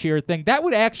Bronx cheer thing. That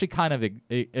would actually kind of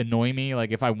annoy me.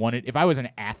 Like if I was an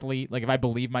athlete, like if I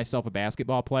believed myself a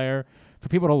basketball player, for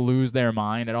people to lose their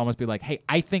mind, I'd almost be like, hey,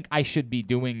 I think I should be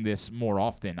doing this more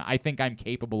often. I think I'm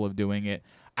capable of doing it.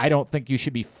 I don't think you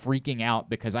should be freaking out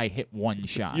because I hit one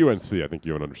shot. It's UNC. I think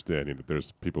you have an understanding that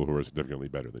there's people who are significantly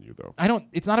better than you, though.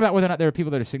 It's not about whether or not there are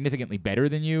people that are significantly better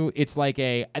than you. It's like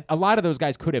a lot of those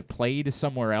guys could have played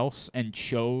somewhere else and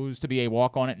chose to be a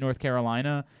walk-on at North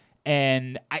Carolina.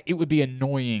 And it would be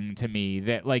annoying to me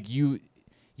that, like, you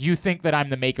think that I'm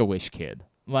the Make-A-Wish kid.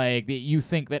 Like, that you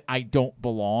think that I don't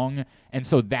belong, and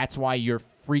so that's why you're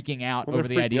freaking out over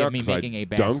the idea of me making a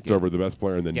basket. Dunked over the best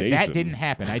player in the nation. That didn't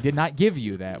happen. I did not give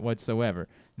you that whatsoever.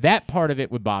 That part of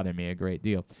it would bother me a great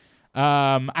deal.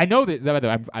 I know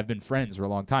that I've been friends for a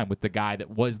long time with the guy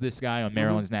that was this guy on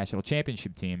Maryland's national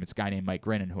championship team. It's a guy named Mike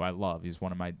Grennan, who I love. He's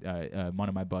one of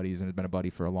my buddies and has been a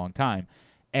buddy for a long time.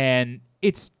 And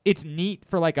it's neat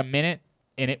for like a minute,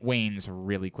 and it wanes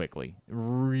really quickly.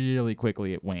 Really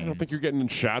quickly it wanes. I don't think you're getting in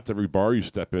shots every bar you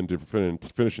step into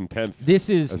finishing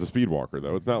 10th as a speed walker,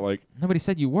 though. It's not like... Nobody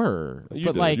said you were. You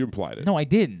but did. Like, you implied it. No, I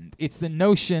didn't. It's the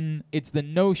notion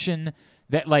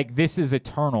that, like, this is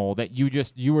eternal, that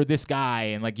you were this guy,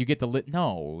 and, like, you get to...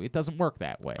 No, it doesn't work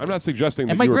that way. I'm not suggesting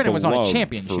that Mike you were Grennan was on a beloved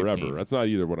championship forever. team. That's not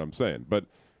either what I'm saying. But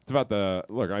it's about the...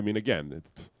 Look, I mean, again,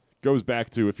 it goes back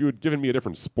to if you had given me a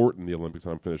different sport in the Olympics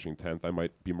and I'm finishing 10th, I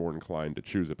might be more inclined to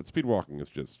choose it. But speed walking is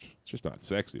just not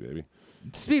sexy, baby.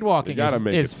 Speed walking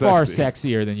is far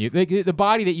sexier than you. The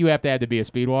body that you have to be a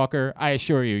speed walker, I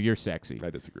assure you, you're sexy.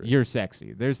 I disagree. You're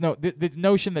sexy. There's no the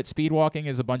notion that speed walking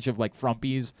is a bunch of like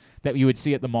frumpies that you would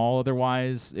see at the mall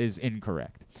otherwise is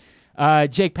incorrect.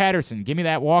 Jake Patterson, give me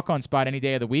that walk-on spot any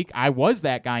day of the week. I was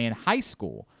that guy in high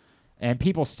school, and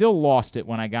people still lost it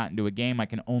when I got into a game. I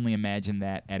can only imagine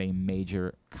that at a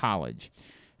major college.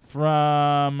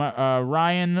 From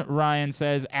Ryan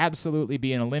says, absolutely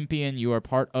be an Olympian. You are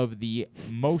part of the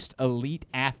most elite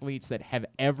athletes that have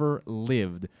ever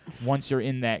lived. Once you're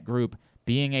in that group,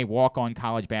 being a walk-on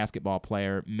college basketball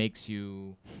player makes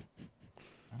you...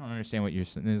 I don't understand what you're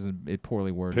saying. This is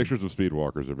poorly worded. Pictures of speed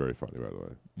walkers are very funny, by the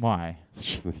way. Why?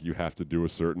 You have to do a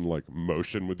certain like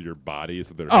motion with your body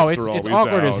so their it's hips are always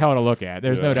awkward out. as hell to look at.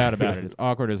 There's no doubt about it. It's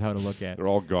awkward as hell to look at. They're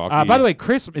all gawky. By the way,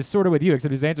 Chris is sort of with you,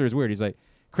 except his answer is weird. He's like,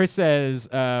 Chris says,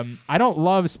 I don't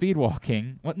love speed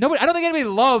walking. Well, I don't think anybody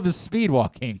loves speed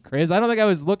walking, Chris. I don't think I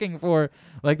was looking for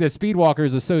like the Speed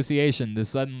Walkers Association to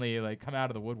suddenly like come out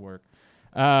of the woodwork.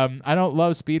 I don't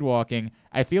love speed walking.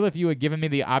 I feel if you had given me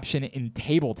the option in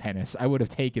table tennis, I would have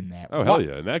taken that. Oh, hell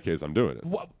yeah. In that case, I'm doing it.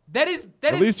 That is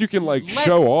At least you can, like, less-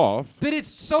 show off. But it's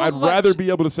so I'd much- rather be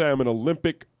able to say I'm an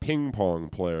Olympic ping pong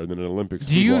player than an Olympic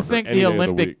speed Do you walker think any the day of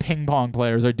Olympic week. ping pong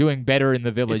players are doing better in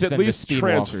the village It's at than least the speed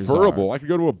walkers transferable. are? I could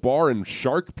go to a bar and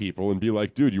shark people and be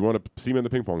like, dude, you want to see me on the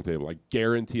ping pong table? I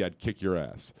guarantee I'd kick your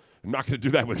ass. I'm not going to do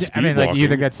that with speed I mean, like, walking. you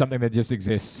think that's something that just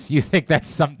exists? You think that's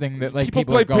something that, like,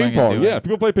 people play are going ping pong. and doing? Yeah,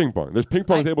 people play ping pong. There's ping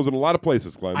pong tables in a lot of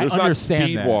places, Glenn. I There's not understand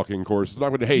speed that. walking courses. It's not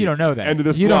going to, hey, You don't know that. end of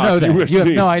this You block, don't know that. wish You have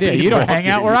me no idea. speed You don't hang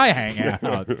out walking. where I hang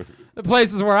out. The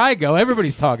places where I go,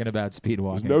 everybody's talking about speed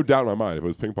walking. There's no doubt in my mind. If it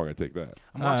was ping pong, I'd take that.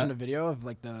 I'm watching a video of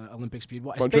like the Olympic speed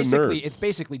walk. Bunch of nerds. It's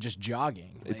basically just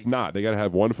jogging. It's not. They got to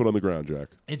have one foot on the ground, Jack.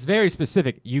 It's very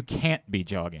specific. You can't be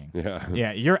jogging. Yeah.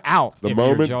 Yeah, you're out. The if you're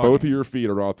moment jogging. both of your feet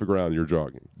are off the ground, you're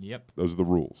jogging. Yep. Those are the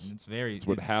rules. It's very. It's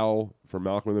what Hal from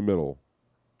Malcolm in the Middle.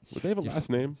 Would they have a last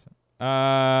name?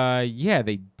 Yeah,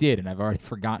 they did, and I've already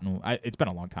forgotten. It's been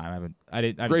a long time. I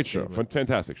haven't Great seen show. it.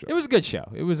 Fantastic show. It was a good show.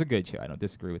 It was a good show. I don't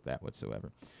disagree with that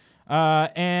whatsoever.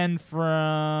 And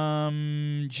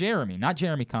from Jeremy, not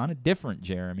Jeremy Kahn, a different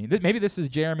Jeremy. Maybe this is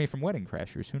Jeremy from Wedding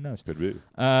Crashers. Who knows? Could be.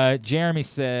 Jeremy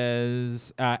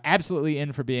says, absolutely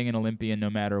in for being an Olympian no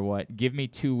matter what. Give me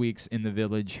 2 weeks in the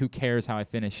village. Who cares how I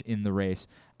finish in the race?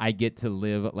 I get to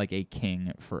live like a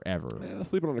king forever. Yeah,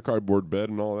 sleeping on a cardboard bed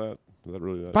and all that. Is that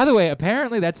really that? By the way,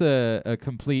 apparently that's a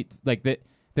complete, like,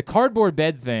 the cardboard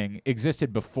bed thing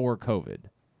existed before COVID.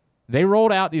 They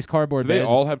rolled out these cardboard Do beds. they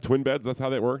all have twin beds? That's how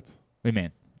that worked? What do you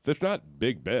mean? They're not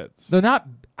big beds. They're not.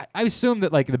 I assume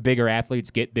that, like, the bigger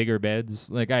athletes get bigger beds.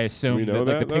 Like, I assume we know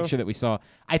that, like, that, the picture that we saw.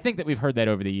 I think that we've heard that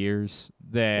over the years.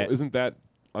 That Well, isn't that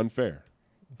unfair?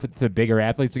 for the bigger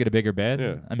athletes to get a bigger bed.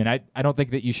 Yeah. I mean, I don't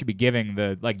think that you should be giving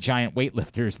the, like, giant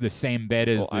weightlifters the same bed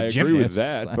as Well, the I gymnasts. agree with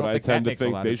that, but don't I think tend that to makes a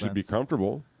think lot they of should be sense.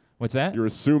 comfortable. What's that? You're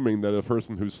assuming that a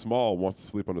person who's small wants to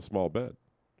sleep on a small bed,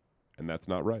 and that's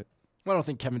not right. I don't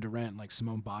think Kevin Durant, like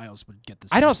Simone Biles, would get the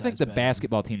same I don't size think the bed.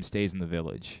 basketball team stays in the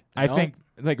village. You I don't? think,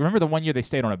 like, remember the one year they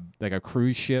stayed on a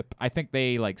cruise ship? I think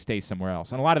they, like, stay somewhere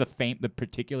else. And a lot of the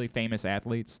particularly famous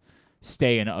athletes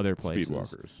stay in other places.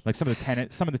 Speedwalkers. Like some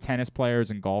of the tennis players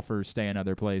and golfers stay in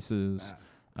other places.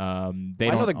 They I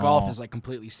don't know the golf all- is like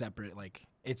completely separate. Like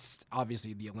it's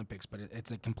obviously the Olympics, but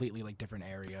it's a completely like different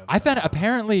area. Of I found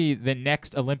apparently the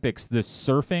next Olympics, the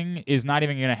surfing is not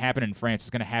even going to happen in France.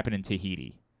 It's going to happen in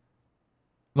Tahiti.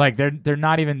 Like they're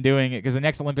not even doing it because the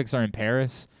next Olympics are in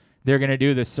Paris. They're going to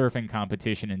do the surfing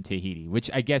competition in Tahiti,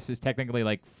 which I guess is technically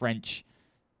like French.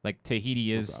 Like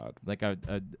Tahiti is like a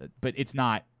but it's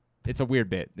not. It's a weird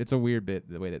bit. It's a weird bit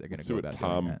the way that they're going to See go what about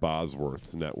Tom doing that.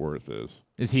 Bosworth's net worth is.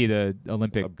 Is he the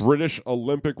Olympic? A British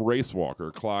Olympic race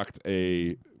walker clocked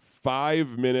a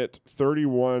 5-minute,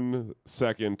 31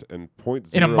 second, and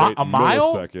 0.08 In a mile?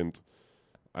 millisecond.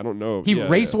 I don't know. He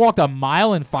race walked a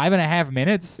mile in 5.5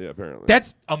 minutes. Yeah, apparently.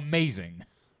 That's amazing.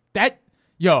 But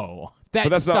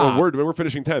that's not what we're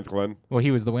finishing 10th, Glenn. Well,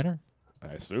 he was the winner.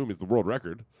 I assume he's the world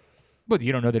record. But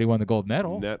you don't know that he won the gold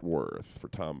medal. Net worth for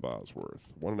Tom Bosworth,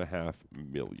 $1.5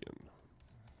 million.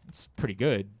 It's pretty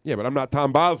good. Yeah, but I'm not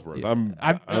Tom Bosworth. Yeah.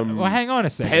 I'm well, hang on a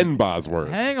second. 10 Bosworth.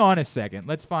 Hang on a second.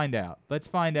 Let's find out.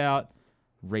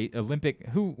 Olympic.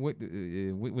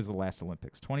 What was the last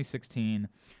Olympics? 2016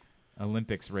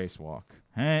 Olympics race walk.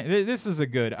 This is a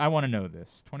good. I want to know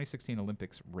this. 2016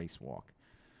 Olympics race walk.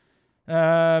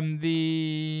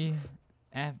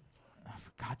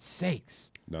 For God's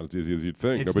sakes. Not as easy as you'd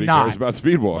think. It's Nobody not. cares about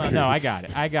speed walking. Well, no, I got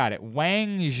it.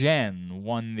 Wang Zhen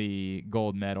won the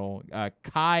gold medal.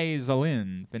 Kai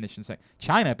Zalin finished in second.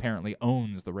 China apparently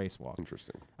owns the race walk.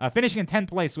 Interesting. Finishing in 10th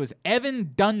place was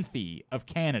Evan Dunphy of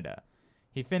Canada.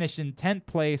 He finished in 10th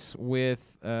place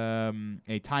with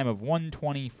a time of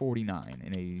 1:20.49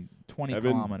 in a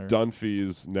 20-kilometer. Evan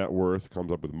Dunphy's net worth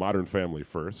comes up with Modern Family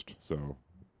first, so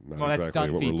not Well, that's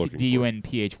exactly what we're Dunphy, looking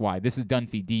D-U-N-P-H-Y. This is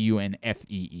Dunphy,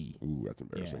 D-U-N-F-E-E. Ooh, that's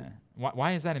embarrassing. Yeah.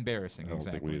 Why is that embarrassing? I don't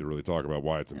exactly? think we need to really talk about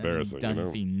why it's embarrassing.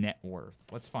 Dunphy net worth.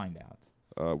 Let's find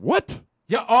out. What?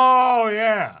 Yeah. Oh,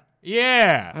 yeah.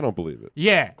 Yeah. I don't believe it.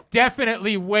 Yeah.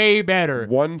 Definitely way better.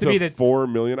 1 to be to 4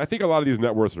 million. I think a lot of these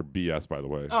net worths are BS, by the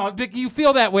way. Oh, but you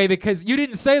feel that way because you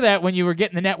didn't say that when you were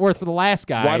getting the net worth for the last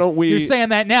guy. Why don't we? You're saying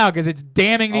that now because it's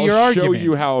damning to I'll your show argument.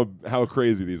 you how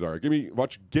crazy these are.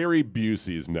 Watch Gary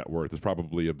Busey's net worth is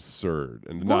probably absurd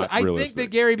and Well, not I realistic.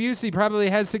 think that Gary Busey probably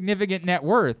has significant net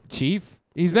worth, Chief.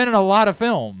 He's been in a lot of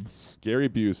films. Gary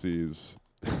Busey's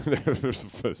This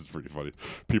is pretty funny.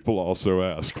 People also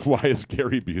ask, why is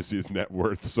Gary Busey's net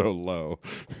worth so low?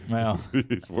 Well,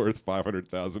 he's worth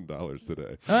 $500,000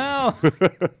 today. Well,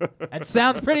 that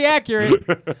sounds pretty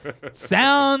accurate.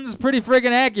 Sounds pretty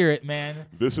friggin' accurate, man.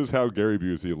 This is how Gary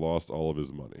Busey lost all of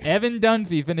his money. Evan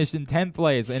Dunphy finished in 10th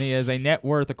place, and he has a net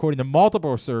worth, according to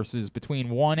multiple sources, between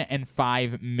 $1 and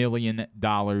 $5 million.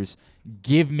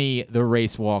 Give me the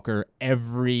race walker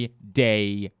every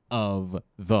day of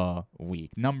the week.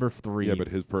 Number 3. Yeah, but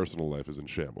his personal life is in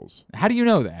shambles. How do you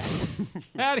know that?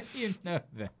 How do you know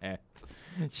that?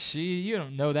 You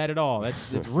don't know that at all. It's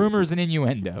rumors and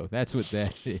innuendo. That's what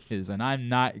that is, and I'm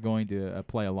not going to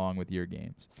play along with your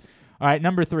games. All right,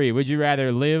 number 3. Would you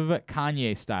rather live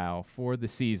Kanye style for the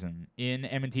season in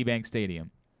M&T Bank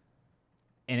Stadium,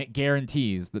 and it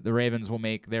guarantees that the Ravens will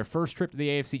make their first trip to the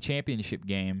AFC Championship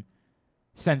game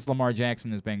since Lamar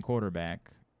Jackson has been quarterback,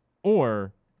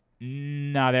 or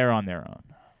they're on their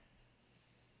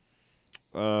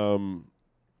own?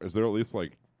 Is there at least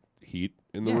like heat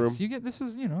in the yes, room? You get this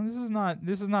is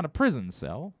not a prison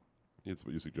cell. It's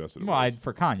what you suggested. Well,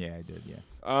 for Kanye, I did, yes.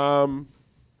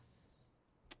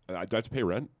 Do I have to pay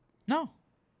rent? No.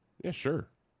 Yeah, sure.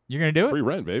 You're gonna do it? Free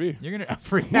rent, baby. You're gonna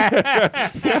free. All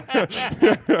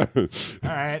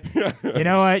right. You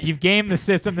know what? You've gamed the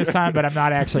system this time, but I'm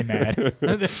not actually mad.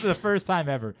 This is the first time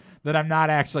ever that I'm not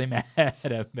actually mad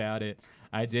about it.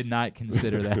 I did not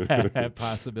consider that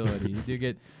possibility. You do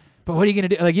get, but what are you gonna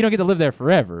do? Like, you don't get to live there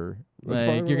forever. That's Like,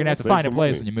 fine, you're gonna have to save find a some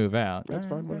place money. when you move out. That's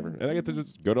fine, whatever. And I get to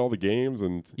just go to all the games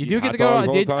and You eat do get hot to go. dogs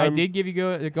all the I time. did give you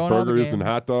go on all the burgers games. and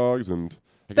hot dogs and.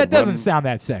 That doesn't sound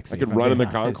that sexy. I could if I'm run in the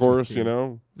being honest concourse, with you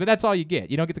know. But that's all you get.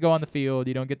 You don't get to go on the field.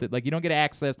 You don't get you don't get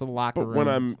access to the locker But rooms. when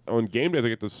I'm on game days, I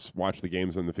get to watch the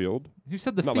games in the field. Who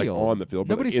said the Not field? like on the field,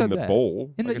 Nobody but said in the that.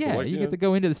 bowl. In I the, get to, like, you yeah. get to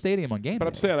go into the stadium on game But day.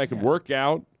 I'm saying I can work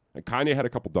out. And Kanye had a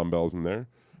couple dumbbells in there.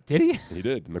 Did he? He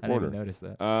did in the I corner. didn't notice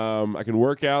that. I can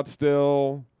work out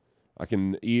still. I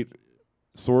can eat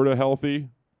sort of healthy.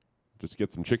 Just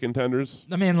get some chicken tenders.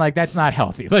 I mean, like, that's not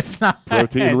healthy. Let's not.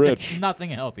 Protein rich.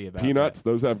 Nothing healthy about Peanuts,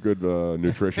 those have good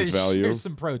nutritious value. There's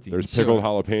some protein. There's sure. pickled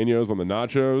jalapenos on the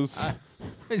nachos.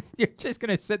 You're just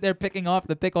gonna sit there picking off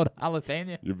the pickled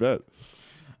jalapeno. You bet.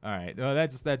 All right. Well,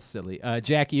 that's silly.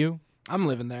 Jack, you? I'm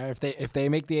living there. If they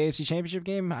make the AFC Championship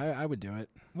game, I would do it.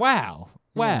 Wow.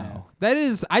 Yeah. That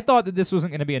is. I thought that this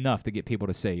wasn't going to be enough to get people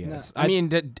to say yes. I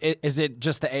mean, is it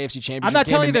just the AFC Championship? I'm not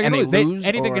game telling you they're and going they to lose.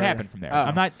 Anything or? can happen from there. Oh.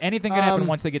 I'm not. Anything can happen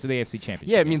once they get to the AFC Championship.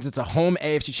 Yeah, it means it's a home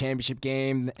AFC Championship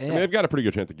game. I mean, they've got a pretty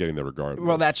good chance of getting there regardless.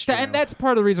 Well, that's true. And that's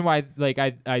part of the reason why, like,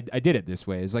 I did it this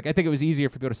way. Is like I think it was easier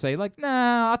for people to say, like,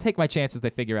 nah, I'll take my chances. They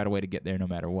figure out a way to get there no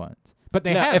matter what. But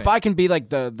they now, haven't. if I can be like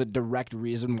the direct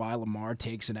reason why Lamar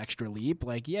takes an extra leap,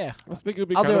 like, yeah, I think it would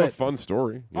be I'll kind do of a it. fun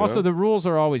story. you Also, know? the rules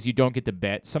are always you don't get to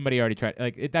bet. Somebody already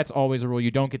tried. That's always a rule. You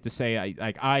don't get to say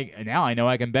now I know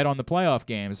I can bet on the playoff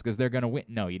games because they're going to win.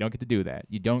 No, you don't get to do that.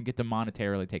 You don't get to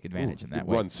monetarily take advantage in that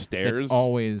way. run stairs? It's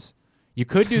always you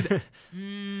could do that.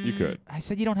 You could. I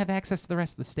said you don't have access to the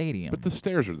rest of the stadium. But the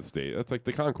stairs are the state. That's like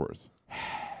the concourse.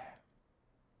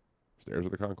 Stairs are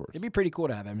the concourse. it'd be pretty cool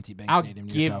to have M&T Bank I'll Stadium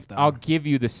to give yourself, though. I'll give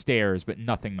you the stairs, but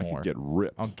nothing I more. could get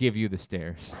ripped. I'll give you the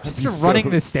stairs. Just You're running so-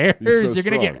 the stairs, you're so you're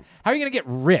gonna get. strong. How are you gonna get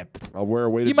ripped? I'll wear a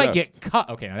weighted You might vest. get cut.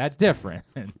 Okay, now that's different.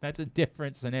 That's a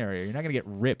different scenario. You're not gonna get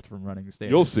ripped from running the stairs.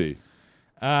 You'll see.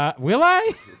 Will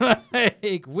I?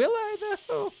 Like, will I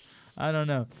though? I don't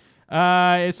know.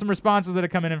 Some responses that are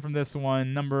coming in from this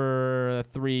one. Number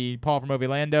 3, Paul from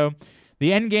Ovilando.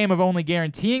 The end game of only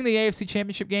guaranteeing the AFC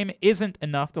Championship game isn't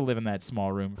enough to live in that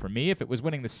small room for me. If it was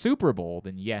winning the Super Bowl,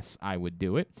 then yes, I would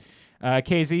do it.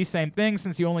 KZ, same thing.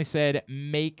 Since you only said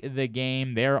make the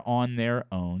game, they're on their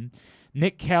own.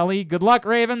 Nick Kelly, good luck,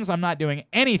 Ravens. I'm not doing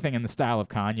anything in the style of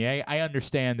Kanye. I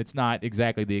understand it's not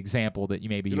exactly the example that you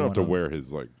maybe You don't have to wanna- wear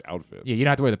his like outfits. Yeah, you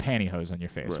don't have to wear the pantyhose on your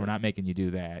face. Right. We're not making you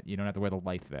do that. You don't have to wear the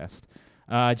life vest.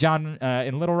 John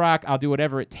in Little Rock, I'll do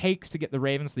whatever it takes to get the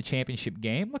Ravens the championship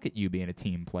game. Look at you being a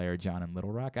team player, John in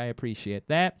Little Rock. I appreciate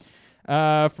that.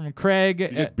 From Craig, You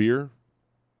get beer.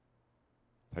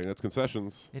 I think that's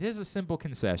concessions. it is a simple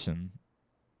concession.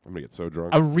 I'm gonna get so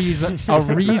drunk. A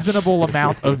reasonable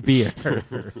amount of beer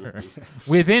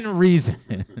within reason.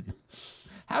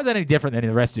 How is that any different than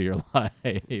the rest of your life?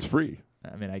 It's free.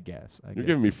 I mean, I guess. You're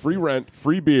giving me free rent,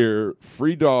 free beer,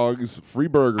 free dogs, free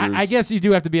burgers. I guess you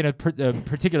do have to be in a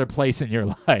particular place in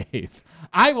your life.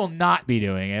 I will not be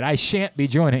doing it. I shan't be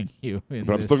joining you. But I'm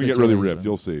this still gonna get really situation. ripped.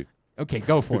 You'll see. Okay,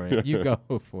 go for it. You go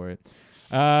for it.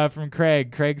 From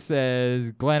Craig. Craig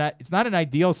says, Glenn, it's not an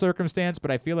ideal circumstance,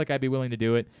 but I feel like I'd be willing to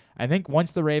do it. I think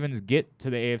once the Ravens get to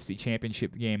the AFC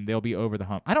Championship game, they'll be over the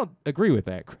hump. I don't agree with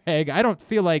that, Craig. I don't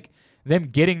feel like them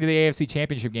getting to the AFC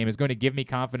Championship game is going to give me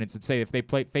confidence and say if they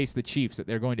face the Chiefs that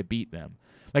they're going to beat them.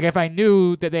 Like if I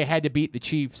knew that they had to beat the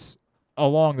Chiefs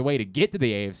along the way to get to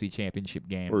the AFC Championship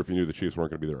game. Or if you knew the Chiefs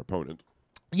weren't going to be their opponent.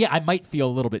 Yeah, I might feel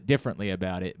a little bit differently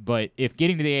about it, but if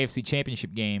getting to the AFC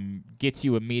Championship game gets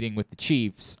you a meeting with the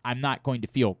Chiefs, I'm not going to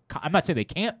feel I'm not saying they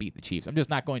can't beat the Chiefs. I'm just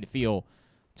not going to feel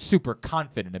super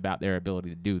confident about their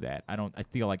ability to do that. I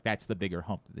feel like that's the bigger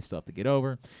hump that they still have to get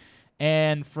over.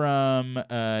 And from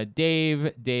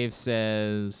Dave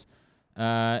says,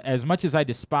 as much as I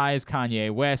despise Kanye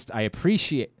West, I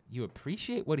appreciate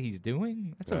what he's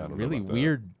doing? That's a really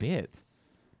weird bit.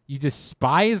 You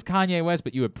despise Kanye West,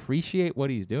 but you appreciate what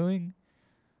he's doing?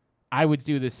 I would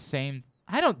do the same.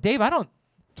 Dave, to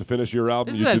finish your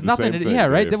album, this you has do the nothing same to do. thing, Yeah,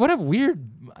 right. Dave. What a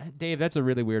weird, Dave. That's a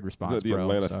really weird response. Isn't it the bro.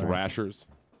 Atlanta Sorry. Thrashers?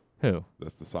 Who?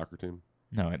 That's the soccer team.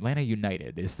 No, Atlanta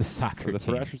United is the soccer Are the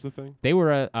team. Thrashers the thing? They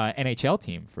were a NHL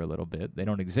team for a little bit. They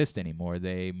don't exist anymore.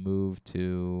 They moved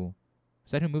to.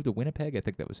 Is that who moved to Winnipeg? I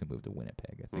think that was who moved to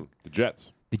Winnipeg. I think The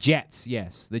Jets. The Jets,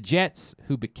 yes, the Jets,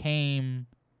 who became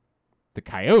the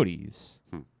Coyotes,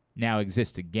 now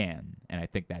exist again, and I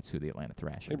think that's who the Atlanta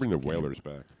Thrashers. They bring the became. Whalers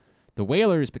back. The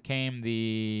Whalers became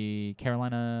the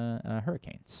Carolina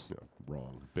Hurricanes. Yeah,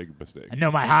 wrong. Big mistake. I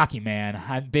know my hockey, man.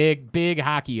 I'm big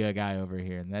hockey guy over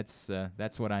here, and that's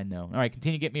what I know. All right,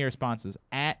 continue to get me your responses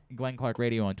at Glenn Clark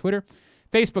Radio on Twitter,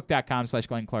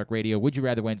 Facebook.com/Glenn Clark Radio. Would You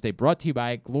Rather Wednesday, brought to you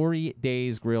by Glory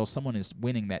Days Grill. Someone is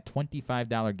winning that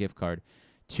 $25 gift card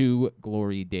to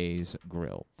Glory Days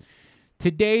Grill.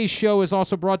 Today's show is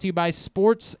also brought to you by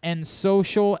Sports and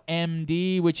Social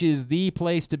MD, which is the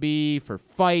place to be for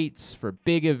fights, for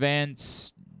big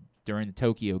events, during the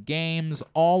Tokyo Games,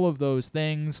 all of those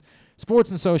things.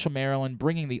 Sports and Social Maryland,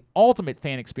 bringing the ultimate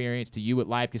fan experience to you at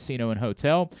Live Casino and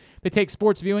Hotel. They take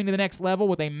sports viewing to the next level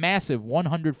with a massive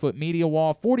 100-foot media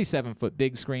wall, 47-foot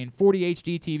big screen, 40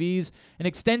 HD TVs, an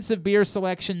extensive beer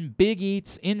selection, big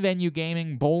eats, in-venue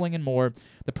gaming, bowling, and more.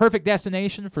 The perfect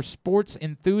destination for sports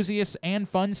enthusiasts and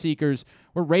fun seekers.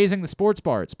 We're raising the sports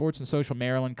bar at Sports and Social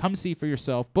Maryland. Come see for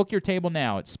yourself. Book your table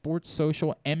now at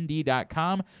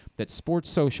sportssocialmd.com. That's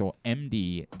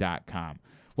sportssocialmd.com.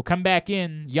 We'll come back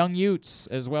in, Young Utes,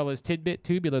 as well as Tidbit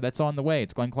Tubular. That's on the way.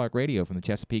 It's Glenn Clark Radio from the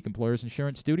Chesapeake Employers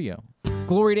Insurance Studio.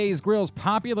 Glory Days Grill's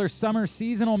popular summer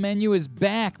seasonal menu is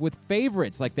back with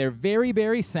favorites like their Very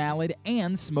Berry Salad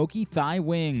and Smoky Thigh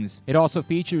Wings. It also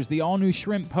features the all-new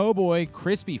Shrimp Po' Boy,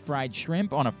 crispy fried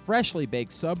shrimp on a freshly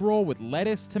baked sub roll with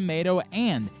lettuce, tomato,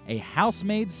 and a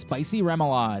house-made spicy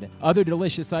remoulade. Other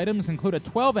delicious items include a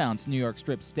 12-ounce New York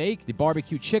strip steak, the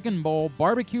barbecue chicken bowl,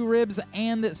 barbecue ribs,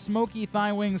 and Smoky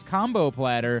Thigh Wings combo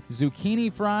platter,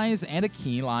 zucchini fries, and a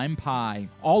key lime pie.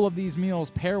 All of these meals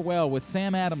pair well with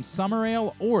Sam Adams Summer Ale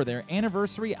or their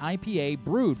anniversary IPA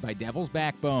brewed by Devil's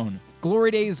Backbone.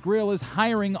 Glory Days Grill is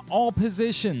hiring all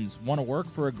positions. Want to work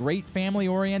for a great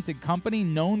family-oriented company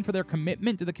known for their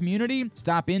commitment to the community?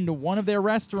 Stop into one of their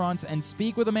restaurants and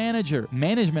speak with a manager.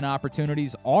 Management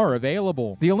opportunities are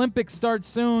available. The Olympics start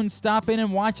soon. Stop in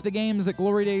and watch the games at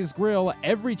Glory Days Grill.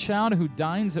 Every child who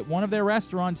dines at one of their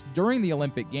restaurants during the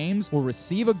Olympic Games will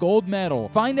receive a gold medal.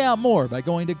 Find out more by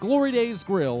going to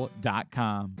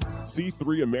glorydaysgrill.com.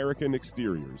 C3 American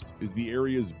Exteriors is the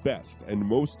area's best and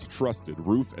most trusted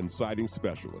roof and siding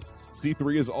specialists.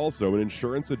 C3 is also an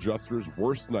insurance adjuster's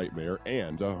worst nightmare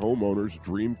and a homeowner's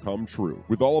dream come true.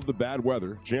 With all of the bad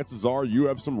weather, chances are you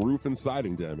have some roof and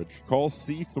siding damage. Call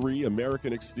C3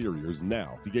 American Exteriors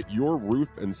now to get your roof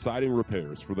and siding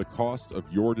repairs for the cost of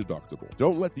your deductible.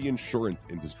 Don't let the insurance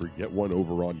industry get one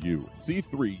over on you.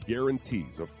 C3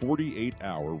 guarantees a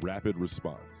 48-hour rapid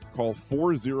response. Call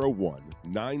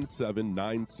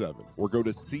 401-9797 or go to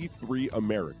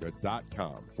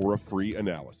c3america.com for a free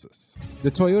analysis.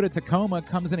 The Toyota Tacoma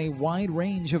comes in a wide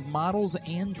range of models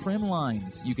and trim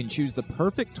lines. You can choose the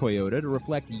perfect Toyota to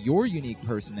reflect your unique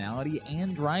personality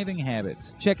and driving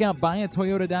habits. Check out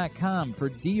buyatoyota.com for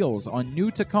deals on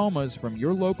new Tacomas from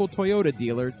your local Toyota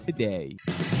dealer today.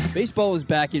 Baseball is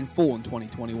back in full in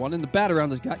 2021, and the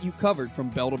Bat-Around has got you covered from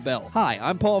bell to bell. Hi,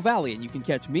 I'm Paul Valley, and you can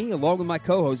catch me along with my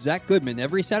co-host Zach Goodman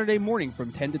every Saturday morning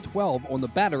from 10 to 12 on the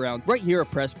Bat-Around right here at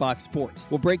PressBox Sports.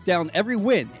 We'll break down every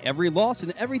win, every loss,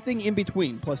 and everything in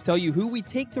between, plus tell you who we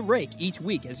take to rake each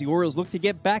week as the Orioles look to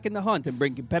get back in the hunt and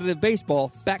bring competitive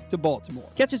baseball back to Baltimore.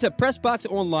 Catch us at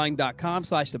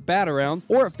PressBoxOnline.com/the Bat-Around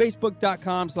or at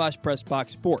Facebook.com/PressBox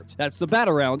Sports. That's the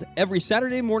Bat-Around every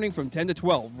Saturday morning from 10 to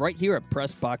 12 right here at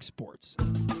PressBox Sports.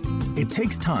 It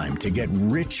takes time to get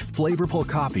rich, flavorful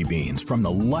coffee beans from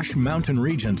the lush mountain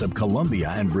regions of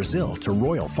Colombia and Brazil to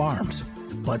Royal Farms.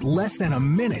 but less than a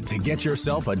minute to get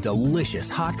yourself a delicious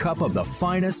hot cup of the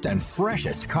finest and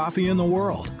freshest coffee in the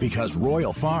world. Because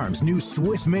Royal Farms' new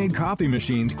Swiss-made coffee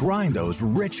machines grind those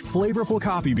rich, flavorful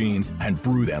coffee beans and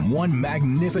brew them one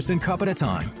magnificent cup at a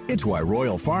time. It's why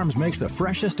Royal Farms makes the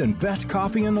freshest and best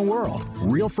coffee in the world.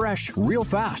 Real fresh, real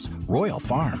fast. Royal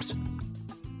Farms.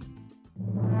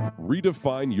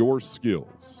 Redefine your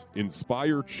skills,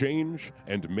 inspire change,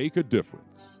 and make a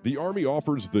difference. The Army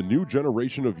offers the new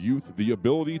generation of youth the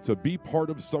ability to be part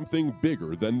of something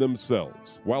bigger than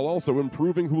themselves, while also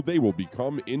improving who they will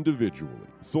become individually.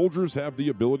 Soldiers have the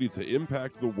ability to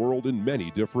impact the world in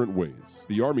many different ways.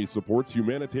 The Army supports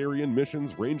humanitarian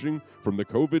missions ranging from the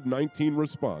COVID-19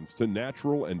 response to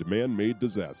natural and man-made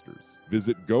disasters.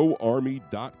 Visit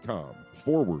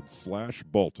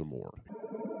goarmy.com/Baltimore.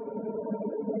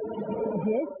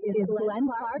 This is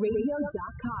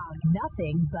GlenClarkRadio.com.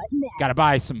 Nothing but net. Got to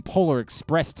buy some Polar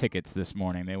Express tickets this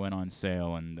morning. They went on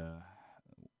sale, and I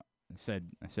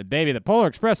said, baby, the Polar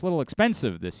Express a little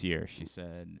expensive this year. She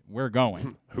said, we're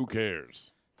going. Who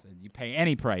cares? I said, you pay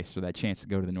any price for that chance to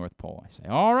go to the North Pole. I say,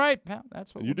 all right, pal,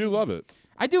 that's what you do. Love it.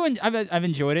 I do. I've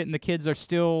enjoyed it, and the kids are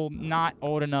still not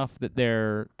old enough that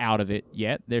they're out of it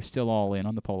yet. They're still all in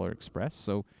on the Polar Express.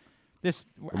 So this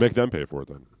make them pay for it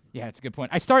then. Yeah, it's a good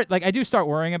point. I do start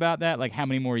worrying about that, like how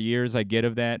many more years I get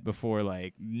of that before,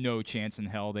 like, no chance in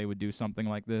hell they would do something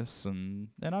like this, and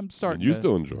I'm starting. You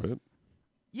still enjoy it.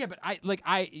 Yeah, but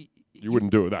you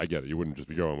wouldn't do it. I get it. You wouldn't just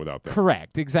be going without that.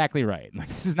 Correct. Exactly right. Like,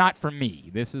 this is not for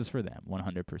me. This is for them.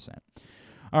 100%.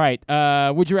 All right.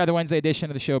 Would You Rather Wednesday edition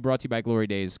of the show brought to you by Glory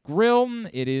Days Grill.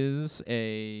 It is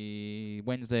a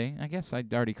Wednesday. I guess I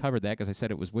already covered that because I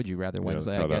said it was Would You Rather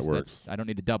Wednesday. That's how I guess that works. I don't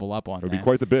need to double up on that. It would be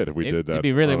quite the bit if we did that it'd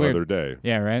be really weird. another day.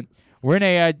 Yeah, right. We're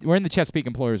in the Chesapeake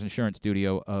Employers Insurance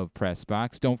studio of Press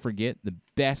Box. Don't forget the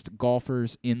best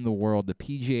golfers in the world, the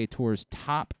PGA Tour's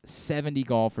top 70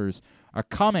 golfers, are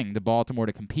coming to Baltimore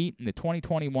to compete in the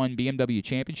 2021 BMW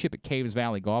Championship at Caves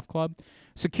Valley Golf Club.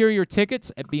 Secure your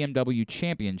tickets at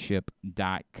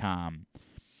bmwchampionship.com.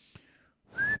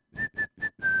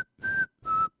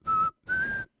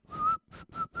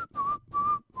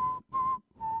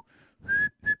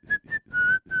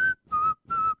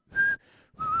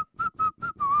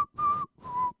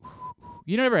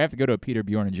 You never have to go to a Peter,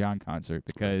 Bjorn, and John concert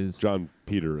because... John,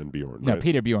 Peter, and Bjorn. No, right?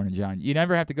 Peter, Bjorn, and John. You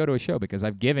never have to go to a show because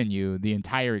I've given you the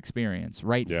entire experience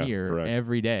here correct.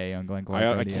 every day on Glenn Clark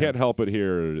I Radio. can't help but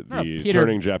hear the Peter,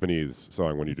 turning Japanese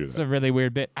song when you do that. It's a really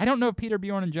weird bit. I don't know if Peter,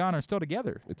 Bjorn, and John are still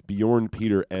together. It's Bjorn,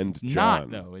 Peter, and it's John.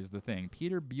 Not, though, is the thing.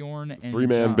 Peter, Bjorn, and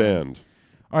three-man John. band.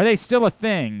 Are they still a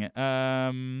thing?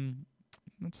 Let's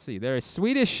see. They're a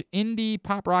Swedish indie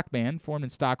pop rock band formed in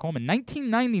Stockholm in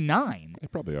 1999. They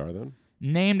probably are, then.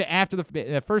 Named after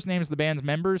the first names of the band's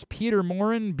members, Peter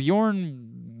Morin,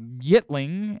 Bjorn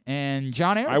Yitling, and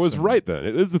John Erickson. I was right then.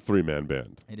 It is a three-man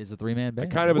band. It is a three-man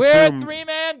band. We're a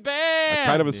three-man band! I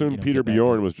kind of assumed Peter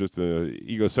Bjorn was just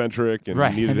egocentric and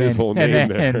right. needed his whole name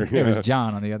there. It was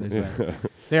John on the other side.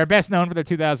 They are best known for their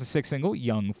 2006 single,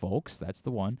 Young Folks. That's the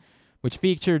one. Which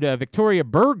featured Victoria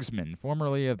Bergsman,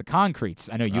 formerly of the Concretes.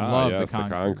 I know you love the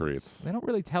Concretes. Concretes. They don't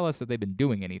really tell us that they've been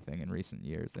doing anything in recent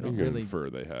years. They don't really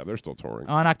infer they have. They're still touring.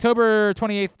 On October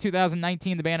 28th,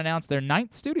 2019, the band announced their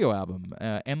 9th studio album,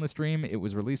 Endless Dream. It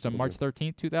was released on March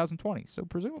 13th, 2020. So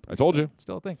presumably, I told you, it's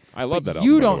still a thing. I love that album.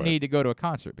 You by the don't way. need to go to a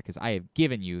concert because I have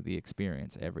given you the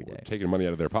experience every day. We're taking money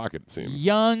out of their pocket, it seems.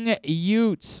 Young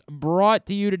Utes, brought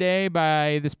to you today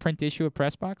by this print issue of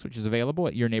Press Box, which is available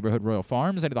at your neighborhood Royal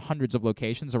Farms and at the hundreds of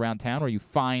locations around town where you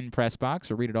find Press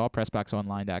Box, or read it all,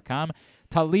 PressBoxOnline.com.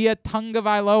 Talia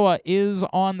Tungavailoa is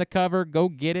on the cover. Go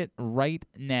get it right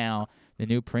now, the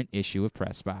new print issue of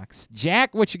Press Box.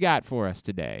 Jack, what you got for us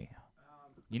today?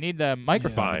 You need the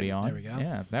microphone to be on. There we go.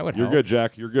 Yeah, that would You're help. good,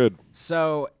 Jack. You're good.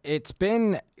 So it's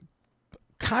been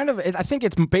kind of, I think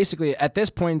it's basically, at this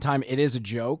point in time, it is a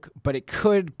joke, but it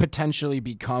could potentially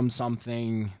become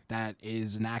something that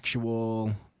is an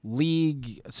actual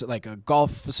league, so like a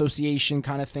golf association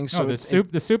kind of thing. So the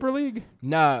Super League?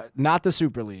 No, not the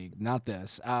Super League, not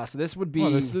this. So this would be...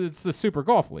 Well, it's the Super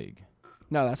Golf League.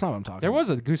 No, that's not what I'm talking There about.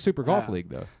 was a Super Golf League,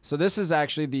 though. So this is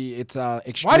actually extreme...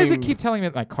 Why does it keep telling me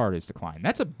that my card is declined?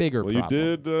 That's a bigger problem.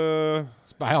 You did...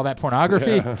 Spy all that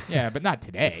pornography? Yeah. But not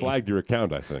today. I flagged your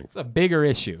account, I think. It's a bigger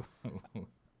issue.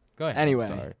 Go ahead. Anyway,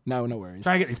 sorry. no worries.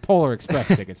 Trying to get these Polar Express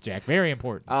tickets, Jack. Very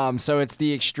important. So it's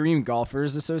the Extreme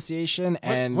Golfers Association,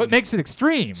 and what makes it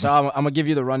extreme? So I'm gonna give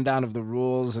you the rundown of the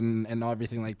rules and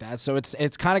everything like that. So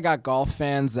it's kind of got golf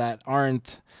fans that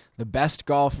aren't the best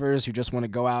golfers who just want to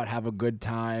go out, have a good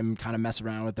time, kind of mess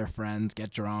around with their friends, get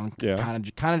drunk, kind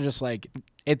of just like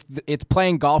it's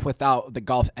playing golf without the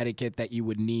golf etiquette that you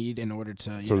would need in order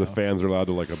to. So the fans are allowed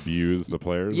to like abuse the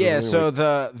players. Yeah. So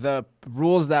the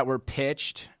rules that were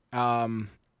pitched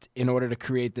in order to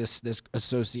create this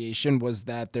association was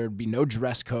that there'd be no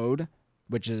dress code,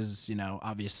 which is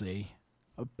obviously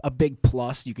a big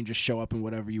plus. You can just show up in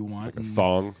whatever you want. Like a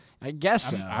thong. I guess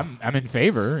so. I'm in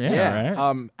favor. Yeah.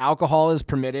 Right. Alcohol is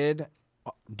permitted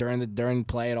during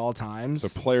play at all times.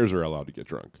 So players are allowed to get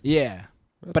drunk. Yeah.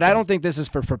 But I don't think this is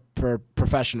for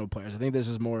professional players. I think this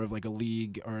is more of like a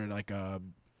league or like a.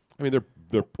 I mean,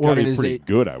 they're gotta be pretty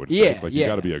good. I would think. Like you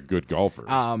got to be a good golfer.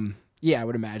 Yeah, I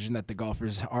would imagine that the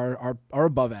golfers are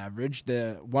above average.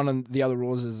 One of the other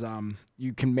rules is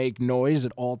you can make noise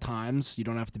at all times. You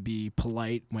don't have to be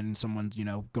polite when someone's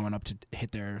going up to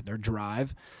hit their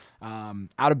drive.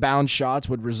 Out of bounds shots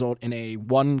would result in a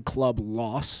 1 club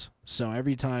loss. So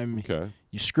every time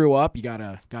you screw up, you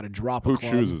gotta drop a club. Who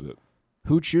chooses it?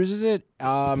 Who chooses it?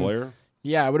 The player?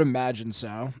 Yeah, I would imagine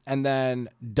so. And then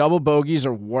double bogeys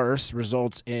or worse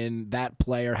results in that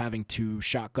player having to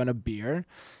shotgun a beer.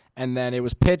 And then it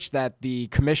was pitched that the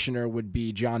commissioner would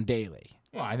be John Daly.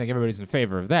 Well, I think everybody's in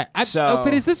favor of that. So,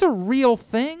 but is this a real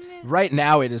thing? Right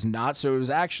now, it is not. So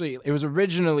it was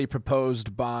originally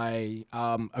proposed by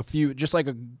a few, just like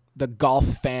the golf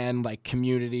fan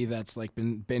community that's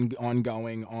been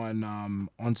ongoing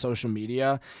on social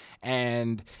media,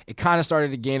 and it kind of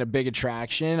started to gain a big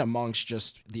attraction amongst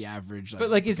just the average. But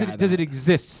does it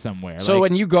exist somewhere? So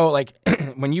when you go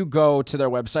when you go to their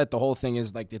website, the whole thing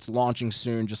is it's launching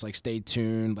soon. Just stay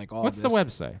tuned. What's the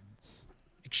website?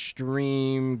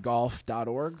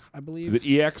 extremegolf.org, I believe. Is it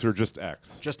EX or just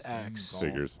X? Just X.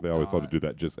 Figures. They always love to do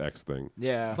that just X thing.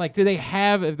 Yeah. Do they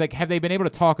have they been able to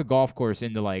talk a golf course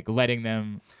into letting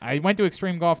them? I went to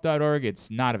extremegolf.org.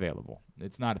 It's not available.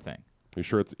 It's not a thing. Are you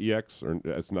sure it's EX or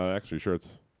it's not X? Are you sure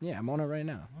it's? Yeah, I'm on it right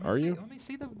now. Are you? Let me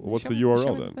see the. What's the URL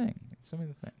show me then? The thing. Show me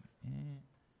the thing.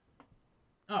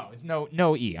 Oh, it's no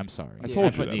E. I'm sorry. I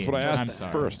told you. put That's E what I in. asked I'm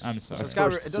sorry. first. I'm sorry. So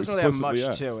it doesn't really have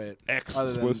much to it. X other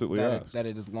than explicitly that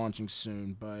it is launching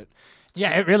soon, but.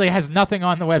 Yeah, it really has nothing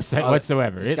on the website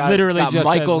whatsoever. It literally it's got just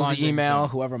Michael's says email,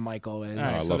 whoever Michael is. All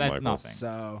right, so that's nothing.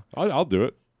 So I'll do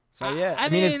it. So yeah, I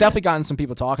mean, it's definitely gotten some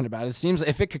people talking about it. It seems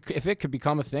if it could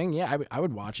become a thing, yeah, I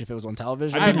would watch if it was on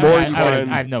television. I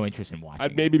have no interest in watching.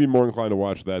 I'd maybe be more inclined to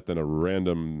watch that than a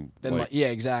random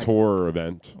exactly tour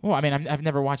event. Well, I mean, I've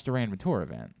never watched a random tour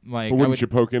event. But wouldn't you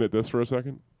poke in at this for a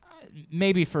second?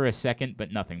 Maybe for a second,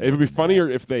 but nothing. It would be funnier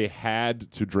if they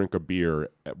had to drink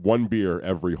one beer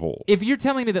every hole. If you're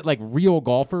telling me that real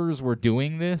golfers were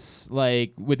doing this,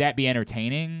 would that be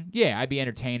entertaining? Yeah, I'd be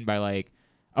entertained by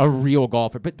a real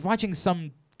golfer. But watching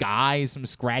some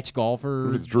scratch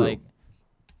golfer, it's true.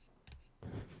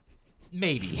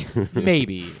 Maybe,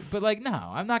 but no,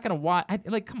 I'm not gonna watch.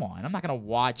 Come on, I'm not gonna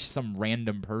watch some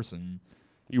random person.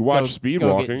 You watch speed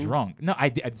go walking. Get drunk. No,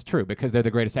 it's true because they're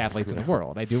the greatest athletes in the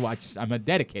world. I do watch. I'm a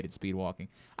dedicated speed walking.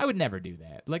 I would never do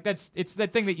that. It's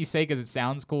that thing that you say because it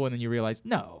sounds cool, and then you realize,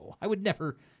 no, I would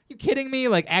never. You kidding me?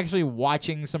 Actually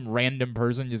watching some random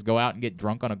person just go out and get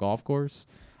drunk on a golf course.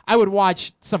 I would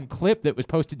watch some clip that was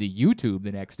posted to YouTube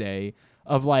the next day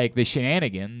of the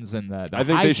shenanigans and the I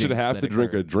think they should hijinks have that to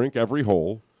drink a occurred. drink every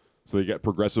hole, so they get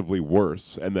progressively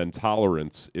worse, and then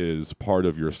tolerance is part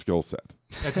of your skill set.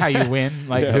 That's how you win.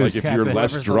 If you're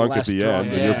less drunk at the drunk,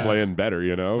 end, then you're playing better.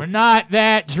 We're not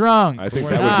that drunk. I think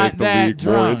We're that would make the not league that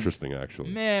more drunk. interesting,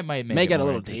 actually. It might make may it get a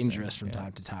more little interesting. dangerous from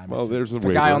time to time. Well, there's a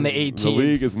the guy on the 18th. The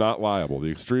league is not liable. The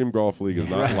Extreme Golf League is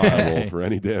not liable for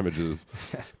any damages.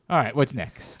 All right, what's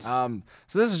next? So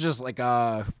this is just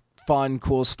a fun,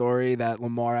 cool story that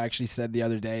Lamar actually said the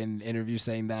other day in an interview,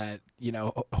 saying that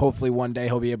hopefully one day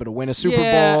he'll be able to win a Super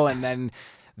Bowl, and then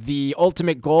the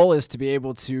ultimate goal is to be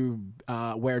able to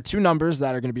wear 2 numbers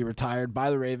that are going to be retired by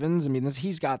the Ravens. I mean,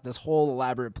 he's got this whole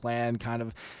elaborate plan, kind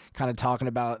of talking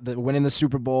about winning the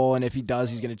Super Bowl, and if he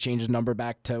does, he's going to change his number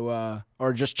back to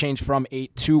or just change from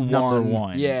 8 to 1. Number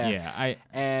 1. Yeah.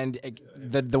 And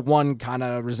the 1 kind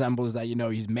of resembles that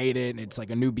he's made it, and it's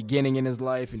a new beginning in his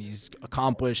life, and he's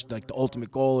accomplished the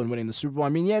ultimate goal in winning the Super Bowl. I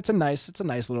mean, yeah, it's a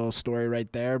nice little story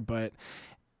right there, but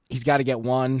he's got to get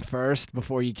 1 first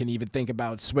before you can even think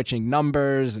about switching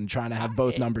numbers and trying to have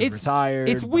both numbers retired.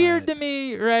 It's weird to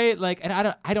me, right? And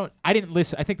I didn't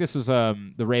listen. I think this was the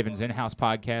Ravens in-house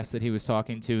podcast that he was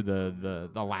talking to, the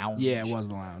lounge. Yeah, it was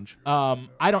the lounge.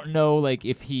 I don't know,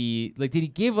 if he did he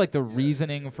give the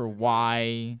reasoning for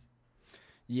why?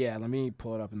 Yeah, let me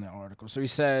pull it up in the article. So he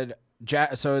said,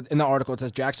 So in the article, it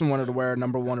says Jackson wanted to wear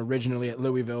number 1 originally at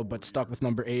Louisville, but stuck with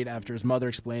number 8 after his mother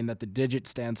explained that the digit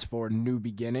stands for new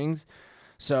beginnings.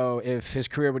 So if his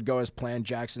career would go as planned,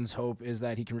 Jackson's hope is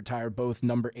that he can retire both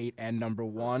number 8 and number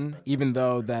 1, even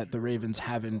though that the Ravens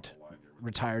haven't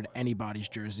retired anybody's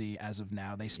jersey as of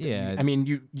now. They still, Yeah. I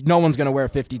mean, no one's going to wear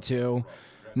 52.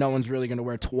 No one's really going to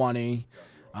wear 20.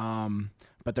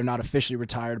 But they're not officially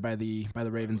retired by the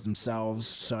Ravens themselves.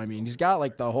 So I mean, he's got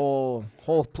like the whole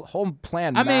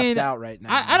plan mapped out right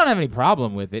now. I don't have any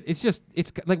problem with it. It's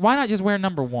like, why not just wear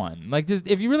number 1? Like, just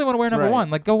if you really want to wear number Right.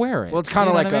 1, like, go wear it. Well, it's kind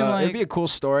of You know like, what I mean? it'd be a cool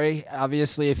story.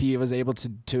 Obviously, if he was able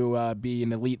to be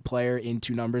an elite player in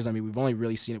 2 numbers. I mean, we've only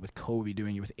really seen it with Kobe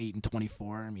doing it with 8 and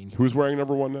 24. I mean, Who's wearing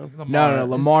number 1 now? No.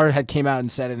 Lamar had came out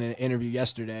and said in an interview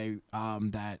yesterday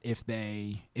that if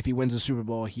he wins the Super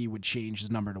Bowl, he would change his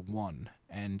number to 1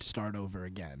 and start over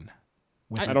again.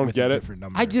 I don't get it.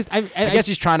 Number. I guess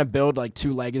he's trying to build like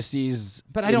 2 legacies.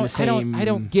 But in the same I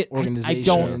don't get.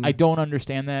 organization. I don't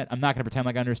understand that. I'm not going to pretend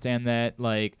like I understand that.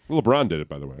 Like, well, LeBron did it,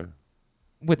 by the way.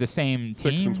 With the same 6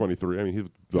 team. and 23. I mean, he's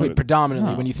done it.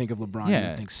 Predominantly, when you think of LeBron, you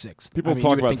would think 6th. People I mean,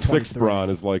 talk you would about think 6th Bron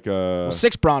as like a. Well,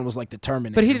 6th Bron was like the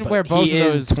Terminator. But he didn't wear both he of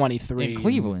is those 23 in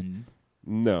Cleveland.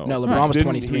 No. No, LeBron was Didn't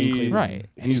 23 in he- Cleveland. Right.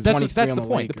 And he's That's 23 the on the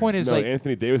point. The point is, No, like,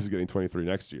 Anthony Davis is getting 23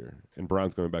 next year, and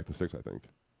Bron's going back to 6, I think.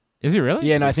 is he really?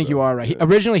 Yeah, no, I think you are right.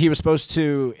 Originally, he was supposed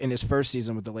to in his first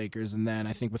season with the Lakers, and then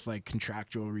I think with like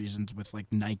contractual reasons with like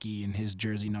Nike and his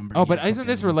jersey number. Oh, he but had isn't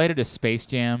this something- related to Space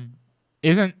Jam?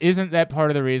 Isn't that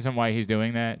part of the reason why he's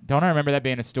doing that? Don't I remember that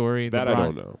being a story? That LeBron, I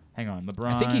don't know. Hang on, LeBron.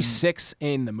 I think he's 6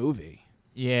 in the movie.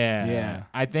 Yeah. Yeah.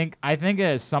 I think it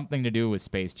has something to do with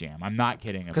Space Jam. I'm not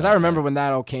kidding. Because I remember when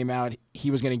that all came out,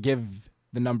 he was going to give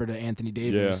the number to Anthony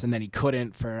Davis, Yeah. and then he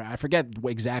couldn't I forget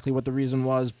exactly what the reason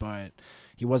was, but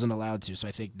he wasn't allowed to. So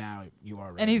I think now you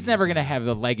are right. And he's never going to have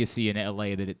the legacy in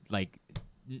LA that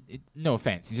no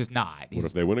offense, he's just not. What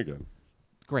if they win again?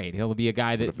 Great. He'll be a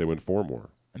guy that What if they win 4 more?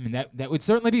 I mean, that would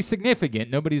certainly be significant.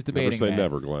 Nobody's debating Never say that.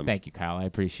 never, Glenn. Thank you, Kyle. I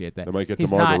appreciate that. They might get He's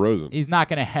DeMar not- DeRozan. He's not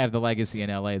going to have the legacy in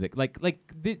LA. That like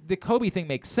the Kobe thing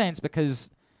makes sense because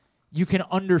you can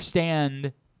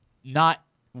understand not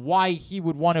why he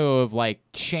would want to have like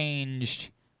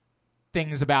changed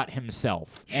things about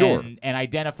himself Sure. and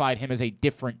identified him as a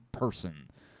different person.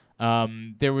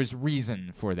 There was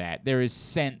reason for that. There is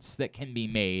sense that can be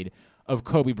made of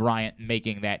Kobe Bryant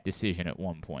making that decision at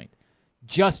one point.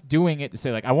 Just doing it to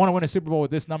say, like, I want to win a Super Bowl with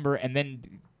this number and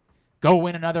then go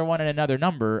win another one and another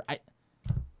number, I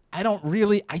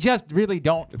just really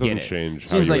don't It doesn't get it. change how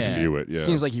Seems you like view it. Yeah.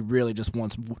 Seems like he really just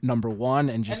wants number 1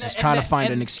 and just is And trying that- to find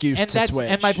and- an excuse and to that's- switch.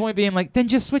 And my point being, like, then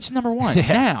just switch to number 1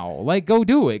 now. Like, go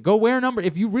do it. Go wear number.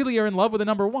 If you really are in love with the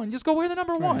number 1, just go wear the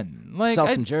number 1. Like, Sell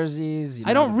some jerseys. you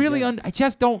I know, don't really. I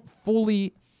just don't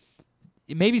fully.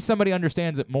 Maybe somebody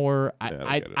understands it more.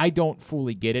 I don't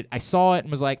fully get it. I saw it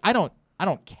and was like, I don't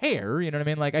care. You know what I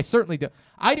mean? Like, I certainly do.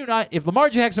 I do not. If Lamar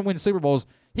Jackson wins Super Bowls,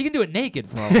 he can do it naked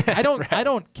for him. I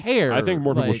don't care. I think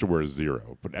more people Like, should wear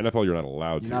 0, but NFL you're not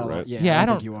allowed to, not allowed- right? yeah. I I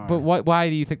don't. think you are. But why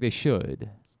do you think they should?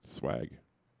 Swag.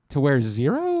 To wear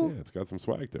 0? Yeah, it's got some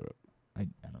swag to it. I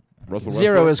don't. Russell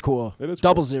 0 Westbrook? is cool. It is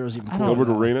Double cool. 0 is even I cooler. don't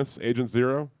Gilbert know. Arenas, Agent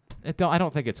 0. I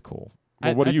don't think it's cool.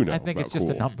 Well, what do you know I think about it's just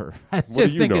a cool? number. I What do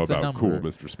just you think know it's about a number. cool,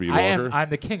 Mr. Speedwalker? I'm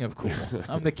the king of cool.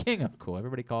 I'm the king of cool.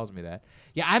 Everybody calls me that.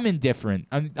 Yeah, I'm indifferent.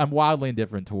 I'm wildly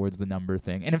indifferent towards the number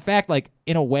thing. And in fact, like,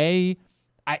 in a way,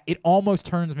 it almost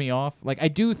turns me off. Like, I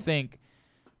do think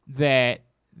that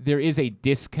there is a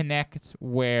disconnect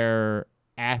where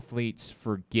athletes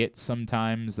forget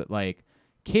sometimes that, like,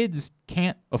 kids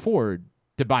can't afford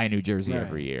to buy a new jersey Right.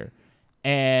 every year.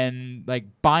 And, like,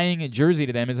 buying a jersey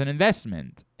to them is an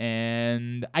investment.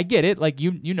 And I get it. Like,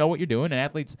 you know what you're doing. And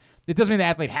athletes, it doesn't mean the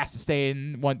athlete has to stay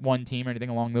in one team or anything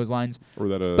along those lines. Or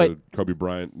that But- Kobe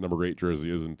Bryant number 8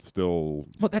 jersey isn't still.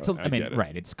 Well, that's I mean, get it.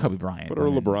 right. It's Kobe Bryant. But I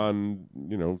or mean,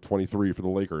 LeBron, 23 for the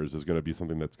Lakers is going to be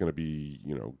something that's going to be,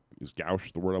 is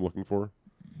gouche the word I'm looking for?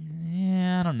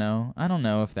 Yeah, I don't know. I don't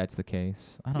know if that's the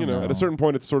case. I don't know. At a certain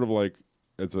point, it's sort of like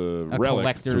it's a relic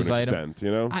to an collector's item. extent,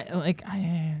 you know.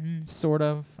 I sort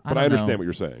of. But I don't understand know. what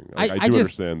you're saying. I do just-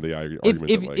 understand the argument. If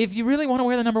that, like, if you really want to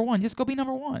wear the number 1, just go be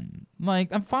number 1. Like,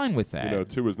 I'm fine with that.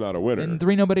 2 is not a winner. And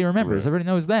 3 nobody remembers. Right. Everybody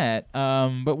knows that.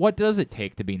 But what does it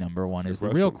take to be number 1 is the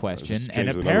real question. question. Just And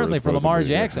change the apparently number for Lamar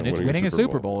supposedly, yeah, Jackson, it's winning a winning a Super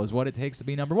Super Bowl is what it takes to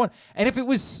be number 1. And if it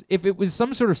was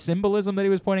some sort of symbolism that he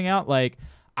was pointing out, like,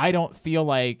 I don't feel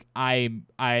like I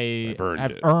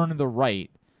have earned the right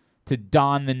to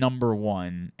don the number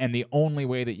 1, and the only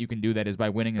way that you can do that is by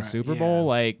winning a Super Bowl.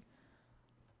 Like,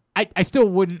 I still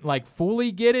wouldn't like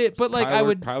fully get it, but like I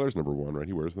would. Kyler's number 1, right?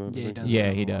 He wears that. Yeah, he does.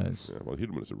 Yeah, he does. Yeah, well, he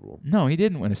didn't win a Super Bowl. No, he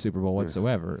didn't win a Super Bowl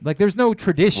whatsoever. Like, there's no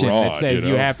tradition that Fraud, says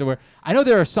you you know? have to wear. I know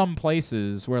there are some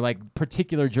places where like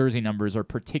particular jersey numbers are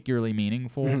particularly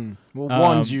meaningful. Well,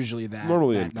 one's usually that. It's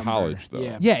normally that in number. college, though.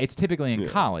 Yeah. Yeah, it's typically in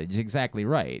college. Exactly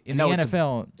right. In the it's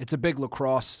NFL, it's a big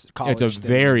lacrosse college. it's a thing.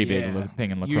 very big Yeah.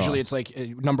 thing in lacrosse. Usually, it's like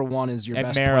number 1 is your At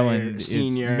best Maryland, player, it's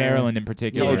senior. Maryland in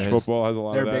particular. College is- football has a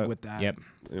lot They're of that. big with that. Yep.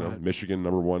 You know, Michigan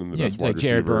number 1 in the Yeah, best wide like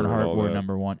Jared receiver and Bernhardt all were that.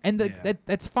 number 1, and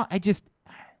that's fine.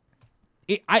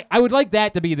 I would like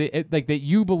that to be like that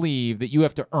you believe that you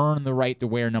have to earn the right to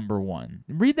wear number 1.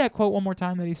 Read that quote one more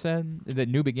time that he said, the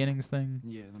New Beginnings thing.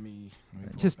 Yeah, let me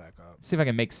pull Just it back up. see if I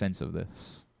can make sense of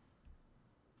this.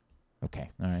 Okay,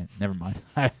 all right, never mind.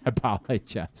 I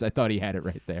apologize. I thought he had it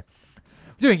right there.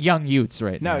 We're doing young Utes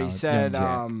right now. No, he Young said.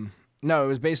 Jack. No, it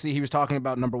was basically he was talking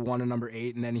about number 1 and number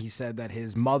 8, and then he said that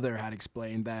his mother had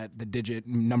explained that the digit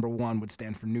number 1 would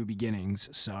stand for new beginnings.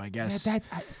 So I guess.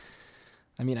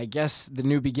 I guess the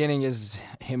new beginning is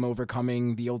him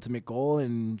overcoming the ultimate goal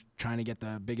and trying to get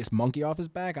the biggest monkey off his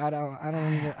back. I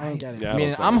don't get it. Yeah, I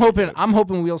mean, I'm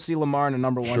hoping we'll see Lamar in a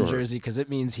number 1 Sure. jersey because it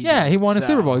means he Yeah, did he it. won a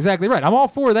Super Bowl. Exactly right. I'm all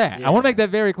for that. Yeah. I want to make that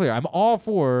very clear. I'm all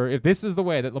for if this is the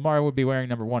way that Lamar would be wearing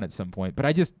number 1 at some point. But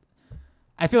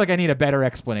I feel like I need a better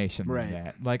explanation Right. than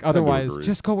that. Like otherwise, agree.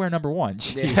 just go wear number 1.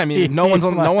 Yeah, I mean, no one's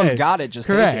Like, got it. Just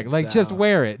correct. Take it, Like just so.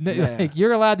 wear it. Yeah. Like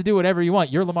you're allowed to do whatever you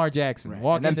want. You're Lamar Jackson.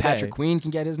 Walk And then in today. Patrick Queen can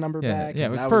get his number back. Yeah,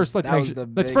 'cause but that first was- let's that make was sure,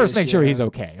 the let's first make biggest, sure yeah. he's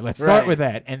okay. Let's start Right. with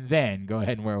that, and then go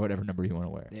ahead and wear whatever number you want to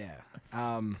wear.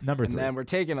 Yeah. Number 3. And then we're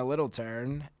taking a little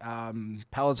turn.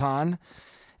 Peloton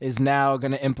is now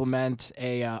going to implement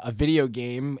a video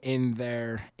game in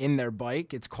their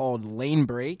bike. It's called Lane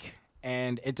Break.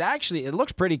 And it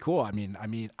looks pretty cool. I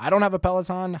mean, I don't have a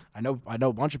Peloton. I know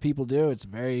a bunch of people do. It's a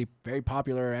very, very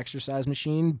popular exercise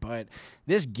machine. But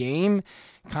this game,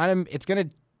 it's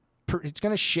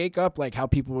gonna shake up like how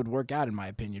people would work out, in my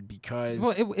opinion. Because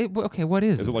okay, what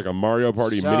is Is it like a Mario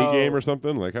Party mini game or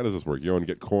something? Like, how does this work? You go and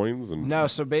get coins and No,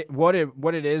 so what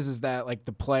it is that like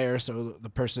the player, so the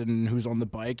person who's on the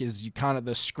bike is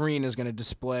the screen is going to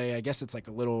display. I guess it's like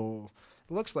it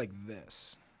looks like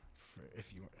this,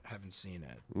 if you haven't seen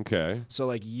it. Okay. So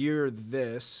like you're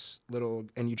this little,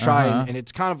 and you try and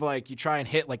it's kind of like you try and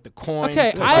hit like the coins.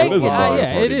 Okay, to yeah, go up.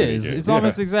 it is. It's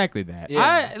almost exactly that.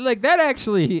 Yeah. I like that.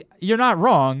 Actually, you're not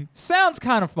wrong. Sounds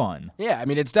kind of fun. Yeah, I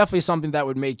mean, it's definitely something that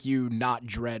would make you not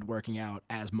dread working out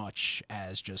as much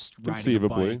as just riding a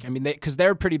Conceivably. bike. I mean, because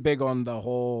they're pretty big on the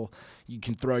whole. You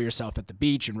can throw yourself at the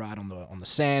beach and ride on the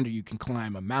sand, or you can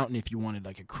climb a mountain if you wanted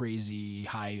like a crazy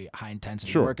high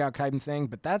intensity Sure. workout kind of thing.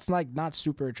 But that's like not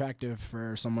super attractive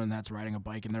for someone that's riding a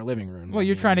bike in their living room. Well,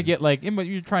 you're trying to get what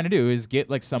you're trying to do is get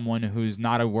like someone who's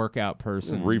not a workout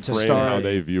person reframe start- how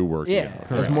they view working Yeah,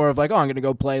 out. it's more of like, I'm going to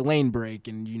go play Lane Break,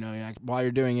 and while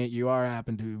you're doing it, you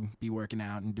happen to be working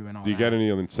out and doing all. Do you that. get any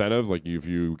incentives? Like, if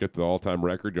you get the all-time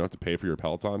record, you don't have to pay for your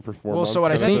Peloton for 4 Well, months? so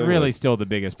what I kind of think thing? really Like- still the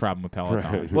biggest problem with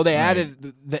Peloton. Right. Well, they added.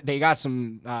 They got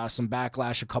some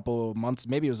backlash a couple months.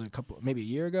 Maybe it was a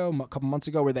year ago, a couple months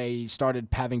ago, where they started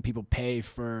having people pay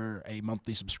for a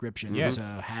monthly subscription Yes. to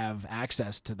have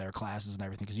access to their classes and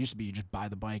everything. Because it used to be you just buy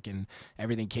the bike and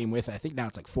everything came with it. I think now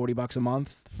it's like $40 a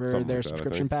month for Something their like that, I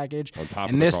subscription think. package. On top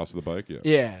and of this, the cost of the bike, yeah.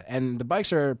 Yeah, and the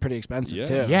bikes are pretty expensive Yeah.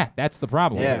 too. Yeah, that's the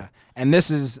problem. Yeah, and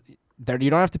this is.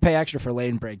 You don't have to pay extra for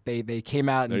Lane Break. They came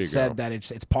out There and you said go. that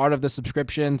it's part of the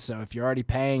subscription. So if you're already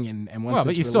paying and once Well, but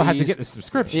it's you still have to get released- the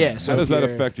subscription. Yeah. So How if does that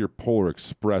you're- affect your Polar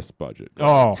Express budget?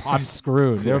 Oh, I'm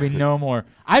screwed. There'll be no more.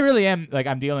 I really am. Like,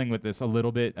 I'm dealing with this a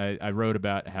little bit. I wrote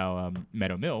about how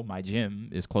Meadow Mill, my gym,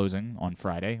 is closing on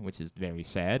Friday, which is very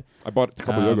sad. I bought a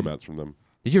couple yoga mats from them.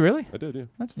 Did you really? I did, yeah.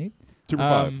 That's neat. 2 for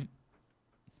 $5.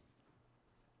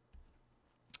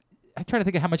 I try to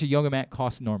think of how much a yoga mat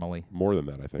costs normally. More than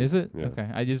that, I think. Is it? Yeah. Okay.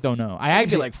 I just don't know. I Maybe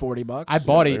actually like $40. I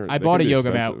bought Yeah, I they bought a can be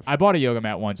yoga mat. expensive. I bought a yoga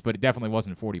mat once, but it definitely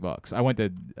wasn't $40. I went to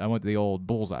the old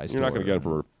Bullseye store. You're not going to get it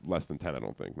for less than 10, I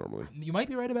don't think, normally. You might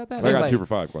be right about that. I got like- 2 for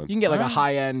 $5, Glenn. You can get like a Alright.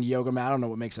 high-end yoga mat. I don't know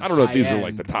what makes it. I don't know if these are high-end.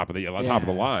 like the top of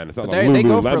the line. It's not But like they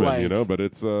go for, Lululemon, you like- know, but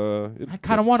it's I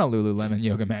kind of want a Lululemon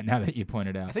yoga mat now that you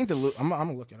pointed out. I think I'm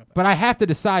gonna look it up. But I have to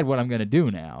decide what I'm going to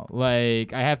do now.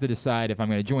 Like, I have to decide if I'm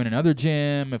going to join another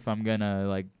gym, if I'm going to,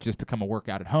 like, just become a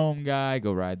workout at home guy,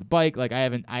 go ride the bike. Like,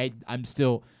 I've been run in the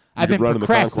concourse at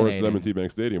procrastinating. M&T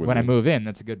Bank Stadium with When I me. move in,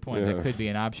 that's a good point. Yeah. That could be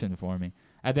an option for me.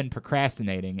 I've been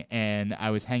procrastinating, and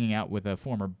I was hanging out with a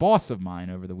former boss of mine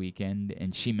over the weekend,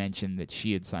 and she mentioned that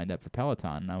she had signed up for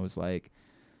Peloton, and I was like,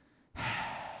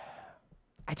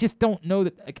 I just don't know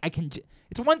that like, I can.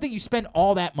 It's one thing you spend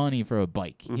all that money for a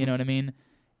bike, you know what I mean,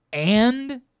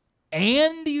 and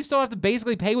and you still have to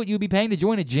basically pay what you'd be paying to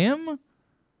join a gym?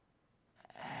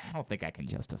 I don't think I can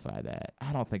justify that.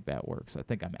 I don't think that works. I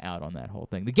think I'm out on that whole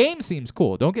thing. The game seems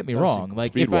cool. Don't get me wrong.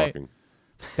 Like speed walking.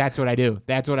 That's what I do.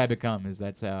 That's what I become.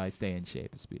 That's how I stay in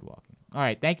shape, is speed walking. All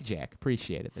right. Thank you, Jack.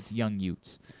 Appreciate it. That's young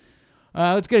Utes.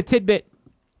 Let's get a tidbit.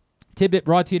 Tidbit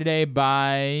brought to you today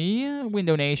by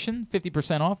Window Nation.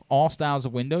 50% off all styles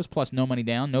of windows, plus no money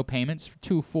down, no payments for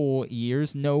 2 full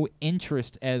years, no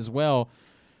interest as well.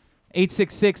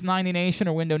 866-90Nation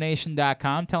or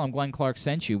windownation.com. Tell them Glenn Clark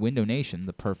sent you. Window Nation,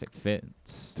 the perfect fit.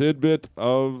 Tidbit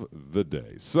of the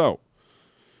day. So,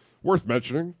 worth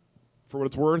mentioning, for what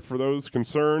it's worth, for those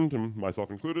concerned, and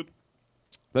myself included,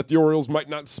 that the Orioles might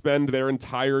not spend their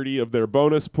entirety of their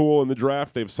bonus pool in the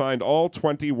draft. They've signed all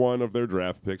 21 of their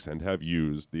draft picks and have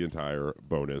used the entire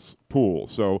bonus pool.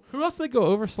 So, who else did they go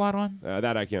over slot on?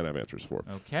 That I can't have answers for.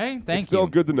 Okay, thank you. It's still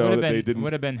good to know that they didn't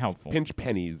would have been helpful. Pinch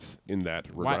pennies in that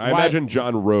regard. Why- I imagine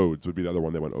John Rhodes would be the other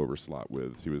one they went over slot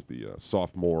with. He was the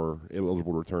sophomore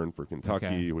eligible return for Kentucky,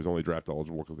 Okay. who was only draft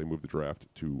eligible because they moved the draft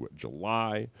to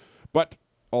July. But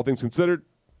all things considered,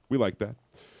 we like that.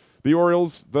 The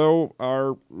Orioles, though,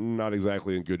 are not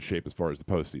exactly in good shape as far as the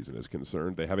postseason is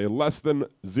concerned. They have a less than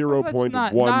 0.1%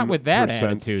 not with that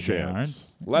attitude, they chance.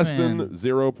 aren't. Less Man. than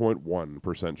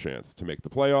 0.1% chance to make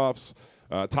the playoffs.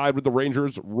 Tied with the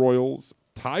Rangers, Royals,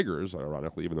 Tigers,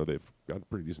 ironically, even though they've got a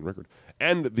pretty decent record,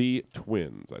 and the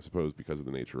Twins, I suppose, because of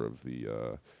the nature of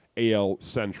the AL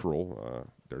Central.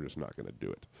 They're just not going to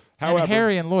do it. And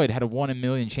Harry and Lloyd had a 1 in a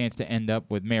million chance to end up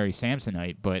with Mary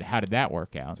Samsonite, but how did that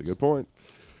work out? That's a good point.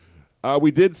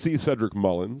 We did see Cedric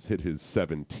Mullins hit his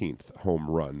 17th home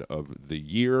run of the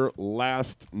year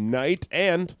last night,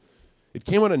 and it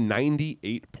came on a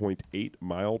 98.8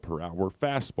 mile per hour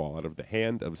fastball out of the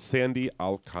hand of Sandy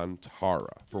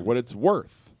Alcantara. For what it's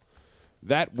worth,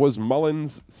 that was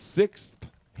Mullins' 6th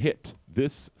hit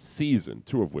this season,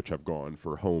 2 of which have gone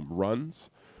for home runs,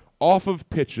 off of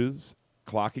pitches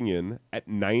clocking in at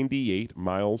 98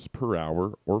 miles per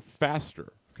hour or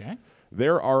faster. Okay.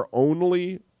 There are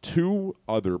only 2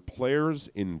 other players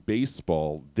in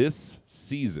baseball this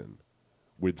season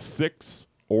with 6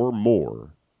 or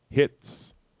more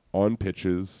hits on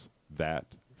pitches that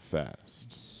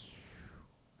fast.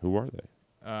 Who are they?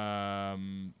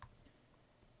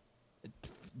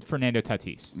 Fernando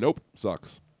Tatis. Nope,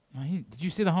 sucks. Did you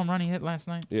see the home run he hit last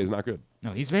night? Yeah, he's not good.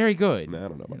 No, he's very good. Nah, I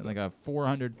don't know about like a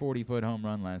 440-foot home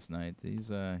run last night.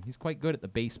 He's quite good at the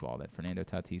baseball, that Fernando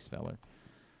Tatis feller.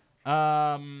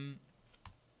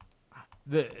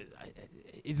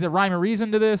 Is there rhyme or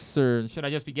reason to this, or should I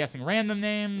just be guessing random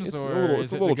names, It's or a little, is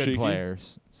it's it a little the good cheeky.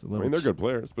 players? It's a little. I mean, they're good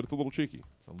players, but it's a little cheeky.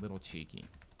 It's a little cheeky.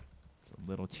 It's a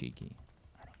little cheeky.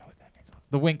 I don't know what that means.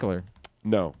 The Winkler.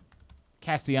 No.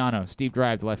 Castellanos. Deep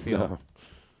drive to left field. No.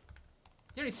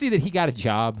 You see that he got a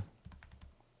job?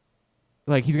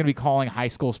 Like, he's going to be calling high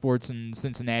school sports in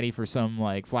Cincinnati for some,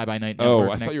 like, fly-by-night network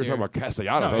Oh, I thought you were talking about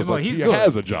Castellanos. No, I was well, like, he's he good.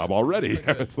 has a job already.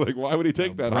 I was like, why would he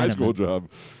take that high school job?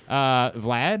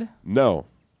 Vlad? No.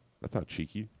 That's not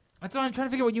cheeky. That's what I'm trying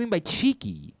to figure out what you mean by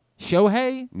cheeky.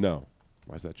 Shohei? No.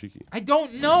 Why is that cheeky? I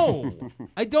don't know.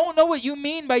 I don't know what you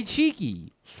mean by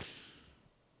cheeky.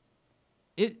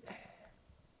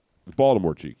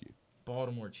 Baltimore cheeky.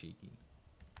 Baltimore cheeky.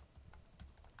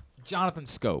 Jonathan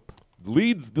Scope.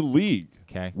 Leads the league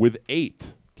with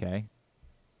 8. Okay.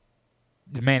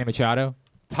 Manny Machado?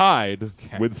 Tied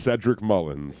with Cedric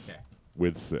Mullins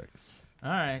with 6. All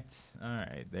right.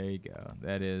 There you go.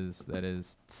 That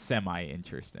is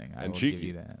semi-interesting. I And will cheeky. give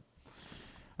you that.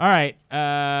 All right.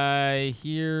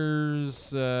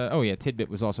 Here's Tidbit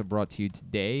was also brought to you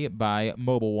today by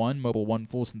Mobil 1. Mobil 1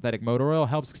 full synthetic motor oil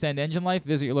helps extend engine life.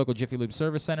 Visit your local Jiffy Lube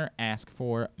service center. Ask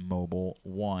for Mobil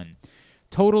 1.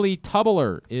 Totally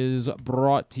Tubular is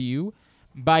brought to you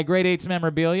by Grade 8's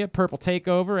Memorabilia. Purple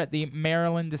Takeover at the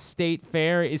Maryland State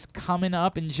Fair is coming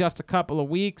up in just a couple of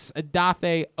weeks.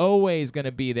 Adafe Owe's going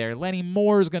to be there. Lenny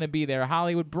Moore's going to be there.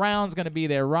 Hollywood Brown's going to be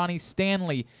there. Ronnie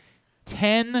Stanley.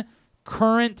 10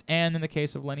 current and, in the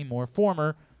case of Lenny Moore,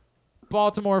 former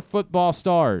Baltimore football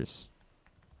stars.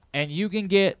 And you can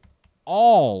get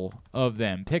all of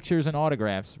them, pictures and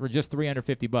autographs, for just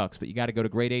 $350. But you got to go to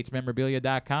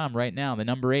great8smemorabilia.com right now. The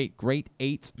number 8, Great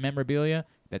 8's Memorabilia.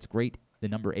 That's great, the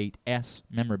number 8S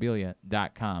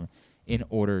memorabilia.com in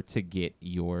order to get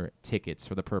your tickets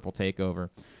for the Purple Takeover.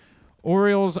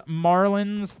 Orioles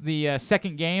Marlins, the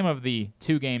second game of the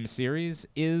 2-game series,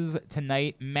 is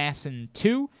tonight. Masson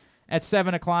 2 At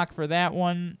 7 o'clock for that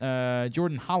one,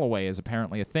 Jordan Holloway is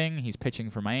apparently a thing. He's pitching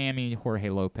for Miami. Jorge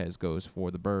Lopez goes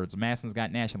for the Birds. Massen's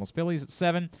got Nationals Phillies at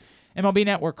 7. MLB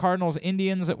Network Cardinals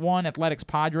Indians at 1. Athletics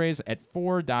Padres at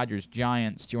 4. Dodgers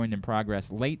Giants joined in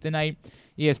progress late tonight.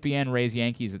 ESPN Rays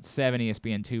Yankees at 7.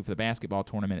 ESPN 2 for the basketball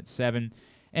tournament at 7.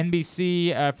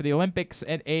 NBC for the Olympics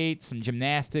at 8. Some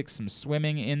gymnastics, some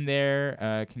swimming in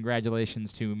there.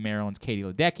 Congratulations to Maryland's Katie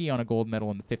Ledecky on a gold medal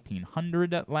in the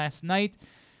 1500 last night.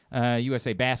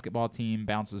 USA basketball team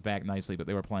bounces back nicely, but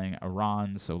they were playing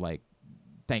Iran, so,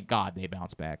 thank God they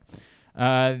bounced back.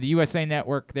 The USA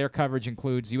Network, their coverage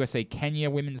includes USA Kenya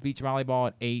women's beach volleyball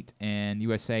at 8 and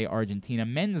USA Argentina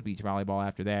men's beach volleyball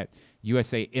after that.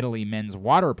 USA Italy men's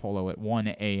water polo at 1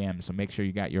 a.m., so make sure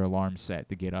you got your alarm set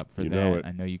to get up for that.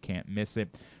 I know you can't miss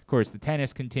it. Of course, the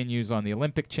tennis continues on the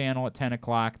Olympic Channel at 10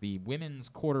 o'clock. The women's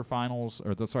quarterfinals,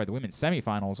 the women's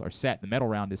semifinals are set. The medal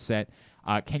round is set.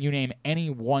 Can you name any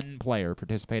one player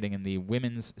participating in the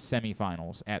women's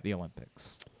semifinals at the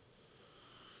Olympics?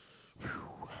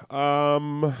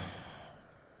 Raviliova.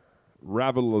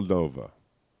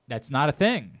 That's not a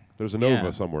thing. There's a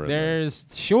Nova somewhere in there.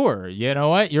 Sure. You know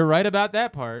what? You're right about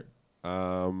that part.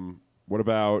 What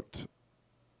about...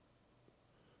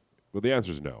 Well, the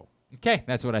answer is no. Okay,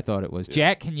 that's what I thought it was. Yeah.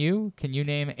 Jack, can you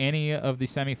name any of the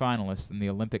semifinalists in the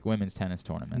Olympic women's tennis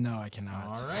tournament? No, I cannot.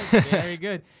 All right, very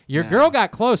good. Your girl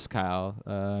got close, Kyle.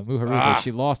 Muharuka,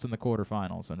 she lost in the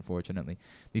quarterfinals, unfortunately.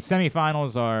 The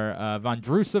semifinals are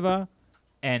Vondrousova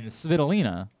and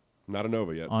Svitolina. Not an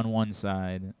Nova yet. On one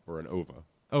side. Or an Ova.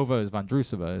 Ova is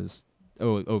Vondrousova is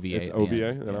OVA. It's OVA,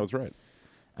 and I was right.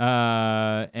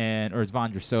 Or it's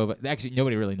Vondrousova. Actually,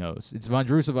 nobody really knows. It's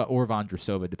Vondrousova or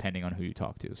Vondrousova, depending on who you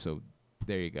talk to. So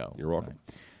there you go. You're welcome.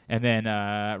 Right. And then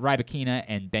Rybakina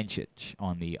and Bencic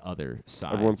on the other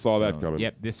side. Everyone saw that coming.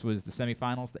 Yep, this was the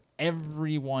semifinals that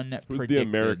everyone Who's predicted. the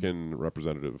American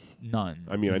representative? None.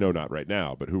 I mean, I know not right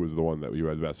now, but who was the one that you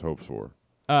had the best hopes for?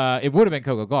 It would have been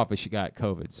Coco Gauff, but she got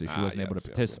COVID, so she wasn't able to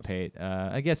participate.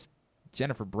 I guess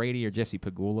Jennifer Brady or Jessie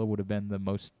Pegula would have been the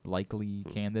most likely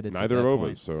candidates. Neither of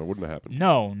Ovas, so it wouldn't have happened.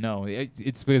 No.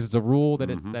 It's because it's a rule that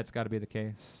that's got to be the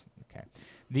case. Okay.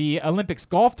 The Olympics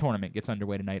golf tournament gets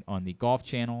underway tonight on the Golf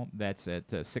Channel. That's at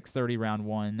 6:30, round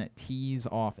 1. Tees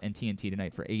off and TNT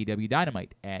tonight for AEW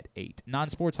Dynamite at 8.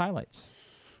 Non-sports highlights.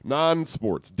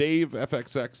 Non-sports. Dave,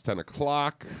 FXX, 10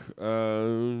 o'clock.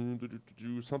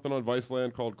 Do something on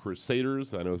Viceland called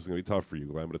Crusaders. I know this is going to be tough for you,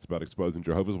 Glenn, but it's about exposing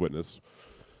Jehovah's Witness.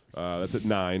 That's at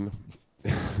 9.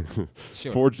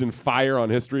 Sure. Forged in Fire on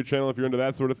History Channel, if you're into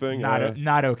that sort of thing.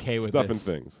 Not okay with Stuff this.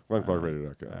 and Things.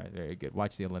 GlennClarkRadio.com. All right, very good.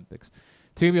 Watch the Olympics.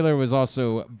 Tubular was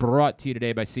also brought to you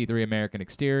today by C3 American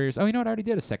Exteriors. Oh, you know what? I already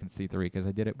did a second C3 because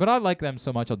I did it. But I like them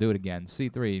so much, I'll do it again.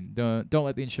 C3. Don't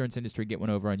let the insurance industry get one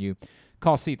over on you.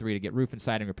 Call C3 to get roof and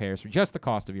siding repairs for just the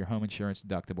cost of your home insurance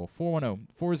deductible.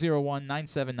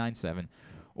 410-401-9797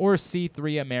 or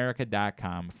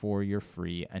c3america.com for your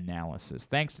free analysis.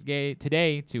 Thanks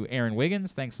today to Aaron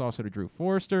Wiggins. Thanks also to Drew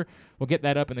Forrester. We'll get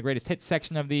that up in the greatest hits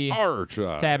section of the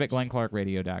tab at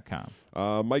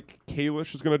GlennClarkRadio.com. Mike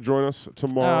Kalish is going to join us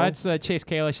tomorrow. That's Chase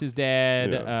Kalish's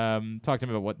dad. Yeah. Talked to him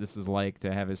about what this is like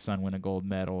to have his son win a gold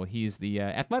medal. He's the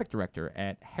athletic director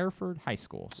at Hereford High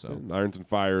School. So Irons and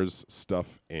Fires,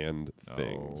 Stuff and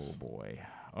Things.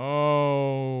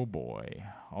 Oh, boy.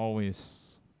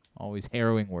 Always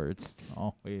harrowing words.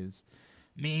 Always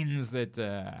means that...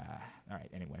 all right,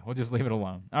 anyway, we'll just leave it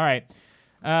alone. All right.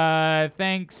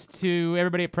 Thanks to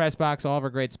everybody at PressBox, all of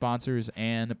our great sponsors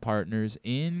and partners,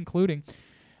 including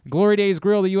Glory Days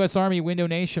Grill, the U.S. Army, Window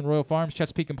Nation, Royal Farms,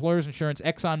 Chesapeake Employers Insurance,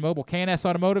 ExxonMobil, K&S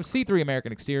Automotive, C3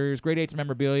 American Exteriors, Grade 8's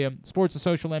Memorabilia, Sports and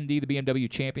Social MD, the BMW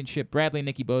Championship, Bradley and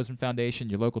Nikki Bozeman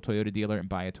Foundation, your local Toyota dealer, and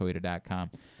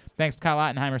buyatoyota.com. Thanks to Kyle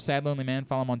Ottenheimer, Sad Lonely Man.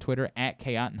 Follow him on Twitter, at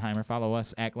K Ottenheimer. Follow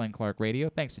us, at Glenn Clark Radio.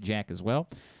 Thanks to Jack as well.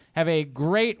 Have a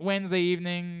great Wednesday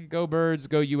evening. Go Birds,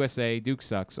 go USA. Duke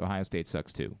sucks. Ohio State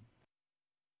sucks too.